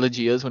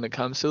ideology is when it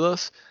comes to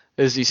this?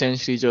 Is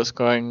essentially just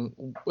going,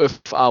 if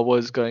I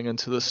was going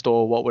into the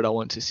store, what would I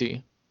want to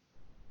see?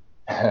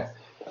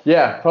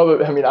 yeah,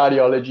 probably. I mean,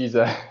 ideologies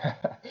are.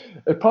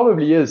 It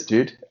probably is,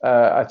 dude.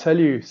 I tell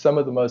you, some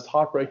of the most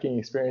heartbreaking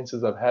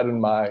experiences I've had in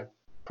my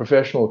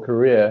professional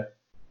career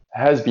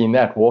has been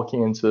that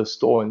walking into a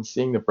store and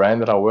seeing the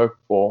brand that I work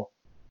for,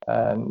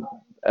 and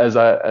as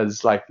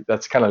like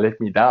that's kind of let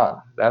me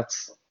down.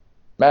 That's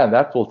man,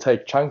 that will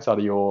take chunks out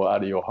of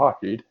your heart,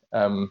 dude.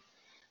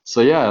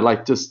 So yeah,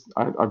 like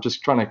I'm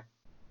just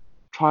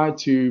try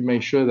to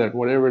make sure that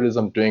whatever it is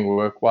I'm doing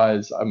work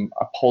wise, I'm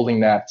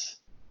upholding that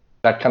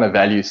kind of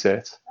value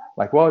set.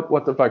 Like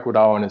what the fuck would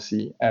I want to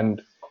see?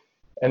 And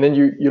then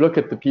you look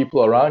at the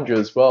people around you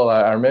as well.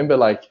 I remember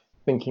like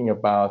thinking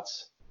about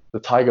the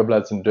Tiger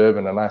Bloods in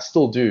Durban, and I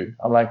still do.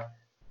 I'm like,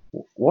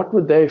 what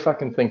would they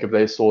fucking think if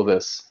they saw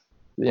this?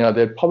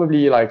 They'd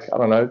probably like, I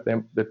don't know,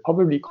 they'd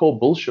probably call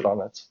bullshit on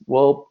it.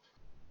 Well,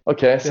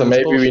 okay, so Yeah,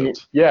 it's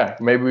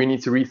bullshit. maybe we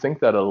need to rethink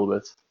that a little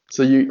bit.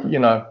 So you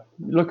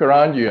look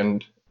around you,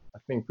 and I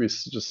think we're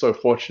just so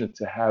fortunate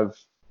to have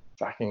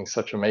fucking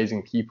such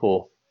amazing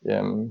people,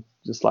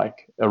 just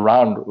like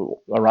around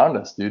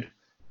us, dude.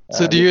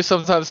 So do Yeah. you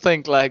sometimes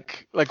think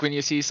like when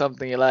you see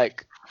something you're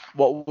like,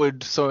 what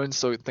would so and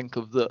so think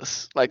of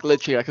this? Like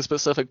literally like a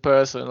specific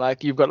person.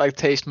 Like you've got like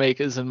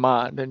tastemakers in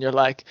mind and you're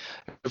like,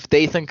 if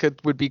they think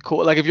it would be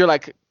cool, like if you're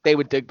like they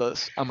would dig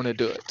this, I'm gonna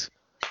do it.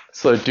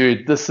 So,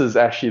 dude, this is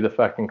actually the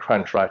fucking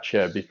crunch right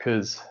here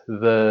because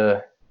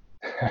the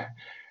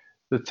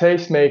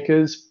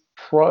tastemakers,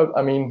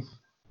 I mean,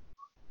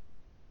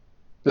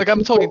 the Like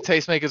I'm talking people,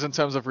 tastemakers in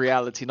terms of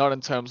reality, not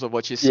in terms of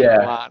what you see yeah,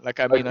 online. Like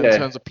I mean in okay,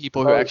 terms of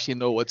people who no, actually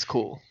know what's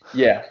cool.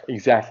 yeah,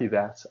 exactly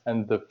that.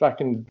 And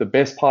the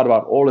best part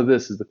about all of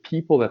this is the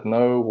people that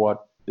know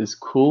what is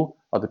cool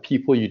are the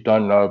people you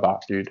don't know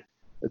about, dude.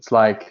 It's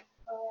like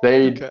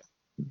they Okay.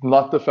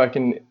 not the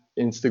fucking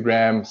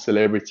Instagram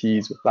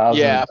celebrities with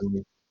thousands Yeah.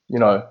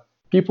 and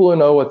people who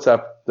know what's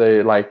up.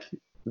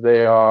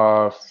 They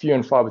are few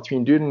and far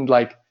between, dude. And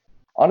like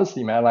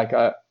honestly, man, like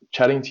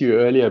chatting to you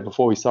earlier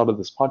before we started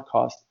this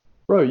podcast,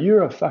 bro,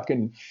 you're a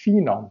fucking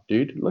phenom,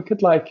 dude. Look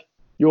at like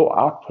your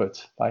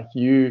output. Like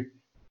you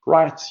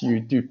write, you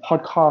do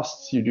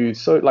podcasts, you do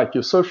so like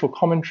your social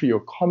commentary,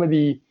 your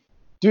comedy,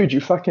 dude.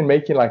 You fucking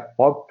making like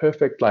Bob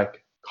Perfect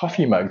like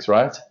coffee mugs,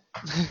 right?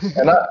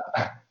 And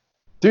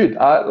dude,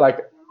 I like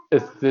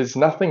if there's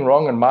nothing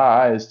wrong in my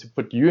eyes to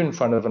put you in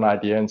front of an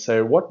idea and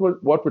say what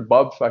would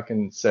Bob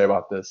fucking say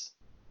about this?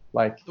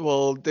 Like,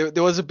 Well,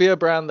 there was a beer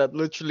brand that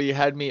literally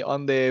had me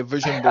on their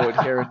vision board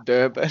here in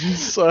Durban.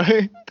 So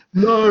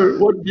no,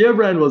 what beer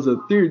brand was it,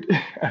 dude?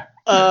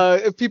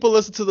 if people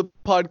listen to the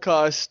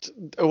podcast,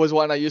 it was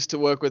one I used to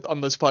work with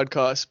on this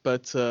podcast,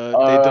 but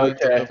they didn't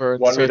Okay, deliver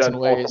in one we certain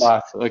don't talk ways.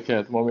 about.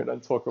 Okay, one we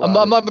don't talk about it.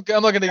 I'm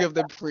not gonna give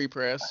them free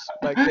press.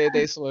 Like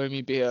they still owe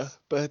me beer,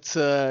 but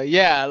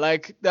yeah,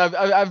 like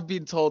I've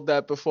been told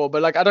that before,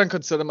 but like I don't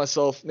consider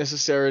myself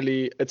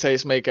necessarily a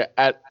tastemaker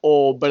at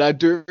all, but I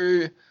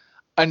do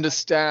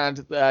understand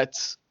that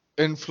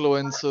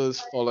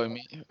influencers follow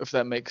me, if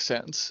that makes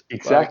sense. Like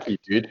Exactly,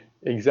 dude.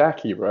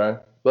 Exactly, bro.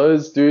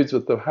 Those dudes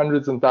with the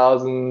hundreds and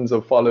thousands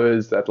of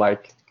followers that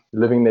like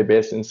living their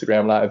best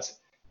Instagram lives,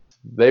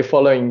 they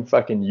following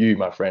fucking you,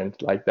 my friend.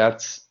 Like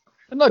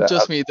and not that.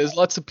 just me, there's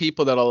lots of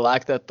people that are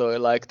like that though,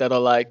 like that are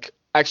like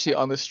actually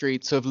on the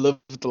streets who have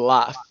lived the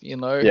life, you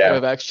know, who Yeah,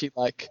 have actually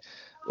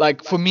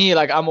like for me,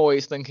 like I'm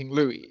always thinking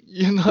Louis,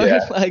 you know, yeah,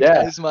 like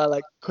yeah, is my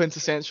like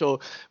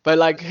quintessential. But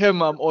like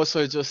him, I'm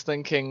also just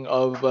thinking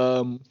of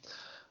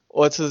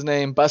what's his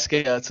name,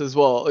 Basquiat as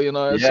well, you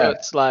know. So yeah.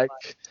 it's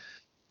like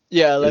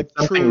yeah, There's like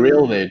something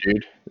real true there,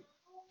 dude.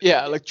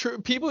 yeah, like true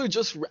people who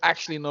just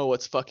actually know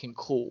what's fucking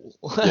cool.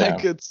 Yeah,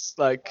 Like it's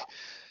like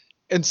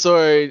and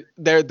so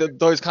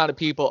those kind of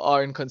people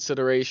are in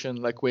consideration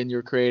like when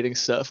you're creating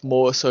stuff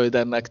more so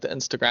than like the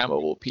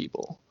Instagrammable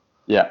people.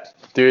 yeah,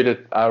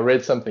 dude. I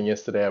read something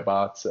yesterday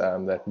about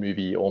that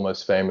movie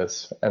Almost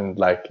Famous, and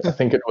like I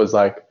think it was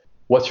like,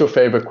 "What's your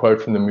favorite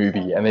quote from the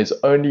movie?" And there's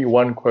only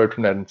one quote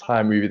from that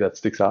entire movie that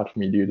sticks out for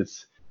me, dude.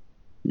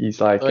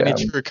 He's The like, only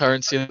true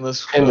currency in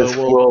this in this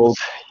world world, is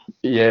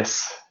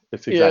yes,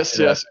 it's yes,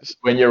 exactly that. yes, yes.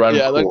 When you're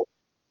Yeah, like uncool,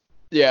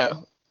 yeah,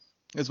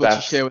 is what you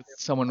that's share with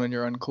someone when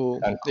you're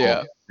uncool. uncool.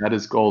 Yeah. That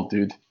is gold,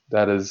 dude.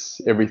 That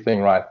is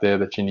everything right there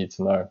that you need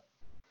to know.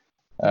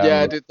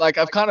 Yeah, Um, dude, like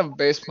I've kind of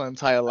based my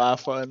entire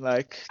life on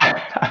like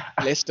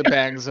Lester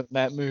Bangs in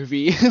that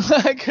movie.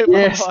 Like, if I'm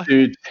Yes, not-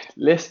 dude.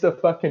 Lester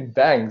fucking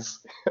bangs.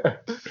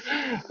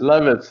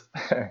 Love it.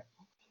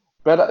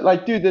 But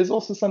like, dude, there's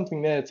also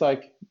something there. It's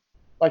like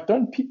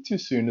don't peak too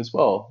soon as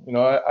well. You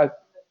know, I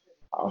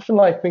often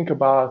like think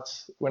about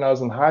when I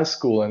was in high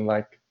school and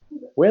like,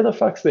 where the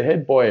fuck's the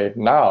head boy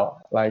now?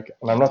 Like,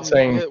 and I'm not Dude,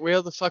 saying,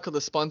 where the fuck are the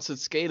sponsored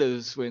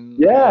skaters when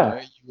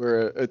yeah, you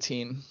were a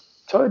teen?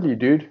 totally,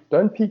 dude.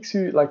 Don't peak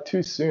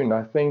too soon.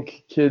 I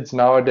think kids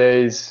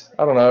nowadays,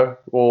 I don't know,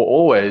 or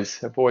always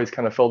have always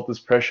kind of felt this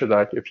pressure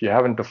that if you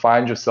haven't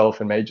defined yourself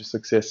and made your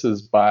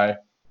successes by,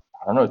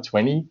 I don't know,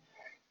 20,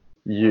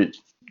 you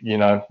you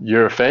know,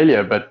 you're a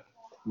failure. But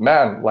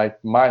man,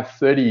 like my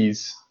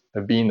 30s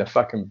have been the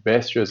fucking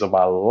best years of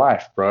my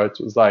life, bro. It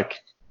was like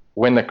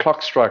when the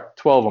clock struck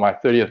 12 on my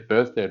 30th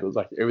birthday, it was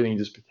like everything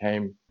just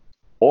became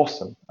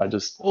awesome. I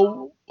just,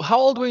 Well, how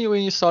old were you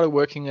when you started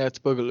working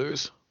at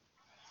Boogaloo's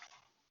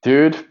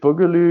dude,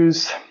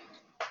 Boogaloo's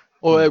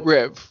or at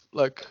Rev?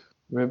 Like,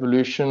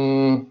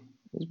 Revolution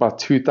was about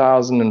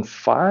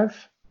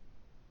 2005.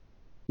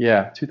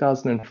 Yeah,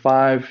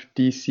 2005,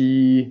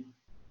 DC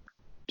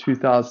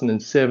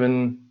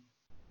 2007.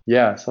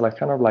 Yeah, so like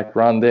kind of like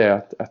around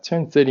there. I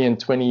turned 30 in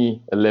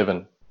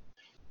 2011.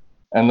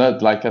 And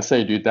that, like I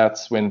say, dude,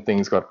 that's when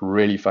things got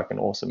really fucking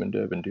awesome in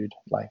Durban, dude.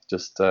 Like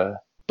just so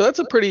that's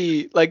a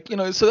pretty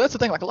so that's the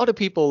thing. Like a lot of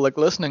people like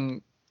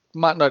listening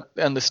might not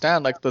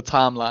understand like the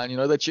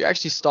timeline. That you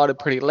actually started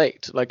pretty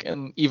late. Like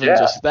and even yeah,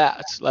 just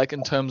that, like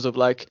in terms of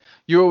like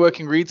you were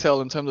working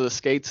retail in terms of the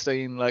skate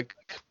scene, like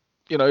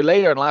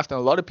later in life than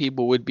a lot of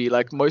people would be.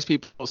 Like most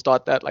people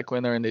start that like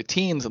when they're in their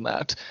teens and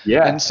that.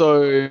 yeah, And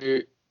so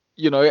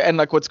and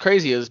like what's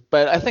crazy is,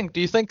 but I think,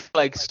 do you think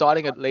like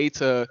starting it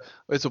later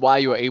is why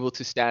you were able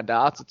to stand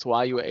out? It's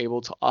why you were able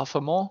to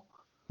offer more.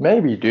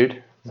 maybe,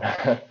 dude.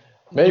 You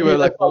Maybe were that's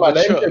like why more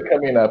my name mature. kept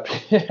coming up.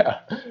 Yeah,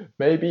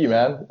 maybe,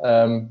 man.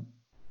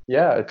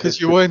 Yeah, Because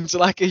you weren't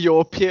like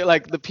your peer,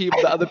 like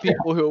the other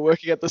people who were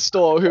working at the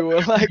store who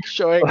were like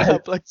showing like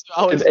up like 2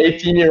 hours and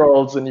late.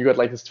 18-year-olds and you got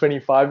like this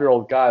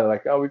 25-year-old guy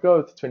like, oh, we go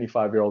with the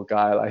 25-year-old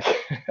guy, like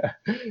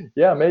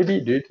yeah, maybe,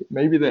 dude,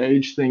 maybe the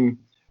age thing,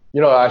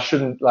 I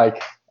shouldn't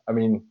like, I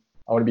mean,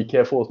 I want to be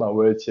careful with my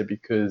words here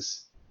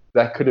because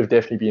that could have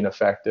definitely been a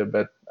factor,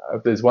 but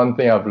if there's one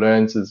thing I've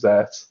learned is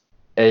that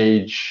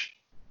age,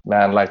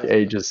 man, like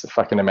age is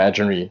fucking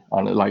imaginary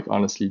on it, like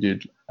honestly,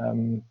 dude.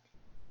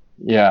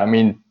 Yeah, I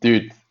mean,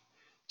 dude,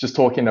 just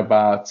talking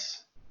about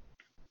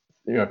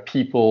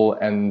people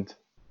and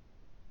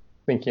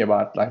thinking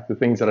about like the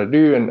things that I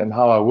do and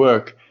how I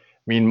work.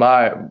 I mean,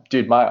 my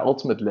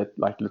ultimate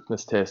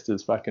litmus test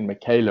is fucking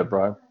Michaela,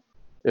 bro.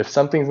 If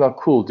something's not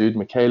cool, dude,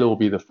 Michaela will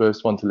be the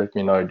first one to let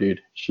me know,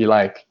 dude. She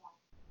like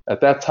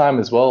at that time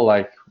as well,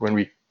 like when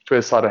we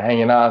first started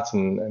hanging out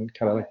and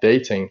kind of like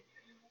dating,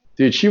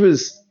 dude, she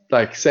was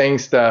like saying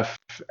stuff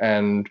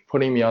and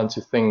putting me onto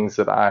things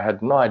that I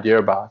had no idea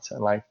about.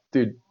 And like,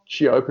 dude,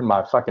 she opened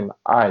my fucking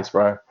eyes,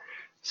 bro.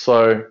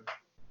 So,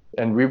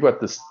 and we've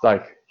got this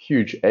like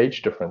huge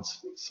age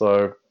difference.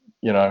 So,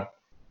 you know,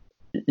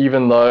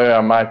 even though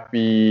I might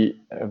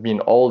have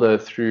been older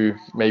through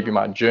maybe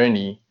my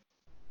journey,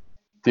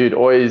 dude,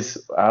 always,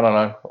 I don't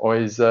know,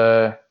 always,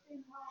 I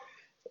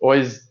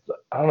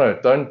don't know,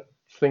 don't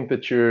think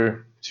that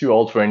you're too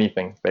old for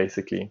anything,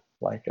 basically.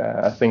 Like,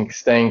 I think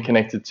staying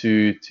connected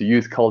to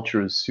youth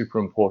culture is super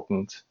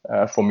important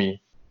for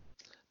me.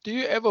 Do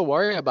you ever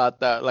worry about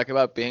that, like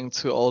about being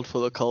too old for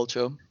the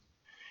culture?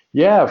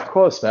 Yeah, of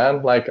course,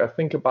 man. Like, I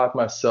think about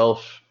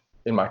myself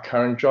in my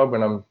current job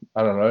when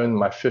I don't know, in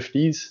my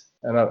 50s,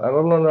 and I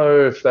don't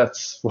know if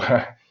that's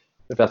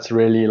if that's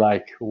really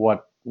like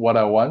what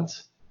I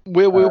want.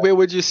 Where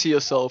would you see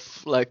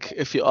yourself like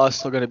if you are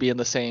still going to be in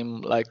the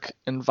same like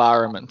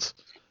environment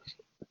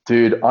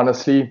Dude,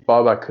 honestly,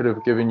 Bob, I could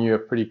have given you a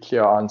pretty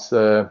clear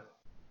answer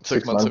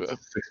 6 months ago?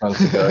 6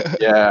 months ago.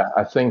 Yeah,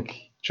 I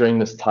think during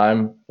this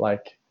time,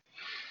 like,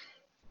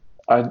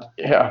 I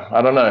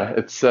don't know.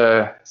 It's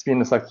been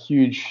this like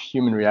huge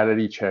human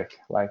reality check.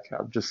 Like,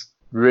 I've just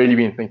really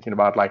been thinking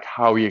about like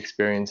how we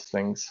experience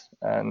things,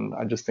 and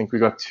I just think we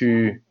got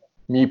too.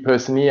 Me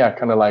personally, I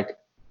kind of like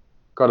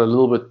got a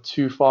little bit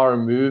too far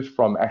removed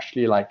from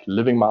actually like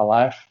living my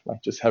life,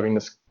 like just having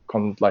this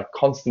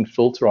constant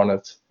filter on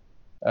it.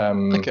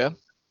 Um, Okay.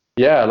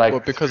 yeah, What,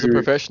 like because of through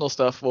professional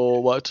stuff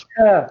or what?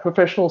 yeah,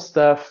 professional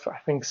stuff. I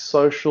think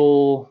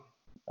social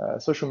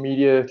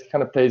media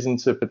kind of plays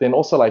into it, but then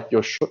also like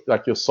your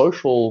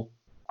social,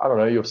 I don't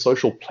know, your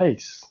social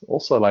place.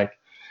 Also, like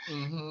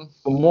Hmm.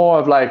 the more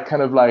I've like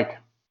kind of like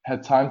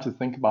had time to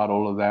think about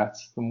all of that,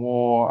 the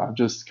more I've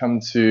just come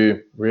to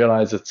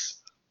realize it's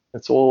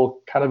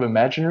all kind of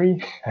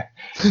imaginary.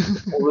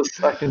 All this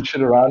fucking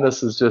shit around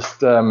us is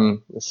just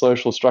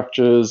social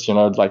structures,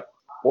 like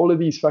all of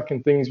these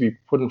fucking things we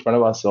put in front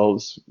of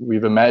ourselves,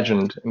 we've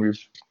imagined and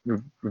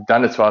we've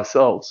done it to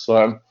ourselves.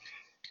 So,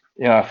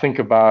 I think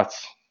about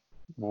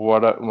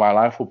what my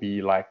life will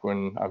be like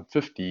when I'm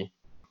 50.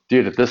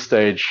 Dude, at this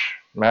stage,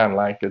 man,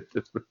 like it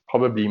would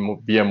probably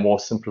be a more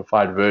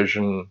simplified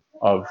version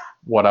of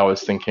what I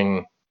was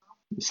thinking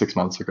 6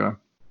 months ago.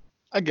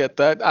 I get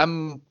that.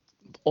 I'm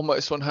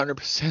almost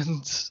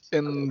 100%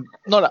 in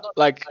not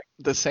like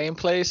the same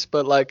place,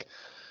 but like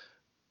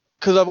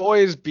because I've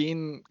always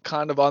been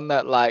kind of on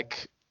that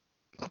like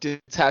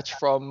detach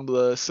from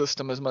the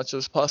system as much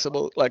as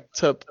possible, like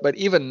tip. But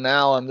even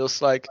now, I'm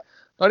just like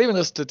not even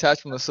just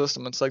detach from the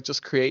system. It's like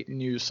just create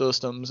new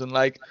systems and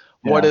like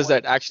what Yeah, is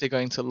that actually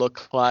going to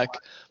look like?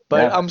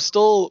 But yeah, I'm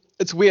still.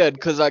 It's weird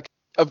because like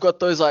I've got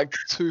those like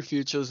two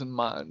futures in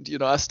mind. You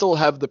know, I still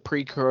have the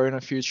pre-corona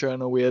future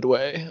in a weird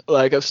way.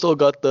 Like I've still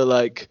got the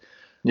like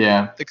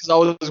yeah, because I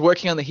was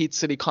working on the Heat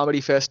City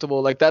Comedy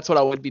Festival. Like that's what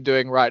I would be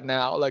doing right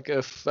now. Like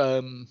if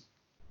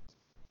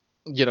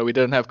we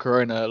didn't have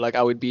Corona, like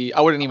I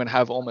wouldn't even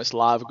have Almost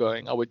Live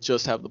going. I would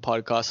just have the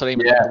podcast. I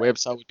don't even think the yeah.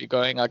 website would be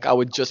going. Like I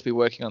would just be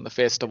working on the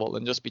festival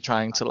and just be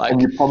trying to And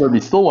like, you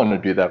probably still want to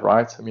do that,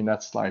 right? I mean,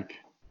 that's like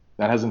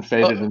that hasn't oh,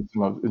 faded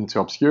into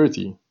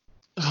obscurity.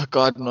 oh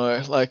God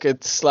no, like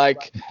it's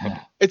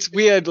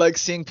weird like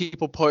seeing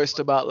people post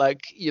about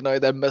like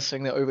they're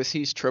missing their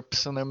overseas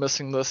trips and they're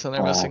missing this and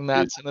they're Oh, missing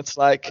that, dude. and it's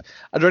like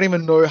I don't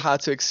even know how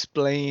to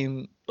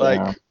explain Yeah,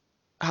 like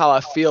how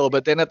I feel,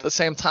 but then at the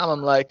same time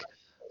I'm like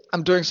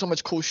I'm doing so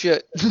much cool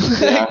shit.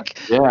 yeah, Like,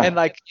 and yeah.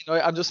 like,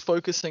 I'm just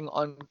focusing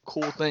on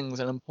cool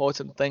things and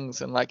important things.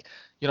 And like,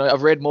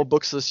 I've read more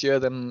books this year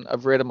than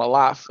I've read in my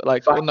life.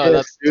 Like, well, Fuck no,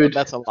 yes, dude.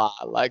 that's a lie.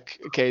 Like,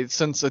 okay,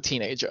 since a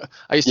teenager,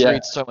 I used to Yeah,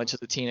 read so much as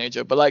a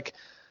teenager, but like,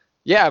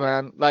 yeah,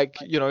 man, like,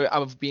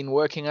 I've been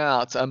working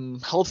out. I'm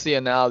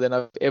healthier now than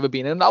I've ever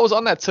been. And I was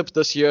on that tip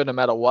this year, no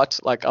matter what.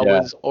 Like, I yeah.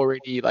 was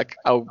already like,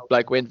 I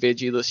like went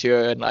veggie this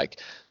year and like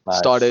Nice.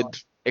 started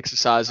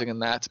exercising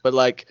and that. But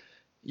like,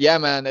 yeah,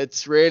 man,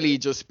 it's really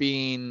just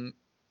been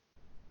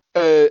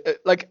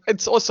like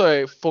it's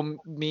also for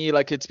me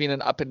like it's been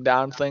an up and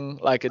down thing.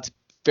 Like it's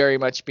very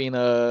much been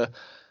a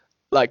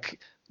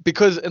like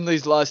because in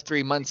these last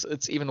 3 months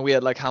it's even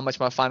weird like how much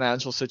my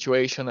financial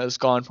situation has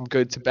gone from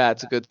good to bad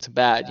to good to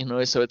bad.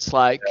 So it's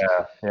like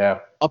Yeah, yeah,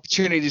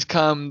 opportunities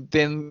come,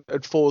 then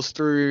it falls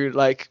through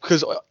like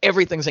because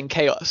everything's in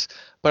chaos.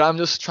 But I'm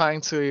just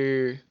trying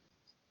to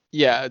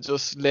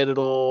just let it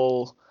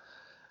all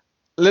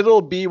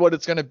be what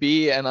it's gonna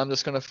be, and I'm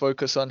just gonna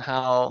focus on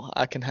how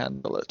I can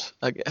handle it,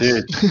 I guess.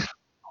 dude.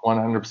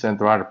 100%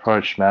 the right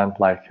approach, man.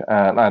 Like,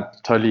 I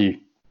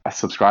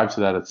subscribe to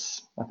that.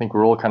 I think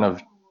we're all kind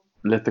of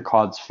let the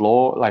cards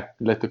fall,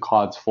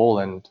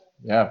 and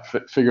yeah,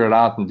 figure it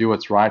out and do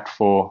what's right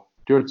for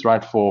you. I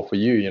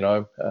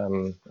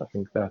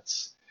think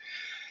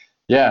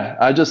yeah.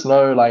 I just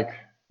know, like,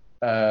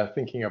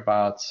 thinking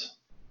about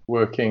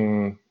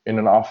working in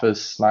an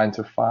office 9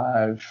 to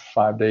 5,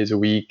 5 days a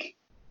week.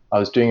 I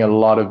was doing a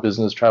lot of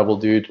business travel,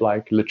 dude.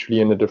 Like, literally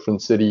in a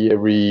different city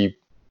every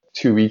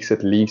 2 weeks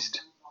at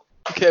least.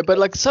 Okay, but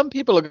like some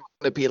people are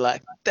gonna be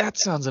like, that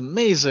sounds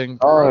amazing,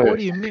 bro. Oh, What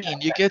do you mean?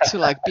 You get to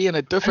like be in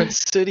a different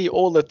city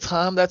all the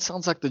time? That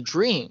sounds like the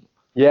dream.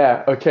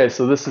 yeah. Okay.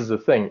 So this is the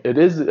thing. It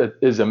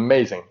is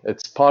amazing.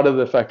 It's part of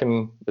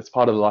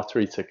the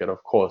lottery ticket,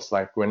 of course.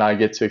 Like when I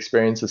get to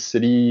experience a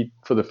city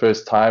for the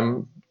first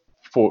time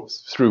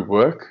through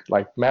work,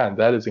 like man,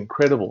 that is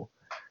incredible.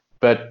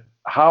 But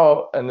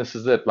and this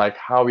is it, like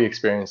how we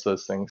experience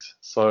those things.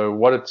 So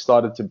what it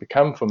started to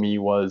become for me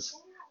was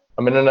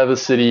I'm in another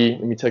city,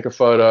 let me take a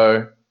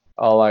photo,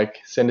 I'll like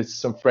send it to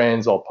some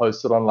friends, I'll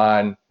post it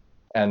online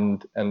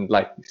and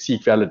like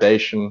seek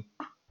validation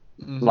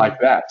Hmm. like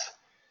that.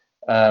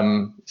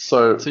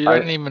 So So you I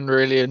don't even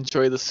really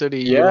enjoy the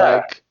city. You yeah,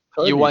 like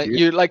totally, dude.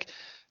 you like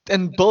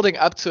and building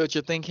up to it,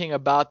 you're thinking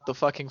about the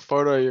fucking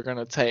photo you're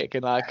gonna take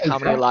and like how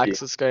many Exactly.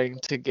 likes it's going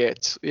to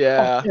get. Fuck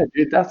Yeah. yeah,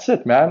 dude, that's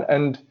it, man.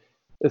 And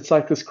it's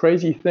like this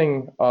crazy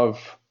thing of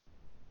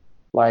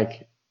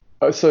like,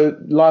 so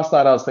last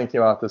night I was thinking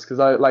about this because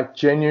I like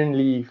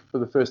genuinely for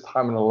the first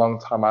time in a long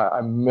time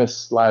I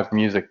miss live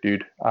music,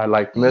 dude. I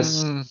like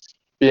miss Mm.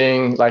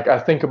 being like I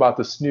think about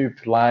the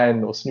Snoop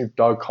Lion or Snoop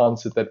Dogg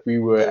concert that we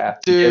were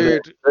at together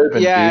Dude, in Durban,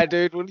 dude. yeah,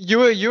 dude. Well,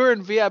 you were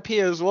in VIP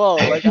as well.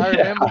 Like I Yeah.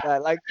 remember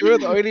that. Like you were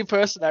the only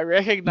person I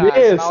recognized,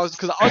 and I Yes. was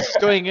because I was just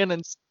going in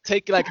and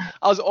taking like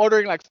I was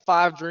ordering like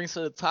 5 drinks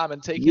at a time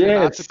and taking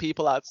them out to Yes.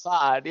 people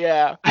outside.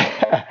 Yeah.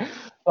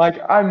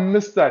 Like I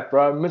miss that,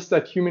 bro. I miss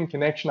that human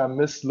connection. I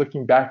miss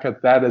looking back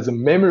at that as a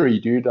memory,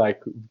 dude.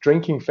 Like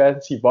drinking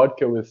fancy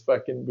vodka with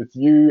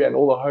you and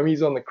all the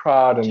homies on the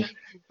crowd, Yeah, and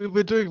we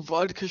were doing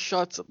vodka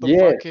shots at the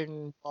yeah,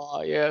 fucking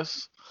bar.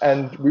 Yes.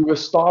 and we were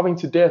starving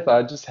to death.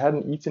 I just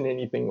hadn't eaten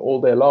anything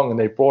all day long, and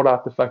they brought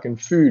out the fucking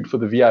food for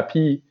the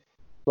VIP.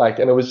 Like,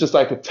 and it was just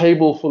like a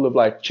table full of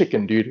like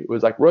chicken, dude. It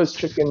was like roast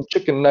chicken,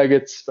 chicken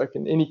nuggets,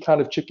 fucking any kind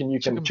of Chicken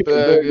chicken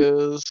burgers.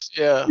 burgers.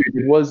 Yeah.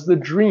 Dude, it was the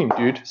dream,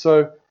 dude.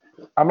 So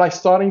I'm like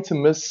starting to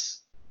miss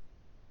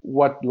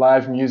what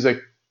live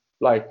music,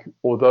 like,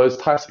 or those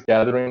types of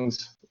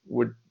gatherings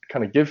would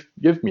kind of give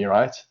me,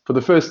 right? For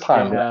the first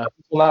time. Like, Yeah. up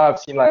until now I've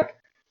seen like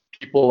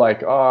people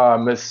like, oh, I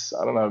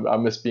don't know, I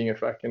miss being a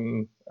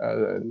fucking, I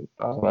don't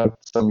know,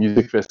 some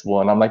music festival.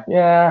 And I'm like,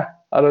 yeah,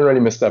 I don't really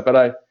miss that.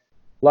 But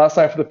last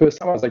night for the first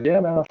time, I was like, yeah,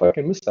 man, I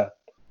fucking miss that.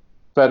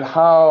 But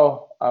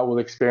how I will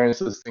experience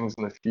those things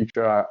in the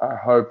future. I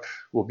hope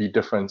will be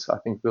different. I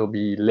think there'll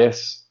be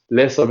less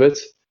of it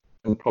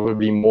and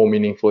probably more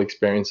meaningful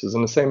experiences.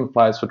 And the same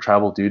applies for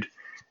travel, dude.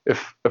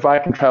 If I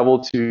can travel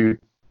to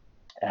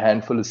a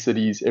handful of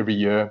cities every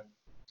year,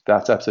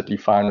 that's absolutely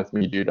fine with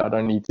me, dude. I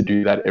don't need to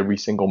do that every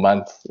single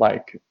month.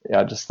 Like,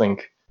 yeah, I just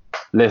think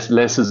less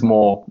is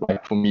more,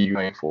 like, for me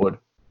going forward.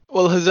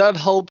 Well, has that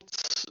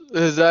helped?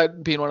 Has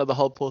that been one of the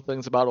helpful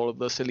things about all of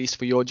this, at least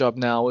for your job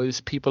now,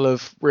 is people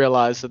have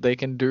realized that they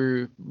can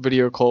do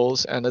video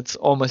calls and it's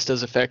almost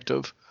as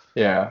effective?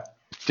 Yeah,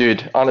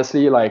 dude,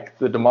 honestly, like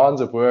the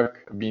demands of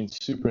work have been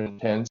super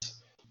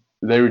intense.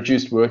 They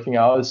reduced working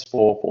hours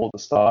for all the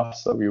staff,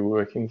 so we were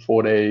working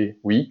 4-day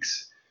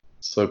weeks.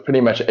 So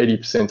pretty much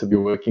 80% of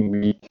your working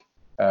week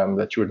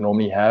that you would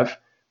normally have.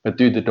 But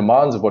dude, the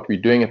demands of what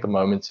we're doing at the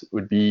moment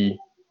would be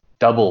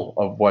double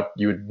of what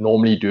you would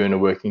normally do in a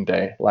working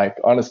day. Like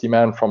honestly,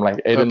 man, from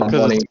like 8 Oh, in the because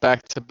morning it's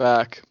back to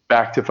back.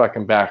 back to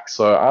fucking back.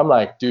 So I'm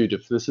like, dude,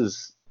 if this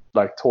is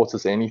like taught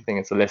us anything,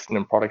 it's a lesson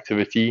in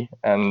productivity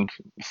and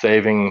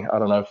saving, I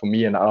don't know, for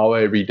me, an hour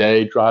every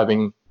day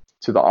driving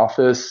to the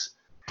office.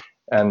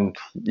 And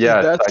See, yeah,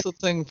 it's that's like,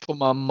 the thing for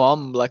my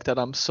mom, like that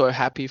I'm so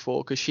happy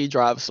for, because she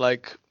drives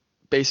like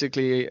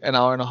basically an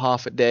hour and a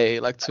half a day,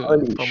 like to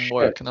and holy from shit,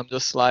 work, and I'm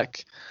just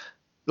like,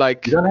 you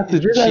don't have to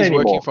do that she's working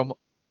anymore. from,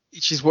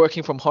 she's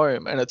working from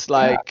home, and it's Yeah,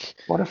 like,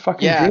 what a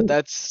fucking yeah, dream.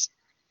 that's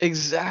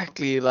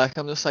exactly, like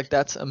I'm just like,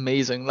 that's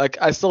amazing. Like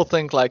I still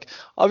think like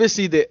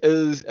obviously there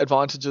is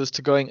advantages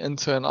to going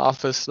into an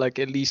office like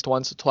at least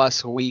once or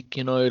twice a week,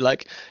 you know,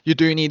 like you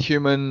do need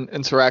human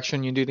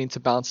interaction, you do need to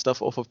bounce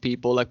stuff off of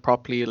people like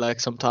properly, like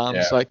sometimes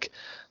Yeah, like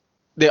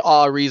there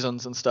are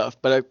reasons and stuff,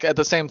 but at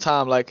the same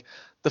time, like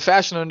the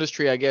fashion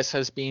industry, I guess,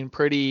 has been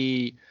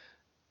pretty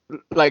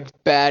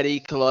like bad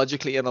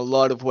ecologically in a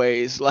lot of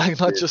ways, like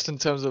not dude, just in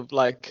terms of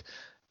like,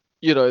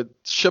 you know,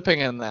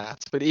 shipping and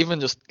that, but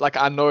even just like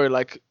I know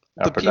like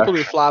the people who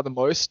production. fly the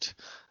most,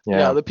 yeah,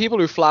 Yeah, the people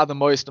who fly the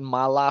most in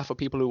my life are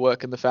people who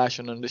work in the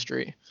fashion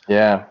industry.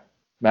 yeah,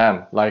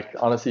 man. Like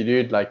honestly,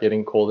 dude, like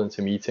getting called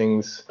into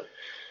meetings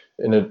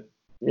in a,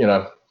 you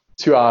know,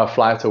 2-hour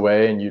flight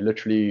away, and you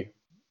literally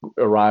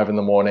arrive in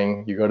the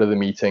morning, you go to the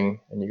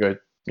meeting, and you go,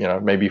 you know,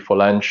 maybe for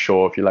lunch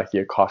or if you're lucky,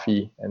 a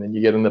coffee, and then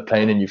you get on the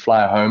plane and you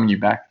fly home and you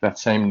back that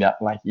same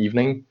like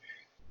evening.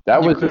 That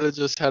And you was could just have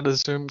just had a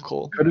Zoom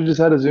call. could have just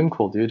had a Zoom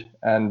call, dude,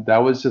 and that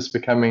was just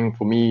becoming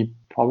for me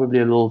probably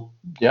a little,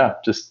 yeah,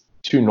 just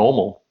too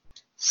normal.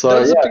 So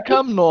Does it yeah,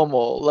 become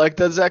normal? Like,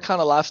 does that kind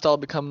of lifestyle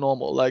become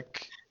normal?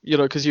 Like, you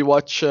know, because you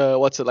watch,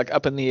 what's it, like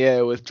Up in the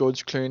Air with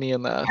George Clooney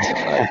and that,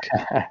 and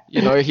like,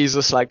 you know, he's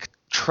this like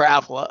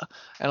traveler,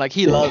 and like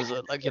he loves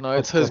it. Like, you know,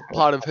 it's his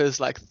part of his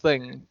like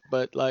thing.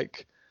 But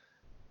like,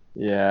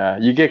 yeah,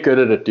 you get good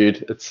at it,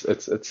 dude.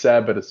 It's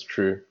sad, but it's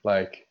true.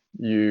 Like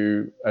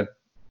you,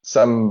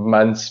 some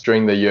months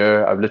during the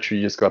year, I've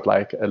literally just got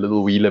like a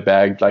little wheeler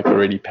bag, like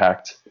already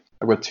packed.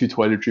 I've got 2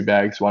 toiletry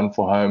bags, one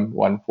for home,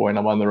 one for when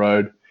I'm on the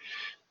road.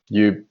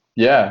 You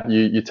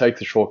take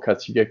the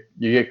shortcuts. You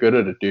get good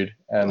at it, dude.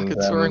 like a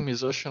And touring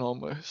musician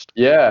almost.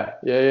 yeah,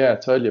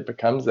 totally. It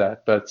becomes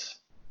that. But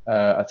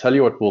I tell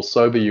you what will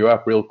sober you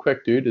up real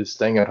quick, dude, is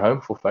staying at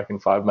home for fucking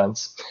 5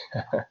 months.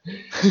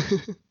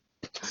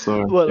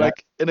 So Well, yeah,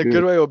 like in a good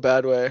dude. way or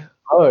bad way.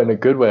 Oh, in a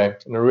good way,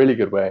 in a really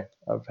good way.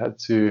 I've had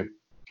to,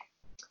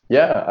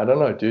 yeah, I don't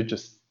know, dude,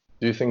 just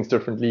do things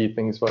differently,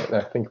 think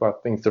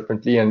about things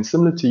differently. And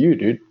similar to you,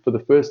 dude, for the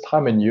first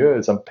time in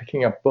years, I'm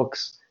picking up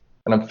books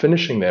and I'm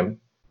finishing them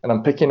and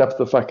I'm picking up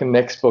the fucking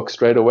next book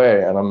straight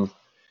away. And I'm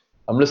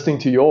listening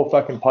to your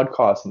fucking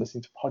podcast and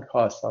listening to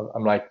podcasts.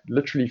 I'm like,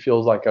 literally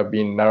feels like I've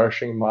been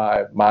nourishing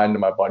my mind and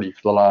my body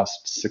for the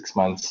last 6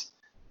 months,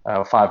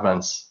 5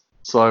 months.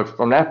 So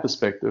from that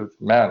perspective,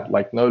 man,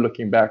 like no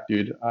looking back,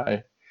 dude.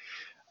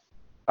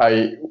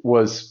 I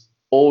was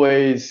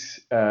always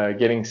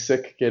getting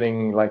sick,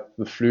 getting like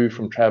the flu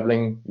from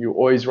traveling. You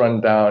always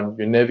run down.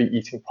 You're never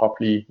eating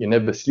properly. You're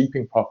never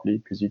sleeping properly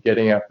because you're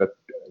getting up at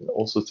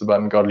all sorts of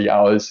ungodly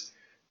hours.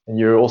 And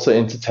you're also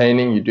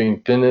entertaining. You're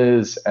doing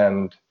dinners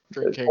and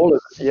Drinking. all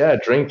of it. Yeah,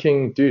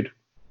 drinking, dude.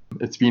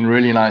 It's been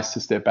really nice to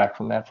step back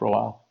from that for a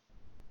while.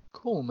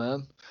 Cool,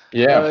 man.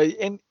 Yeah,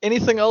 And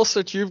anything else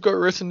that you've got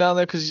written down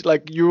there? Because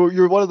like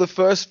you're one of the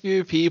first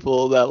few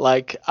people that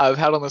like I've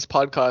had on this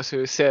podcast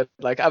who said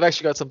like I've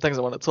actually got some things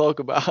I want to talk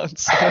about.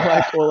 So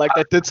like or like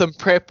that did some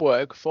prep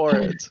work for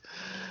it.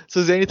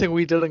 So is there anything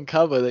we didn't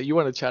cover that you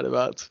want to chat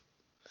about?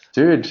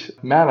 dude,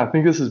 man, I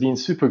think this has been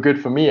super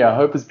good for me. I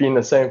hope it's been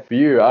the same for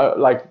you.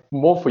 Like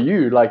more for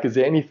you. Like, is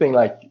there anything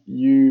like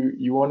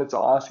you wanted to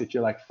ask that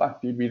you're like,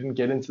 fuck, dude, we didn't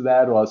get into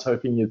that, or I was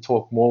hoping you'd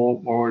talk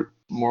more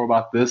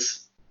about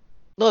this.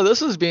 No, this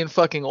has been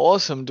fucking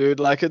awesome, dude.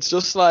 Like it's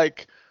just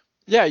like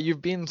yeah,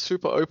 you've been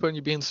super open,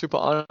 you've been super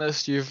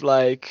honest, you've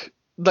like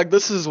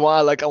this is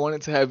why like I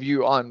wanted to have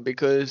you on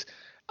because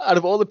out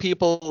of all the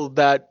people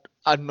that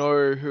I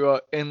know who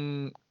are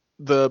in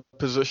the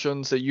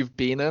positions that you've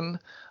been in,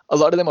 a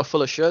lot of them are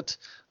full of shit.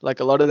 Like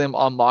a lot of them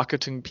are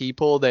marketing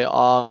people. They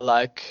are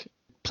like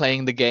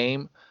playing the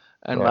game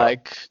and Yeah,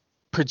 like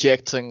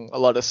projecting a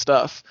lot of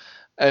stuff.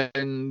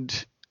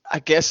 And I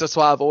guess that's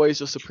why I've always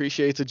just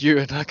appreciated you,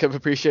 and like I've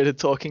appreciated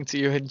talking to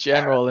you in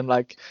general, and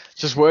like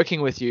just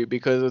working with you,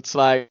 because it's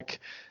like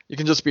you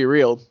can just be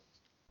real.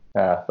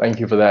 Thank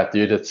you for that,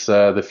 dude. It's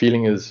the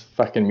feeling is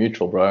fucking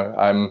mutual, bro.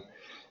 I'm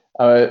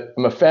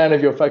a fan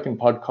of your fucking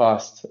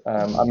podcast.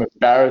 I'm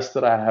embarrassed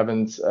that I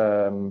haven't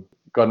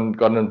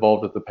gotten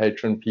involved with the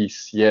patron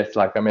piece yet.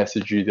 Like I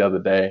messaged you the other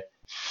day.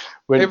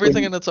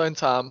 Everything in its own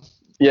time.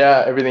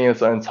 Yeah, everything in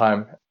its own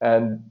time.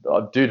 And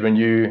dude, when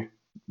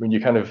you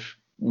kind of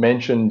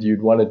mentioned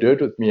you'd want to do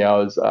it with me, I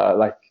was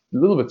like a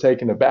little bit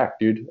taken aback,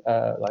 dude.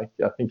 Like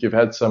I think you've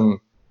had some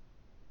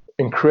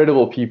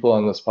incredible people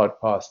on this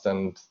podcast,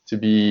 and to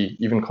be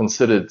even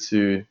considered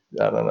to,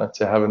 I don't know,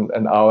 to have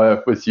an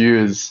hour with you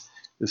is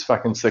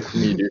fucking sick for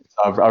me, dude.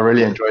 I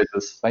really enjoyed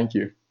this. Thank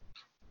you.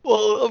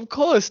 Well, of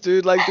course,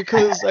 dude. Like,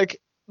 because like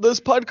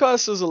this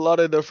podcast is a lot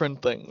of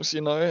different things,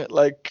 you know,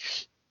 like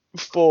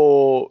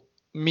for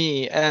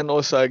me and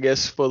also I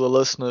guess for the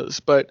listeners.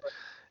 But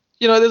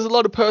you know, there's a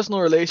lot of personal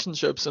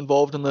relationships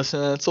involved in this,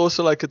 and it's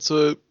also like it's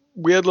a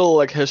weird little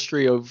like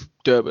history of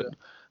Durban.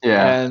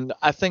 Yeah. And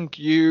I think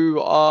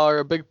you are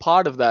a big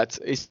part of that,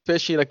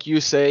 especially like you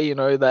say, you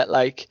know, that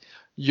like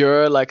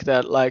you're like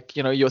that, like,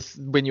 you know,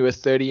 when you were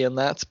 30 and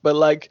that, but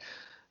like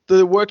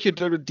the work you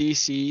did with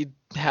DC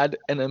had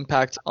an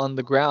impact on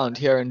the ground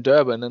here in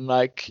Durban. And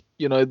like,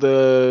 you know,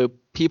 the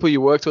people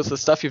you worked with, the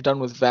stuff you've done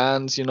with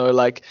Vans, you know,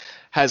 like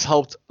has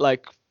helped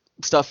like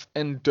stuff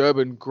in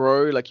Durban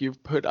grow. Like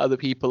you've put other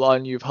people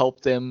on, you've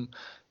helped them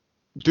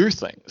do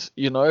things,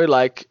 you know,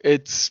 like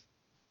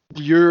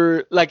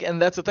you're like,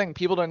 and that's the thing,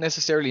 people don't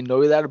necessarily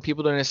know that, or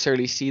people don't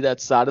necessarily see that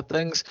side of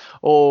things.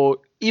 Or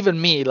even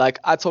me, like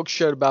I talk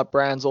shit about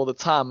brands all the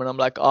time, and I'm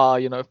like, oh,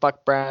 you know,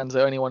 fuck brands,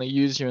 they only want to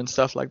use you and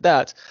stuff like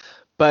that.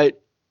 But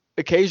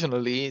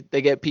occasionally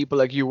they get people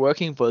like you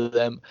working for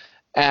them,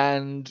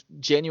 and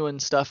genuine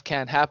stuff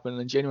can happen,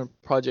 and genuine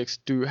projects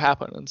do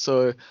happen. And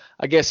so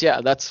I guess,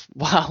 yeah, that's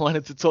why I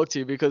wanted to talk to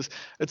you, because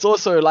it's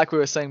also like we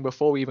were saying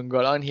before we even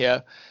got on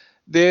here,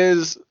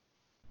 there's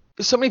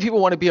so many people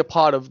want to be a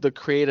part of the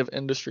creative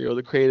industry or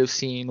the creative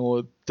scene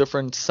or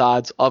different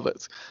sides of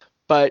it,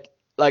 but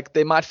like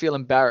they might feel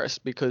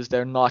embarrassed because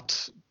they're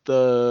not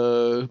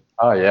the,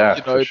 Oh yeah,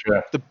 you for know,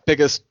 sure.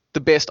 the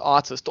best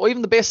artist or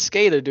even the best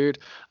skater, dude.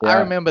 I Yeah.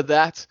 remember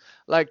that.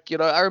 Like, you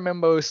know, I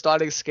remember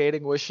starting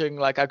skating, wishing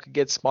like I could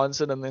get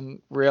sponsored, and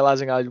then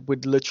realizing I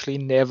would literally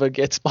never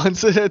get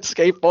sponsored at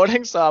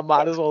skateboarding, so I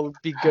might as well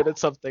be good at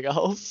something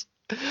else.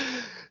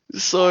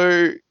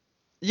 So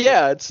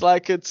yeah, it's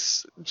like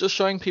it's just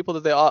showing people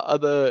that there are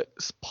other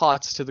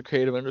parts to the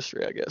creative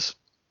industry, I guess.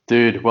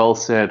 Dude, well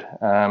said.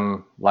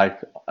 Like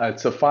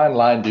it's a fine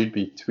line, dude,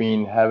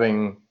 between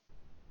having,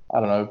 I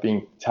don't know,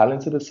 being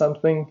talented at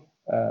something.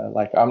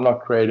 Like I'm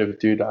not creative,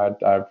 dude.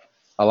 I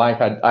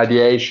like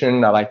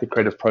ideation. I like the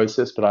creative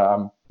process, but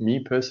I'm me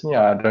personally.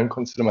 I don't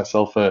consider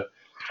myself a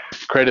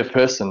creative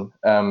person.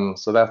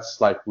 So that's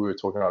like we were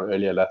talking about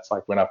earlier. That's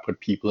like when I put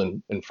people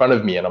in front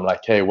of me, and I'm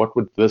like, hey, what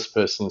would this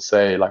person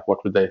say? Like,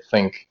 what would they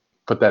think?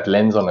 Put that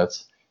lens on it.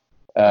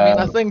 I mean,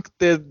 I Um, think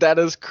that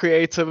is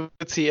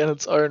creativity in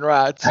its own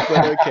right,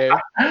 but okay.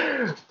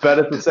 but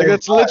at the Like same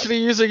it's literally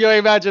using your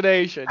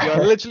imagination.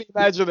 You're literally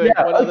imagining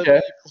yeah, what other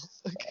okay,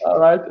 people. all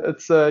right.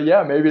 It's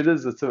yeah, maybe it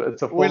is. It's a When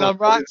form of I'm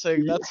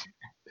writing, that's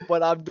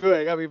what I'm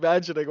doing. I'm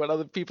imagining what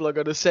other people are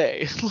gonna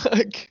say.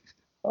 Like,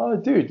 oh,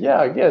 dude, yeah,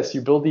 I guess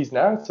you build these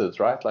narratives,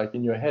 right? Like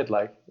in your head,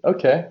 like,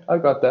 okay, I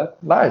got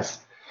that. Nice.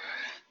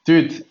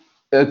 Dude,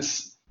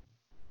 it's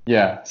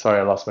yeah, sorry,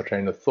 I lost my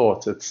train of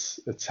thought. It's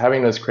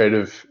having those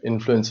creative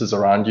influences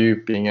around you,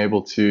 being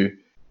able to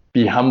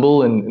be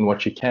humble in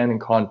what you can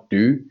and can't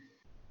do.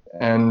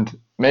 And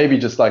maybe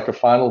just like a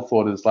final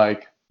thought is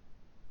like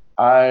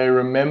I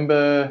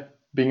remember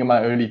being in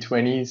my early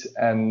 20s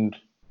and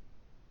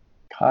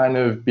kind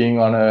of being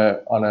on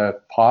a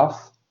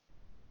path,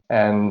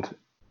 and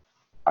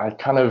I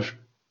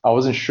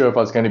wasn't sure if I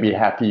was going to be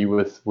happy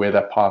with where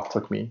that path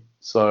took me.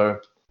 So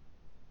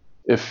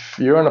if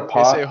you're on a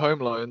SA path, home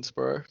loans,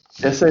 bro.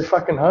 SA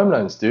fucking home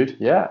loans, dude.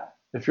 Yeah.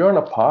 If you're on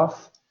a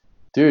path,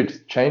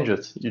 dude, change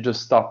it. You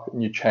just stop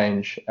and you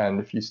change. And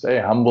if you stay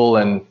humble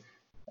and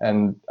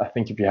I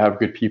think if you have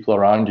good people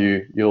around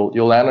you,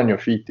 you'll land on your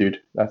feet, dude.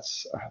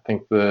 That's I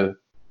think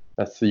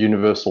that's the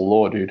universal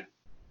law, dude.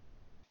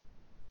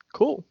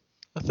 Cool.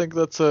 I think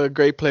that's a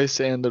great place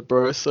to end it,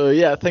 bro. So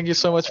yeah, thank you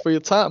so much for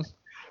your time.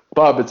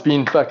 Bob, it's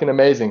been fucking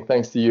amazing.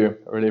 Thanks to you.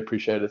 I really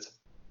appreciate it.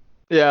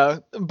 Yeah,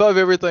 above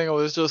everything, it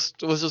was just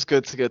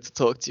good to get to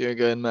talk to you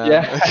again, man.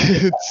 Yeah. Like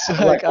it's Like,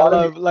 like I why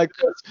don't we love like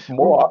do this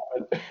more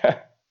often?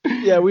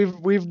 yeah,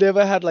 we've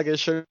never had like a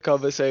short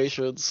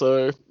conversation,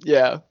 so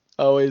yeah,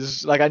 I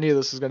always like I knew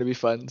this was gonna be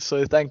fun.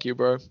 So thank you,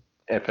 bro.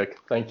 Epic.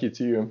 Thank you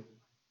to you.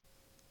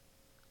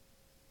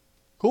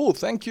 Cool.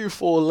 Thank you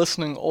for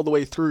listening all the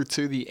way through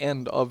to the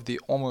end of the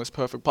Almost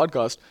Perfect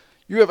podcast.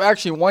 You have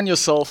actually won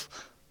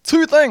yourself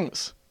two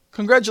things.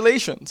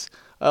 Congratulations.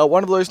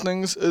 One of those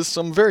things is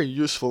some very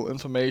useful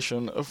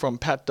information from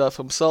Pat Duff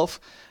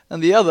himself,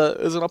 and the other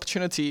is an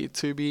opportunity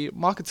to be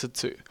marketed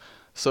to.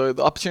 So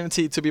the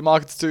opportunity to be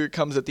marketed to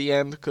comes at the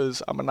end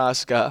because I'm a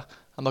nice guy.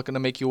 I'm not going to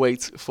make you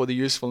wait for the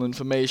useful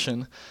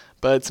information.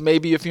 But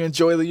maybe if you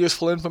enjoy the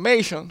useful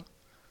information,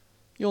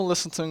 you'll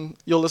listen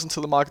to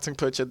the marketing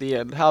pitch at the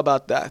end. How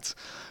about that?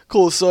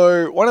 Cool.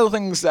 So one of the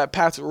things that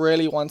Pat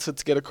really wanted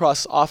to get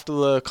across after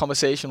the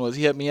conversation was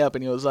he hit me up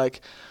and he was like,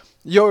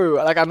 yo,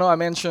 like I know I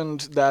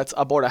mentioned that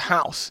I bought a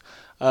house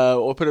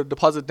or put a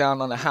deposit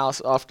down on a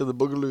house after the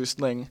Boogaloos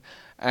thing,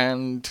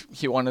 and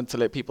he wanted to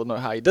let people know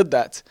how he did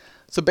that.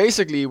 So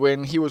basically,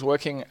 when he was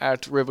working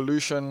at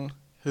Revolution,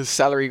 his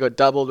salary got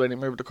doubled when he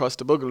moved across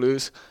to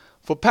Boogaloos.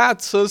 For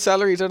Pat, his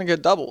salary didn't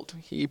get doubled.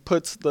 He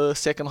put the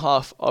second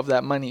half of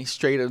that money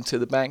straight into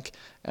the bank,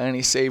 and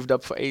he saved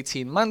up for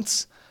 18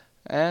 months.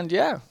 And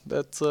yeah,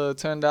 that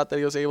turned out that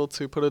he was able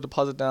to put a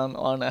deposit down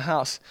on a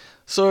house.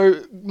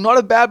 So not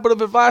a bad bit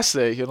of advice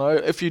there, you know.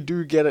 If you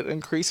do get an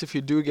increase, if you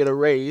do get a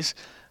raise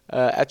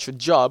at your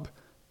job,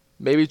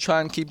 maybe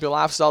try and keep your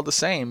lifestyle the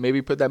same.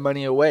 Maybe put that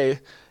money away,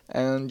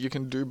 and you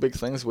can do big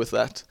things with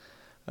that.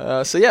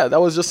 So yeah,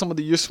 that was just some of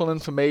the useful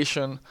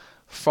information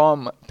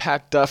from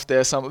Pat Duff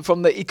there.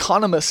 From the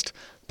economist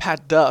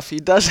Pat Duff. He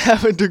does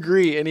have a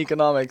degree in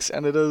economics,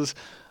 and it is,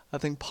 I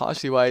think,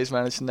 partially why he's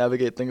managed to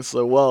navigate things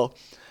so well.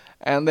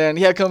 And then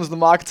here comes the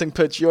marketing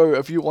pitch. Yo,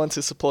 if you want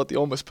to support the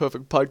Almost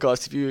Perfect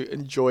podcast, if you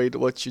enjoyed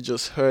what you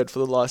just heard for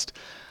the last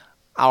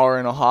hour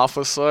and a half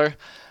or so,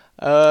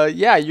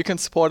 yeah, you can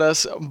support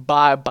us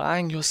by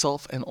buying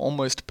yourself an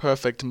Almost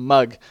Perfect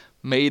mug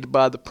made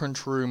by the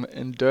Print Room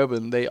in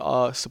Durban. They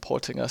are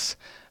supporting us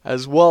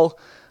as well.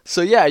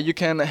 So yeah, you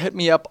can hit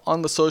me up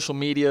on the social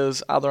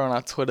medias, either on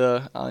our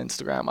Twitter, our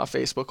Instagram, our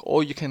Facebook,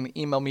 or you can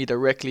email me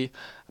directly,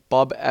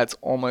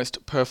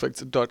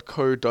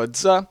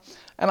 bob@almostperfect.co.za,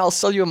 and I'll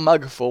sell you a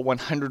mug for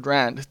 100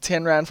 Rand.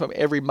 10 Rand from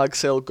every mug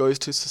sale goes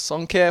to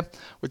Sisonke,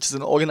 which is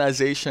an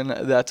organization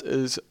that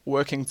is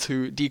working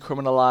to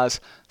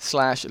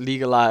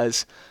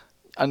decriminalize/legalize.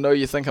 I know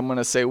you think I'm going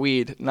to say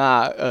weed.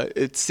 Nah,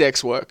 it's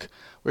sex work.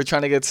 We're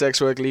trying to get sex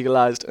work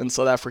legalized in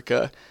South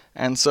Africa.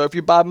 And so if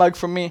you buy a mug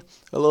from me,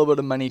 a little bit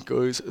of money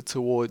goes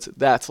towards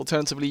that.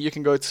 Alternatively, you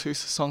can go to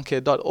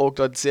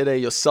sisonke.org.za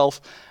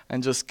yourself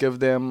and just give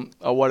them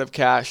a wad of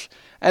cash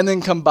and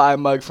then come buy a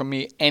mug from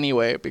me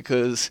anyway,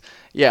 because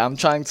yeah, I'm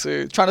trying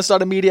to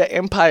start a media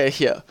empire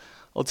here.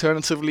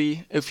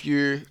 Alternatively, if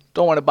you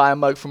don't want to buy a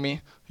mug from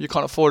me, you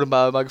can't afford to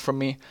buy a mug from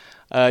me,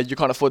 you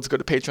can't afford to go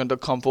to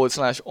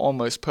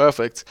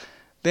patreon.com/almostperfect,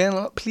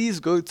 then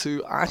please go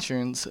to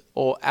iTunes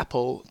or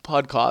Apple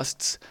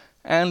Podcasts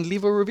and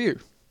leave a review.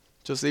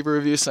 Just leave a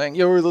review saying,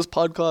 yo, this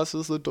podcast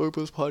is the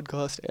dopest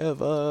podcast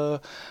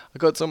ever. I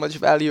got so much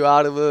value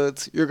out of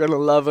it. You're going to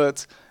love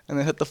it. And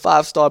then hit the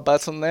 5-star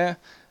button there.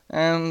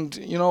 And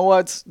you know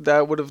what?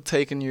 That would have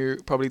taken you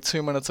probably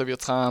 2 minutes of your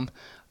time,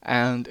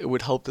 and it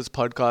would help this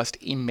podcast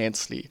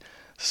immensely.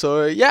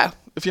 So yeah,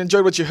 if you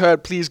enjoyed what you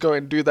heard, please go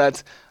and do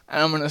that.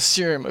 And I'm going to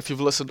assume if you've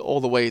listened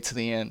all the way to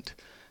the end,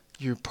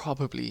 you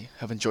probably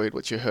have enjoyed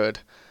what you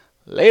heard.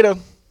 Later.